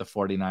the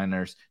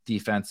 49ers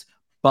defense,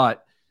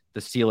 but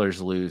the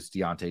Steelers lose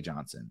Deontay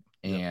Johnson.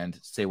 And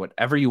say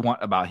whatever you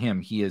want about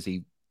him, he is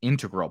an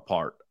integral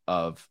part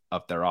of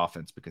their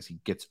offense because he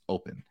gets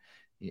open.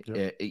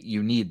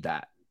 You need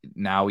that.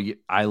 Now,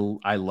 I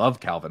love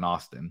Calvin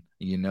Austin.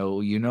 You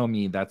know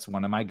me. That's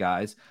one of my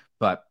guys.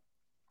 But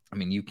I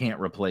mean, you can't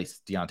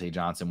replace Deontay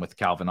Johnson with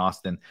Calvin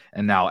Austin.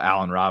 And now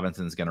Allen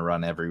Robinson's going to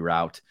run every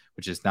route,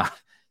 which is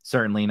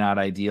certainly not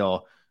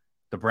ideal.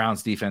 The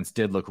Browns defense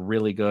did look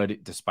really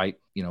good despite,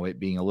 it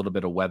being a little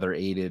bit of weather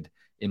aided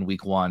in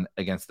week 1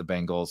 against the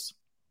Bengals.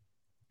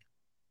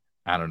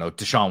 I don't know.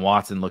 Deshaun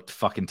Watson looked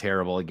fucking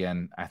terrible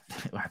again. I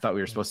thought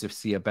we were supposed to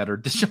see a better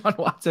Deshaun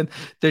Watson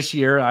this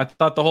year. I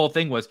thought the whole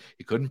thing was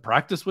he couldn't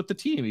practice with the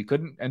team. He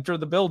couldn't enter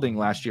the building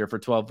last year for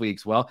 12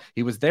 weeks. Well,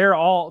 he was there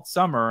all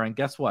summer, and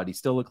guess what? He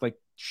still looked like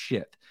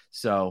shit.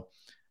 So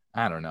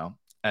I don't know.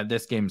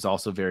 This game is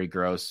also very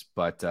gross,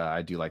 but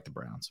I do like the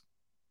Browns.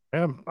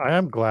 I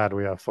am glad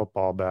we have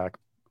football back.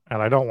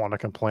 And I don't want to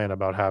complain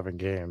about having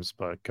games,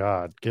 but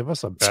God, give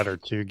us a better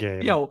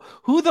 2-game. Yo,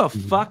 who the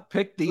fuck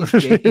picked these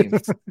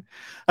games?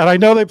 And I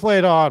know they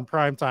played on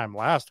primetime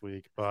last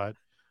week, but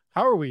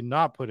how are we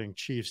not putting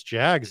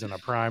Chiefs-Jags in a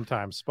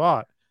primetime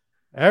spot?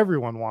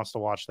 Everyone wants to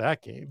watch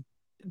that game.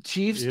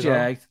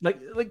 Chiefs-Jags, like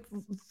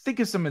think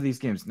of some of these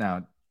games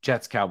now.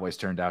 Jets-Cowboys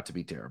turned out to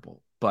be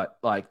terrible, but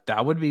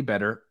that would be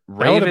better.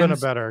 That would have been a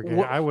better game.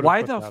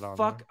 Why the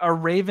fuck are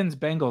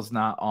Ravens-Bengals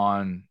not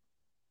on?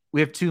 We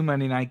have 2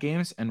 Monday night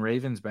games, and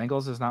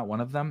Ravens-Bengals is not one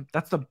of them.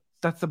 That's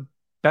the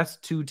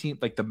best 2 teams,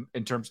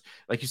 in terms,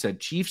 like you said,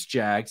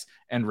 Chiefs-Jags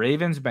and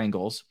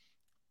Ravens-Bengals.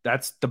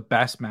 That's the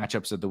best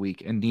matchups of the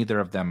week, and neither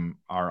of them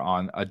are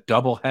on a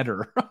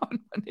doubleheader on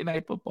Monday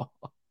Night Football.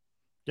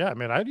 Yeah, I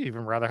mean, I'd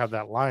even rather have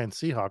that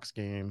Lions-Seahawks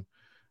game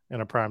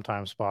in a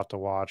primetime spot to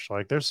watch.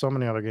 There's so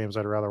many other games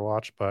I'd rather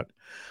watch, but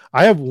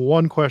I have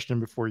one question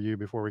before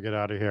we get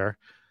out of here.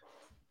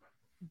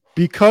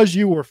 Because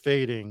you were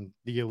fading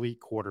the elite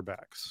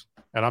quarterbacks,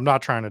 and I'm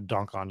not trying to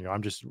dunk on you,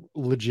 I'm just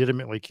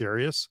legitimately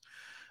curious.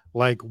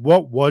 What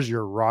was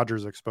your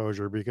Rodgers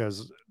exposure?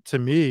 Because to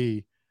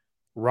me,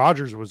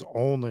 Rodgers was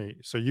only,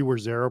 so you were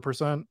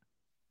 0%.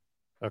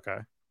 Okay.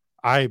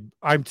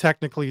 I'm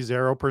technically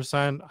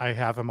 0%. I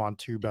have him on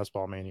 2 Best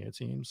Ball Mania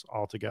teams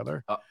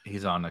altogether.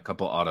 He's on a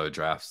couple auto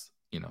drafts,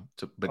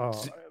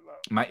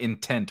 my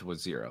intent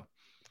was 0.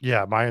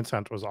 Yeah, my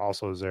intent was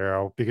also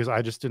 0 because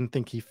I just didn't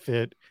think he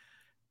fit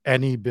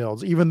any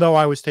builds. Even though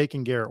I was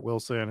taking Garrett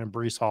Wilson and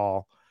Breece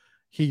Hall,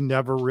 he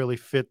never really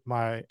fit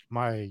my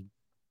Looks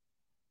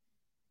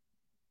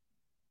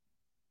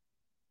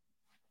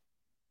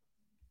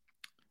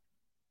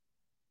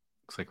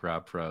like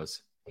Rob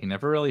froze. He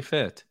never really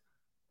fit.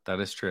 That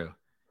is true.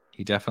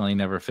 He definitely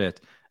never fit.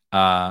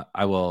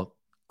 I will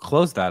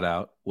close that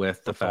out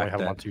with the fact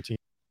that 2 teams.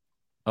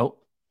 Oh,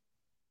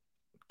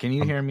 can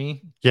you hear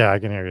me? Yeah, I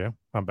can hear you.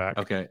 I'm back.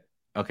 Okay,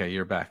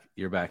 you're back.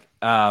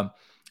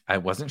 I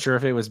wasn't sure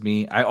if it was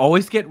me. I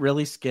always get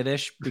really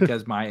skittish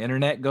because my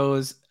internet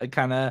goes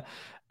kind of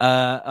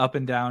up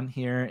and down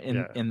here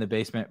in the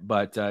basement.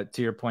 But to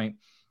your point,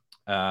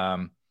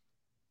 I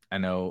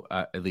know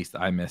at least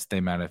I missed.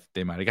 They might have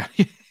got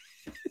you.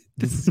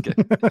 This is good.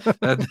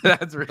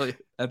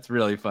 That's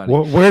really funny.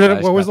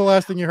 What was the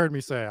last thing you heard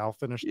me say? I'll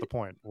finish the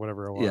point,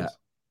 whatever it was.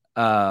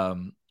 Yeah.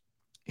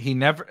 He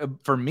never.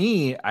 For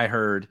me, I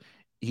heard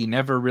he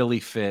never really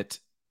fit. ...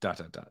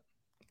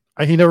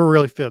 He never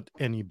really fit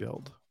any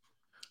build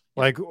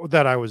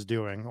that I was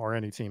doing or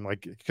any team.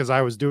 Because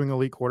I was doing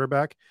elite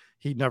quarterback,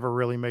 he never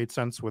really made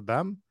sense with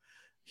them.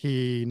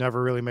 He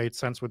never really made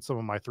sense with some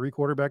of my 3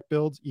 quarterback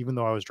builds, even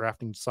though I was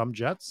drafting some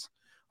Jets.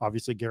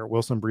 Obviously, Garrett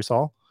Wilson, Breece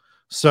Hall.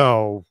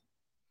 So,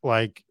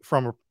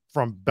 from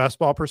best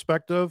ball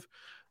perspective,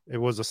 it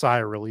was a sigh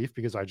of relief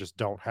because I just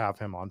don't have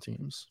him on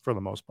teams for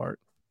the most part.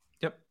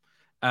 Yep.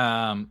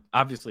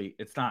 Obviously,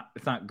 it's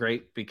not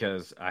great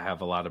because I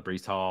have a lot of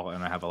Breece Hall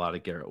and I have a lot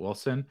of Garrett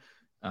Wilson.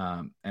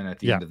 And at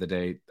the end of the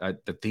day,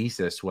 the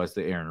thesis was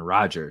that Aaron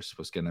Rodgers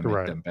was going to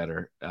make them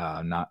better.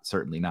 Not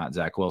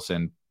Zach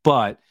Wilson,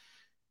 but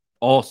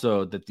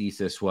also the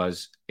thesis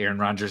was Aaron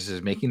Rodgers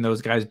is making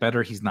those guys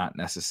better. He's not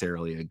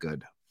necessarily a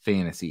good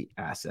fantasy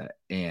asset,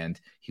 and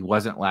he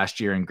wasn't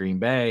last year in Green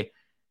Bay.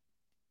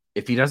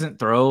 If he doesn't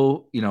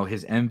throw,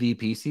 his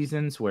MVP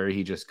seasons where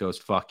he just goes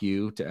fuck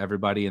you to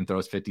everybody and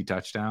throws 50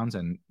 touchdowns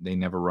and they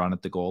never run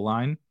at the goal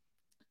line,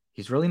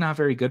 he's really not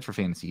very good for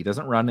fantasy. He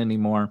doesn't run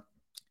anymore.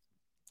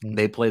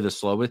 They play the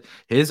slowest.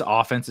 His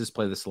offenses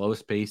play the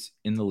slowest pace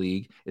in the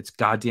league. It's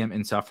goddamn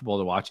insufferable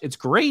to watch. It's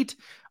great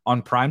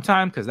on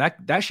primetime because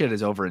that shit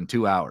is over in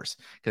 2 hours.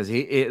 Because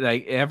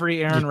like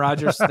every Aaron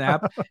Rodgers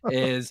snap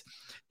is,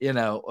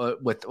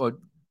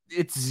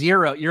 it's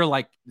zero. You're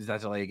like, is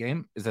that delay a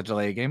game? Is that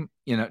delay a game?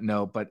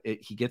 No, but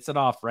he gets it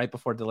off right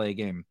before delay a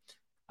game.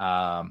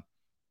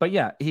 But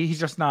yeah, he's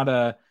just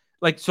not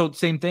so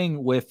same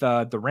thing with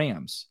the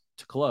Rams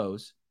to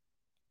close.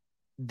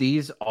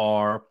 These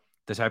are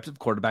the types of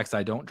quarterbacks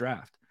I don't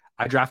draft.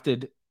 I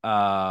drafted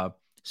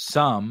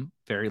some,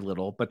 very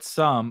little, but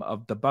some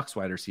of the Bucs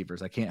wide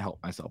receivers. I can't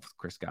help myself with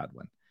Chris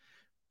Godwin.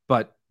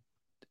 But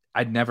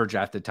I'd never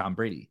drafted Tom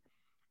Brady.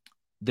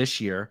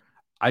 This year,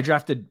 I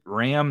drafted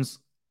Rams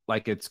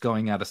like it's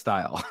going out of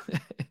style.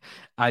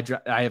 I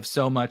have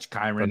so much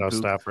Kyren,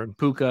 Stafford,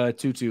 Puka,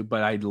 Tutu,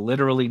 but I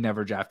literally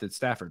never drafted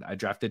Stafford. I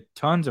drafted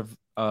tons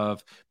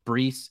of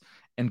Brees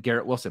and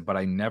Garrett Wilson, but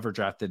I never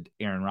drafted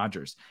Aaron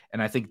Rodgers.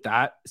 And I think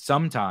that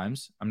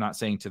sometimes, I'm not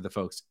saying to the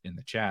folks in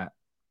the chat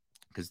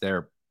because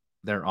they're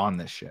on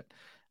this shit,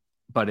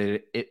 but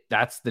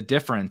that's the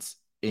difference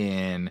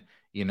in,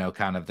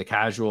 kind of the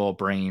casual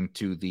brain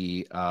to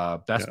the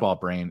best ball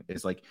brain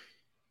is like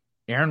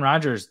Aaron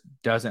Rodgers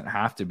doesn't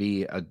have to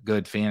be a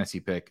good fantasy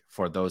pick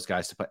for those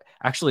guys to play.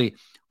 Actually,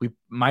 we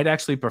might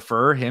actually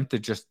prefer him to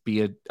just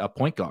be a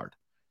point guard.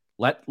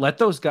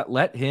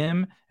 Let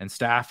him and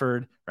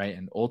Stafford, right,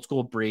 and old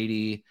school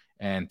Brady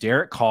and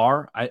Derek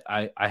Carr.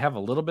 I have a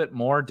little bit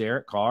more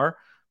Derek Carr,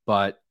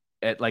 but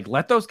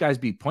let those guys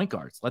be point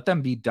guards. Let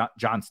them be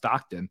John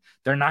Stockton.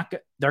 They're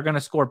going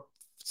to score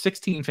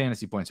 16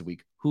 fantasy points a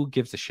week. Who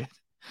gives a shit?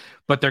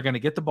 But they're going to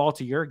get the ball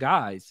to your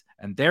guys,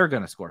 and they're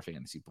going to score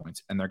fantasy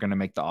points, and they're going to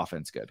make the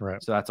offense good.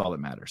 Right. So that's all that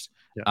matters.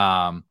 Yeah,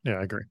 I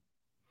agree.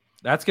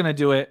 That's going to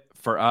do it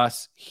for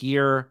us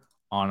here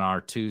on our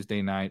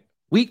Tuesday night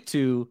week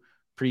 2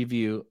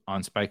 preview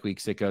on Spike Week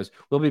Sickos.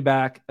 We'll be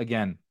back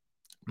again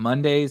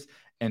Mondays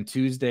and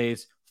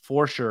Tuesdays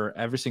for sure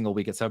every single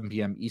week at 7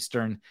 p.m.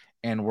 Eastern,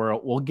 and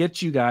we'll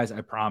get you guys, I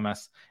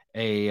promise,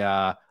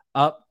 a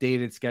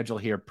updated schedule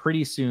here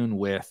pretty soon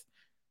with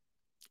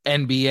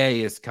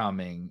NBA is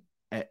coming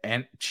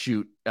and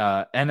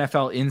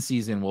NFL in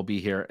season will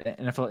be here.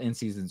 NFL in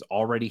season's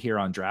already here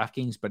on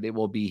DraftKings, but it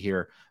will be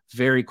here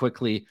very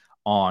quickly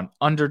on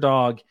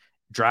Underdog,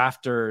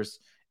 Drafters,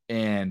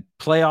 and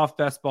playoff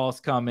best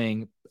balls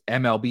coming.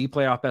 MLB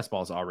playoff best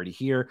ball is already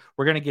here.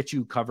 We're going to get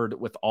you covered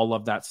with all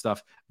of that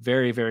stuff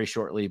very, very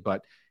shortly,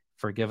 but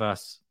forgive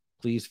us.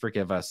 Please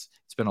forgive us.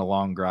 It's been a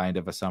long grind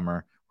of a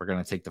summer. We're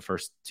going to take the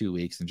first 2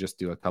 weeks and just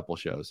do a couple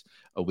shows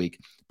a week.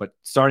 But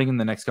starting in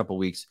the next couple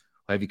weeks,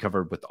 we'll have you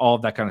covered with all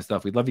of that kind of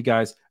stuff. We love you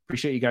guys.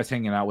 Appreciate you guys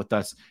hanging out with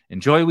us.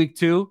 Enjoy week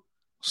 2.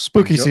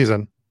 Spooky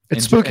season.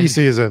 It's spooky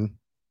season.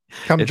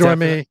 Come join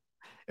me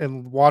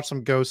and watch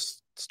some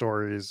ghost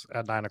stories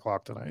at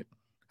 9:00 tonight.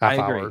 Half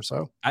hour or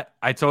so.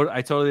 I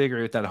totally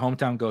agree with that.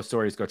 Hometown Ghost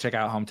Stories. Go check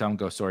out Hometown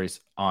Ghost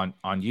Stories on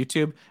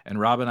YouTube. And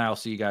Rob and I will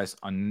see you guys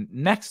on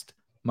next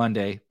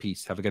Monday.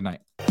 Peace. Have a good night.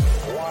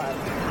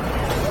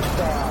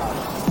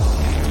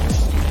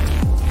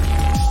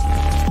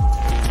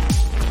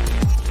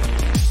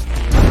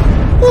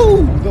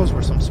 Woo! Those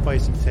were some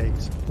spicy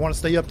takes. Want to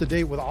stay up to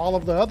date with all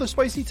of the other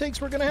spicy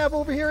takes we're going to have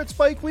over here at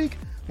Spike Week?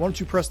 Why don't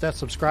you press that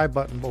subscribe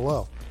button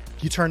below?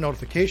 You turn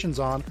notifications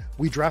on,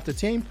 we draft a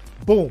team,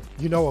 boom,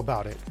 you know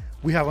about it.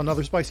 We have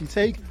another spicy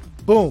take,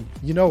 boom,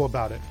 you know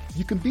about it.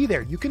 You can be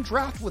there. You can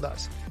draft with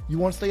us. You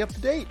want to stay up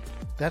to date?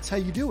 That's how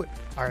you do it.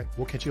 All right,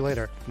 we'll catch you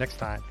later next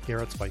time here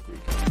at Spike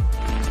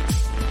Week.